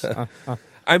our heads.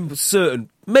 I'm certain.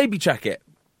 Maybe check it.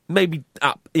 Maybe,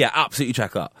 absolutely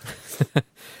check that.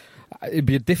 It'd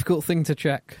be a difficult thing to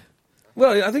check.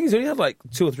 Well, I think he's only had like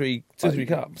two or three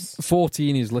caps.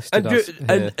 14 is listed And as.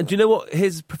 and do you know what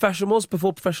his profession was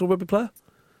before professional rugby player?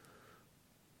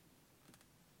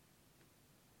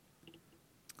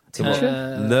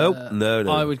 No.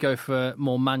 I would go for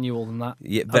more manual than that.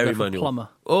 Yeah, I'd very go for manual. Plumber.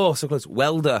 Oh, so close.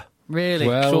 Welder. Really?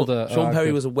 Welder. Sean Perry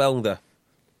good. was a welder.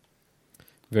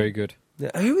 Very good.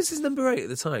 Yeah. Who was his number 8 at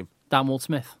the time? Dan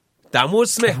Ward-Smith. Dan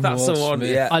Ward-Smith, that's the Ward one.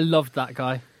 Smith. Yeah. I loved that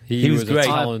guy. He was great. a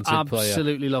talented I player.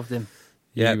 absolutely loved him.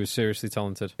 Yeah. He was seriously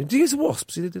talented. Did he go to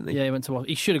Wasps? He did, didn't he? Yeah, he went to...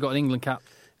 He should have got an England cap.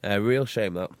 Real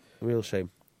shame, that. Real shame.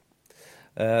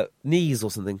 Knees or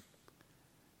something.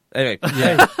 Anyway.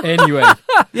 Yeah. Anyway.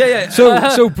 Yeah.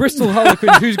 So Bristol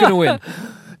Harlequins, who's going to win?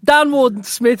 Dan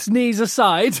Ward-Smith's knees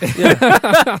aside.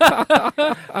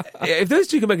 If those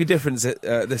two can make a difference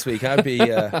this week, I'd be...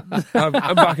 I'm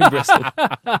back in Bristol.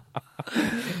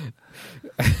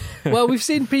 Well, we've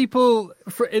seen people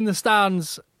in the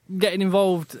stands getting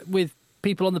involved with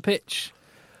people on the pitch.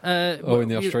 In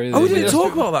the Australia Oh, we game. didn't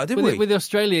talk about that, did we? With the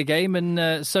Australia game,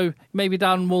 and so maybe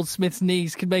Dan Ward-Smith's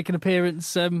knees could make an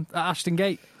appearance at Ashton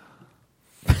Gate.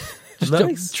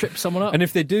 Nice. Trip someone up. And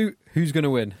if they do, who's going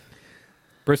to win?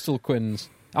 Bristol Quins.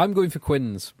 I'm going for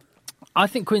Quins. I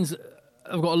think Quins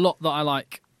have got a lot that I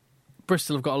like.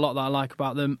 Bristol have got a lot that I like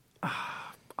about them.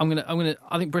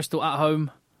 I think Bristol at home.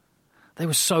 They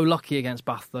were so lucky against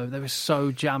Bath, though. They were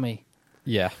so jammy.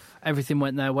 Yeah. Everything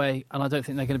went their way, and I don't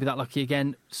think they're going to be that lucky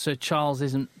again. Sir Charles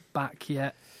isn't back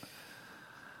yet.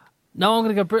 No, I'm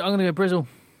going to go Bristol.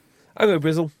 I'll go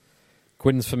Bristol.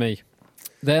 Quins for me.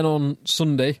 Then on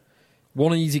Sunday,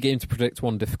 one easy game to predict,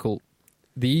 one difficult.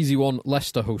 The easy one,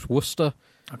 Leicester host Worcester.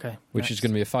 Okay, which is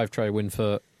going to be a 5-try win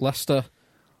for Leicester.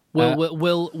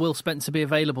 Will Spencer be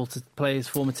available to play his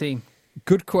former team?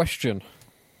 Good question.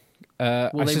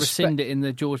 Will they rescind it in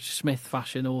the George Smith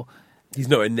fashion, or he's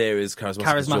nowhere near as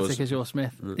charismatic as George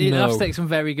Smith? He'd have to take some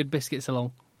very good biscuits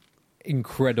along.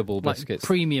 Incredible biscuits, like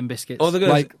premium biscuits,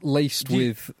 like laced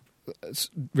with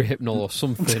Rehypnol or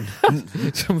something,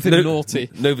 something naughty.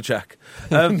 Novacek.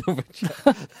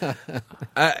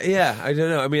 Yeah, I don't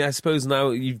know. I mean, I suppose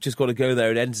now you've just got to go there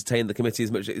and entertain the committee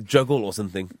as much, juggle or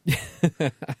something.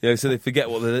 So they forget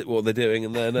what they're doing,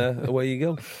 and then away you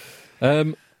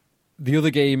go. The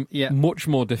other game, much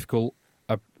more difficult.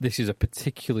 This is a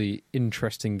particularly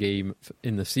interesting game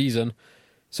in the season.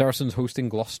 Saracens hosting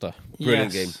Gloucester.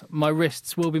 Brilliant game. My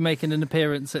wrists will be making an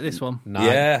appearance at this one.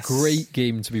 Yes. Great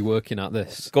game to be working at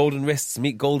this. Golden wrists,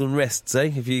 meet golden wrists,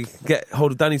 eh? If you get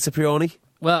hold of Danny Cipriani.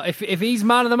 Well, if he's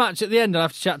man of the match at the end, I'll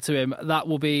have to chat to him. That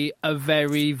will be a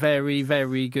very, very,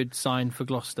 very good sign for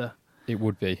Gloucester. It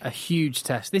would be. A huge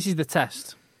test. This is the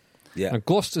test. Yeah. And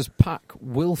Gloucester's pack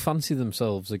will fancy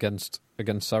themselves against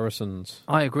Saracens.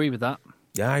 I agree with that.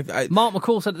 Yeah, Mark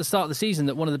McCall said at the start of the season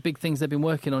that one of the big things they've been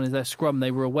working on is their scrum.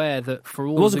 They were aware that for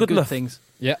all the good things,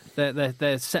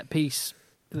 their set piece,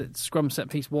 the scrum set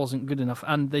piece wasn't good enough,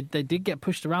 and they did get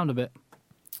pushed around a bit.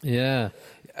 Yeah.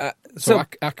 So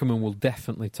Ackerman will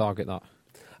definitely target that.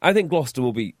 I think Gloucester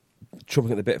will be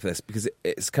trumping at the bit for this because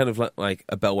it's kind of like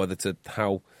a bellwether to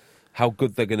how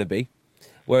good they're going to be.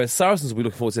 Whereas Saracens will be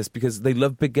looking forward to this because they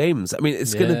love big games. I mean,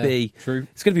 it's going to be true.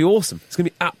 It's going to be awesome. It's going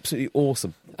to be absolutely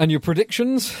awesome. And your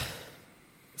predictions?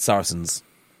 Saracens.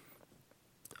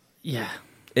 Yeah.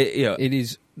 It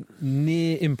is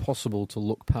near impossible to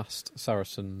look past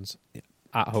Saracens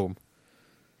at home.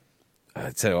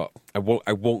 I tell you what,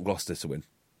 I want Gloucester to win.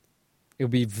 It'll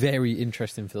be very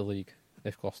interesting for the league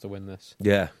if Gloucester win this.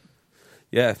 Yeah.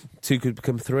 2 could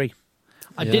become 3.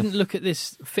 I didn't look at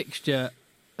this fixture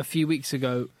a few weeks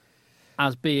ago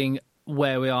as being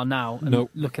where we are now and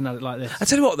looking at it like this. I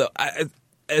tell you what, though,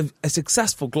 a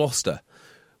successful Gloucester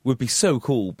would be so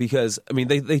cool because, I mean,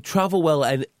 they travel well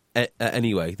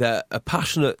anyway. They're a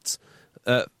passionate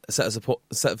set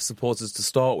of supporters to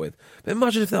start with. But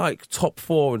imagine if they're like top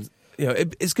 4 and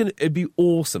it'd be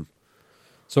awesome.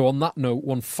 So on that note,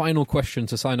 one final question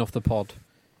to sign off the pod.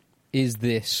 Is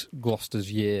this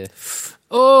Gloucester's year?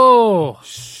 Oh!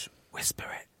 Shh, whisper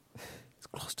it. It's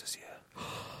Gloucester's year.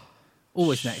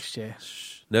 Always next year.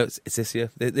 No, it's this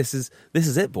year. This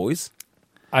is it, boys.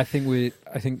 I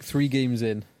think 3 games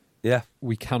in. Yeah.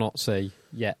 We cannot say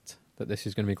yet that this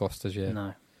is going to be Gloucester's year.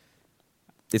 No.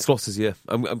 It's Gloucester's year.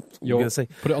 I'm going to say.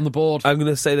 Put it on the board. I'm going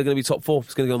to say they're going to be top 4.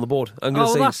 It's going to go on the board. I'm going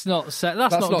to say. That's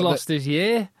not Gloucester's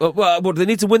year. Well, they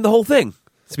need to win the whole thing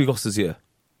to be Gloucester's year.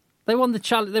 They won the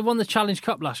Challenge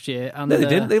Cup last year, and no, they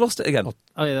didn't. They lost it again.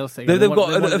 Oh yeah, they lost it again. They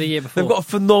won it the year before. They've got a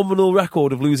phenomenal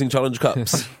record of losing Challenge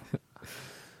Cups.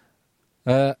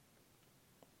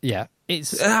 Yeah,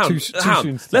 it's too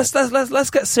soon.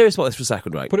 Let's get serious about this for a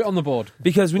second, right? Put it on the board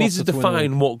because we need to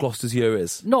define what Gloucester's year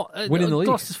is. Not winning the league.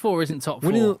 Gloucester's 4 isn't top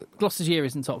 4. Gloucester's year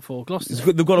isn't top 4.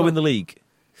 They've got to win the league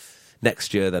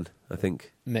next year. Then I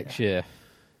think next year.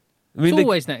 I mean, it's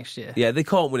always next year. Yeah, they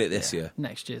can't win it this year.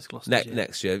 Next year's Gloucester's year.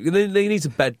 Next year. They need to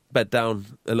bed down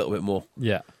a little bit more.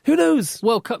 Yeah. Who knows?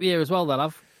 World Cup year as well, they'll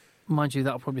have. Mind you,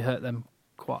 that'll probably hurt them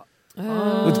quite.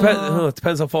 It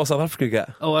depends how far South Africa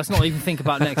get. Oh, let's not even think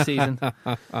about next season.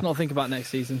 Not think about next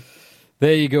season.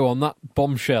 There you go, on that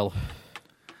bombshell.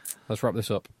 Let's wrap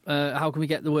this up. How can we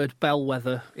get the word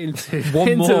bellwether into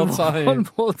one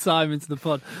more time into the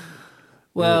pod?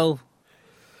 Well,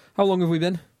 how long have we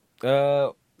been?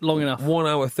 Long enough. 1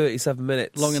 hour 37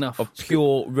 minutes. Long enough of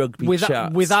pure rugby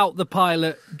chat without the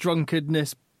pilot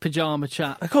drunkenness pyjama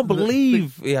chat. I can't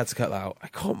believe he had to cut that out. I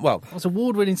can't. Well, that's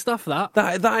award-winning stuff.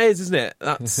 That is, isn't it?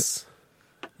 That's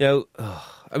I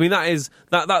mean, that's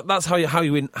how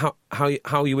you win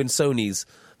Sony's.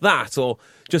 That or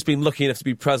just being lucky enough to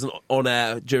be present on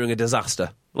air during a disaster,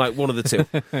 like one of the two.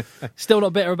 Still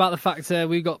not bitter about the fact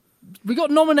we got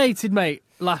nominated, mate,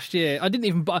 last year. I didn't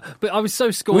even, but I was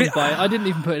so scorned by it. I didn't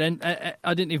even put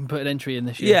an entry in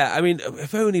this year. Yeah, I mean,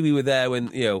 if only we were there when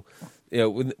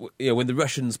when the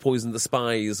Russians poisoned the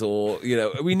spies, or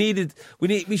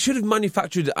we should have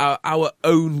manufactured our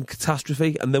own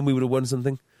catastrophe, and then we would have won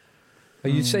something. Are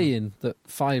you saying that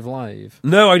 5 Live?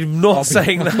 No, I'm not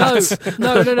saying that.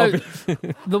 No.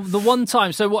 The one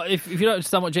time. So what? If you don't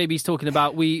understand what JB's talking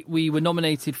about, we were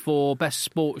nominated for Best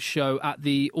Sports Show at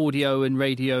the Audio and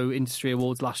Radio Industry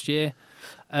Awards last year,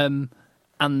 and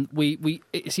we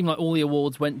it seemed like all the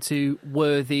awards went to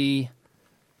worthy.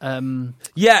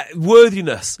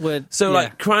 Worthiness.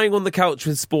 Like crying on the couch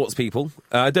with sports people.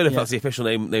 I don't know if that's the official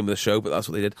name of the show, but that's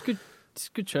what they did. It's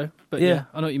a good show, but yeah,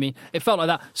 I know what you mean. It felt like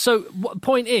that. So,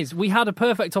 point is, we had a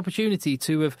perfect opportunity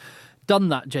to have done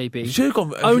that,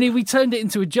 JB. Only we turned it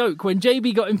into a joke when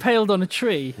JB got impaled on a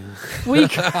tree. We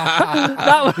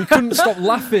couldn't stop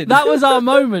laughing. That was our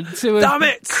moment to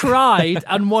have cried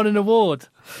and won an award.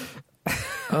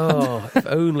 Oh, if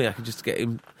only I could just get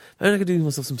him. I could do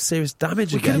myself some serious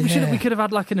damage again. We could have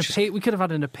had like an appeal. We could have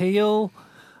had an appeal.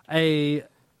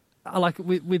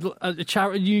 With a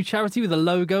new charity with a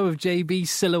logo of JB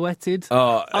silhouetted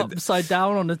upside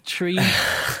down on a tree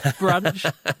branch.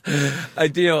 I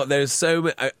do. There's so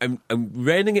many. I'm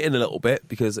reining it in a little bit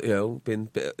because been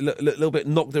a little bit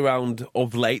knocked around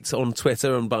of late on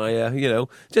Twitter and by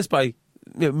just by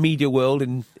media world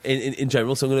in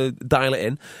general. So I'm going to dial it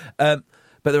in.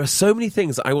 But there are so many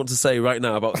things that I want to say right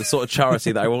now about the sort of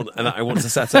charity that I want to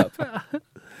set up.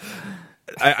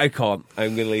 I can't.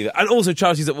 I'm going to leave it. And also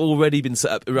charities that have already been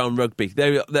set up around rugby.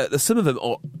 Some of them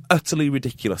are utterly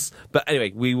ridiculous. But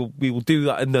anyway, we will do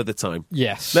that another time.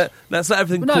 Yes. Let's let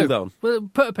everything cool down. Well,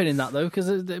 put a pin in that, though, because,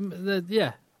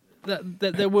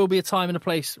 there will be a time and a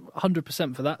place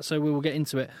 100% for that, so we will get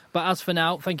into it. But as for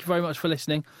now, thank you very much for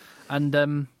listening, and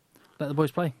let the boys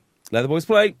play. Let the boys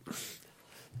play.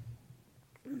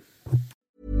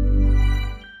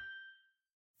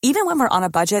 Even when we're on a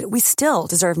budget, we still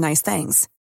deserve nice things.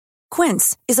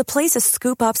 Quince is a place to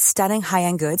scoop up stunning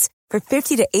high-end goods for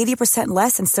 50 to 80%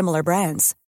 less than similar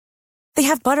brands. They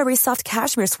have buttery soft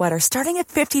cashmere sweaters starting at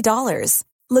 $50,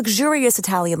 luxurious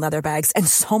Italian leather bags, and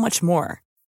so much more.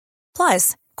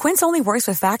 Plus, Quince only works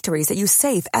with factories that use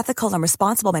safe, ethical, and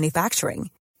responsible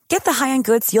manufacturing. Get the high-end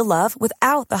goods you'll love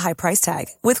without the high price tag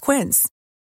with Quince.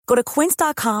 Go to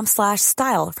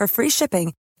quince.com/style for free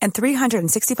shipping and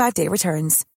 365-day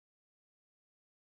returns.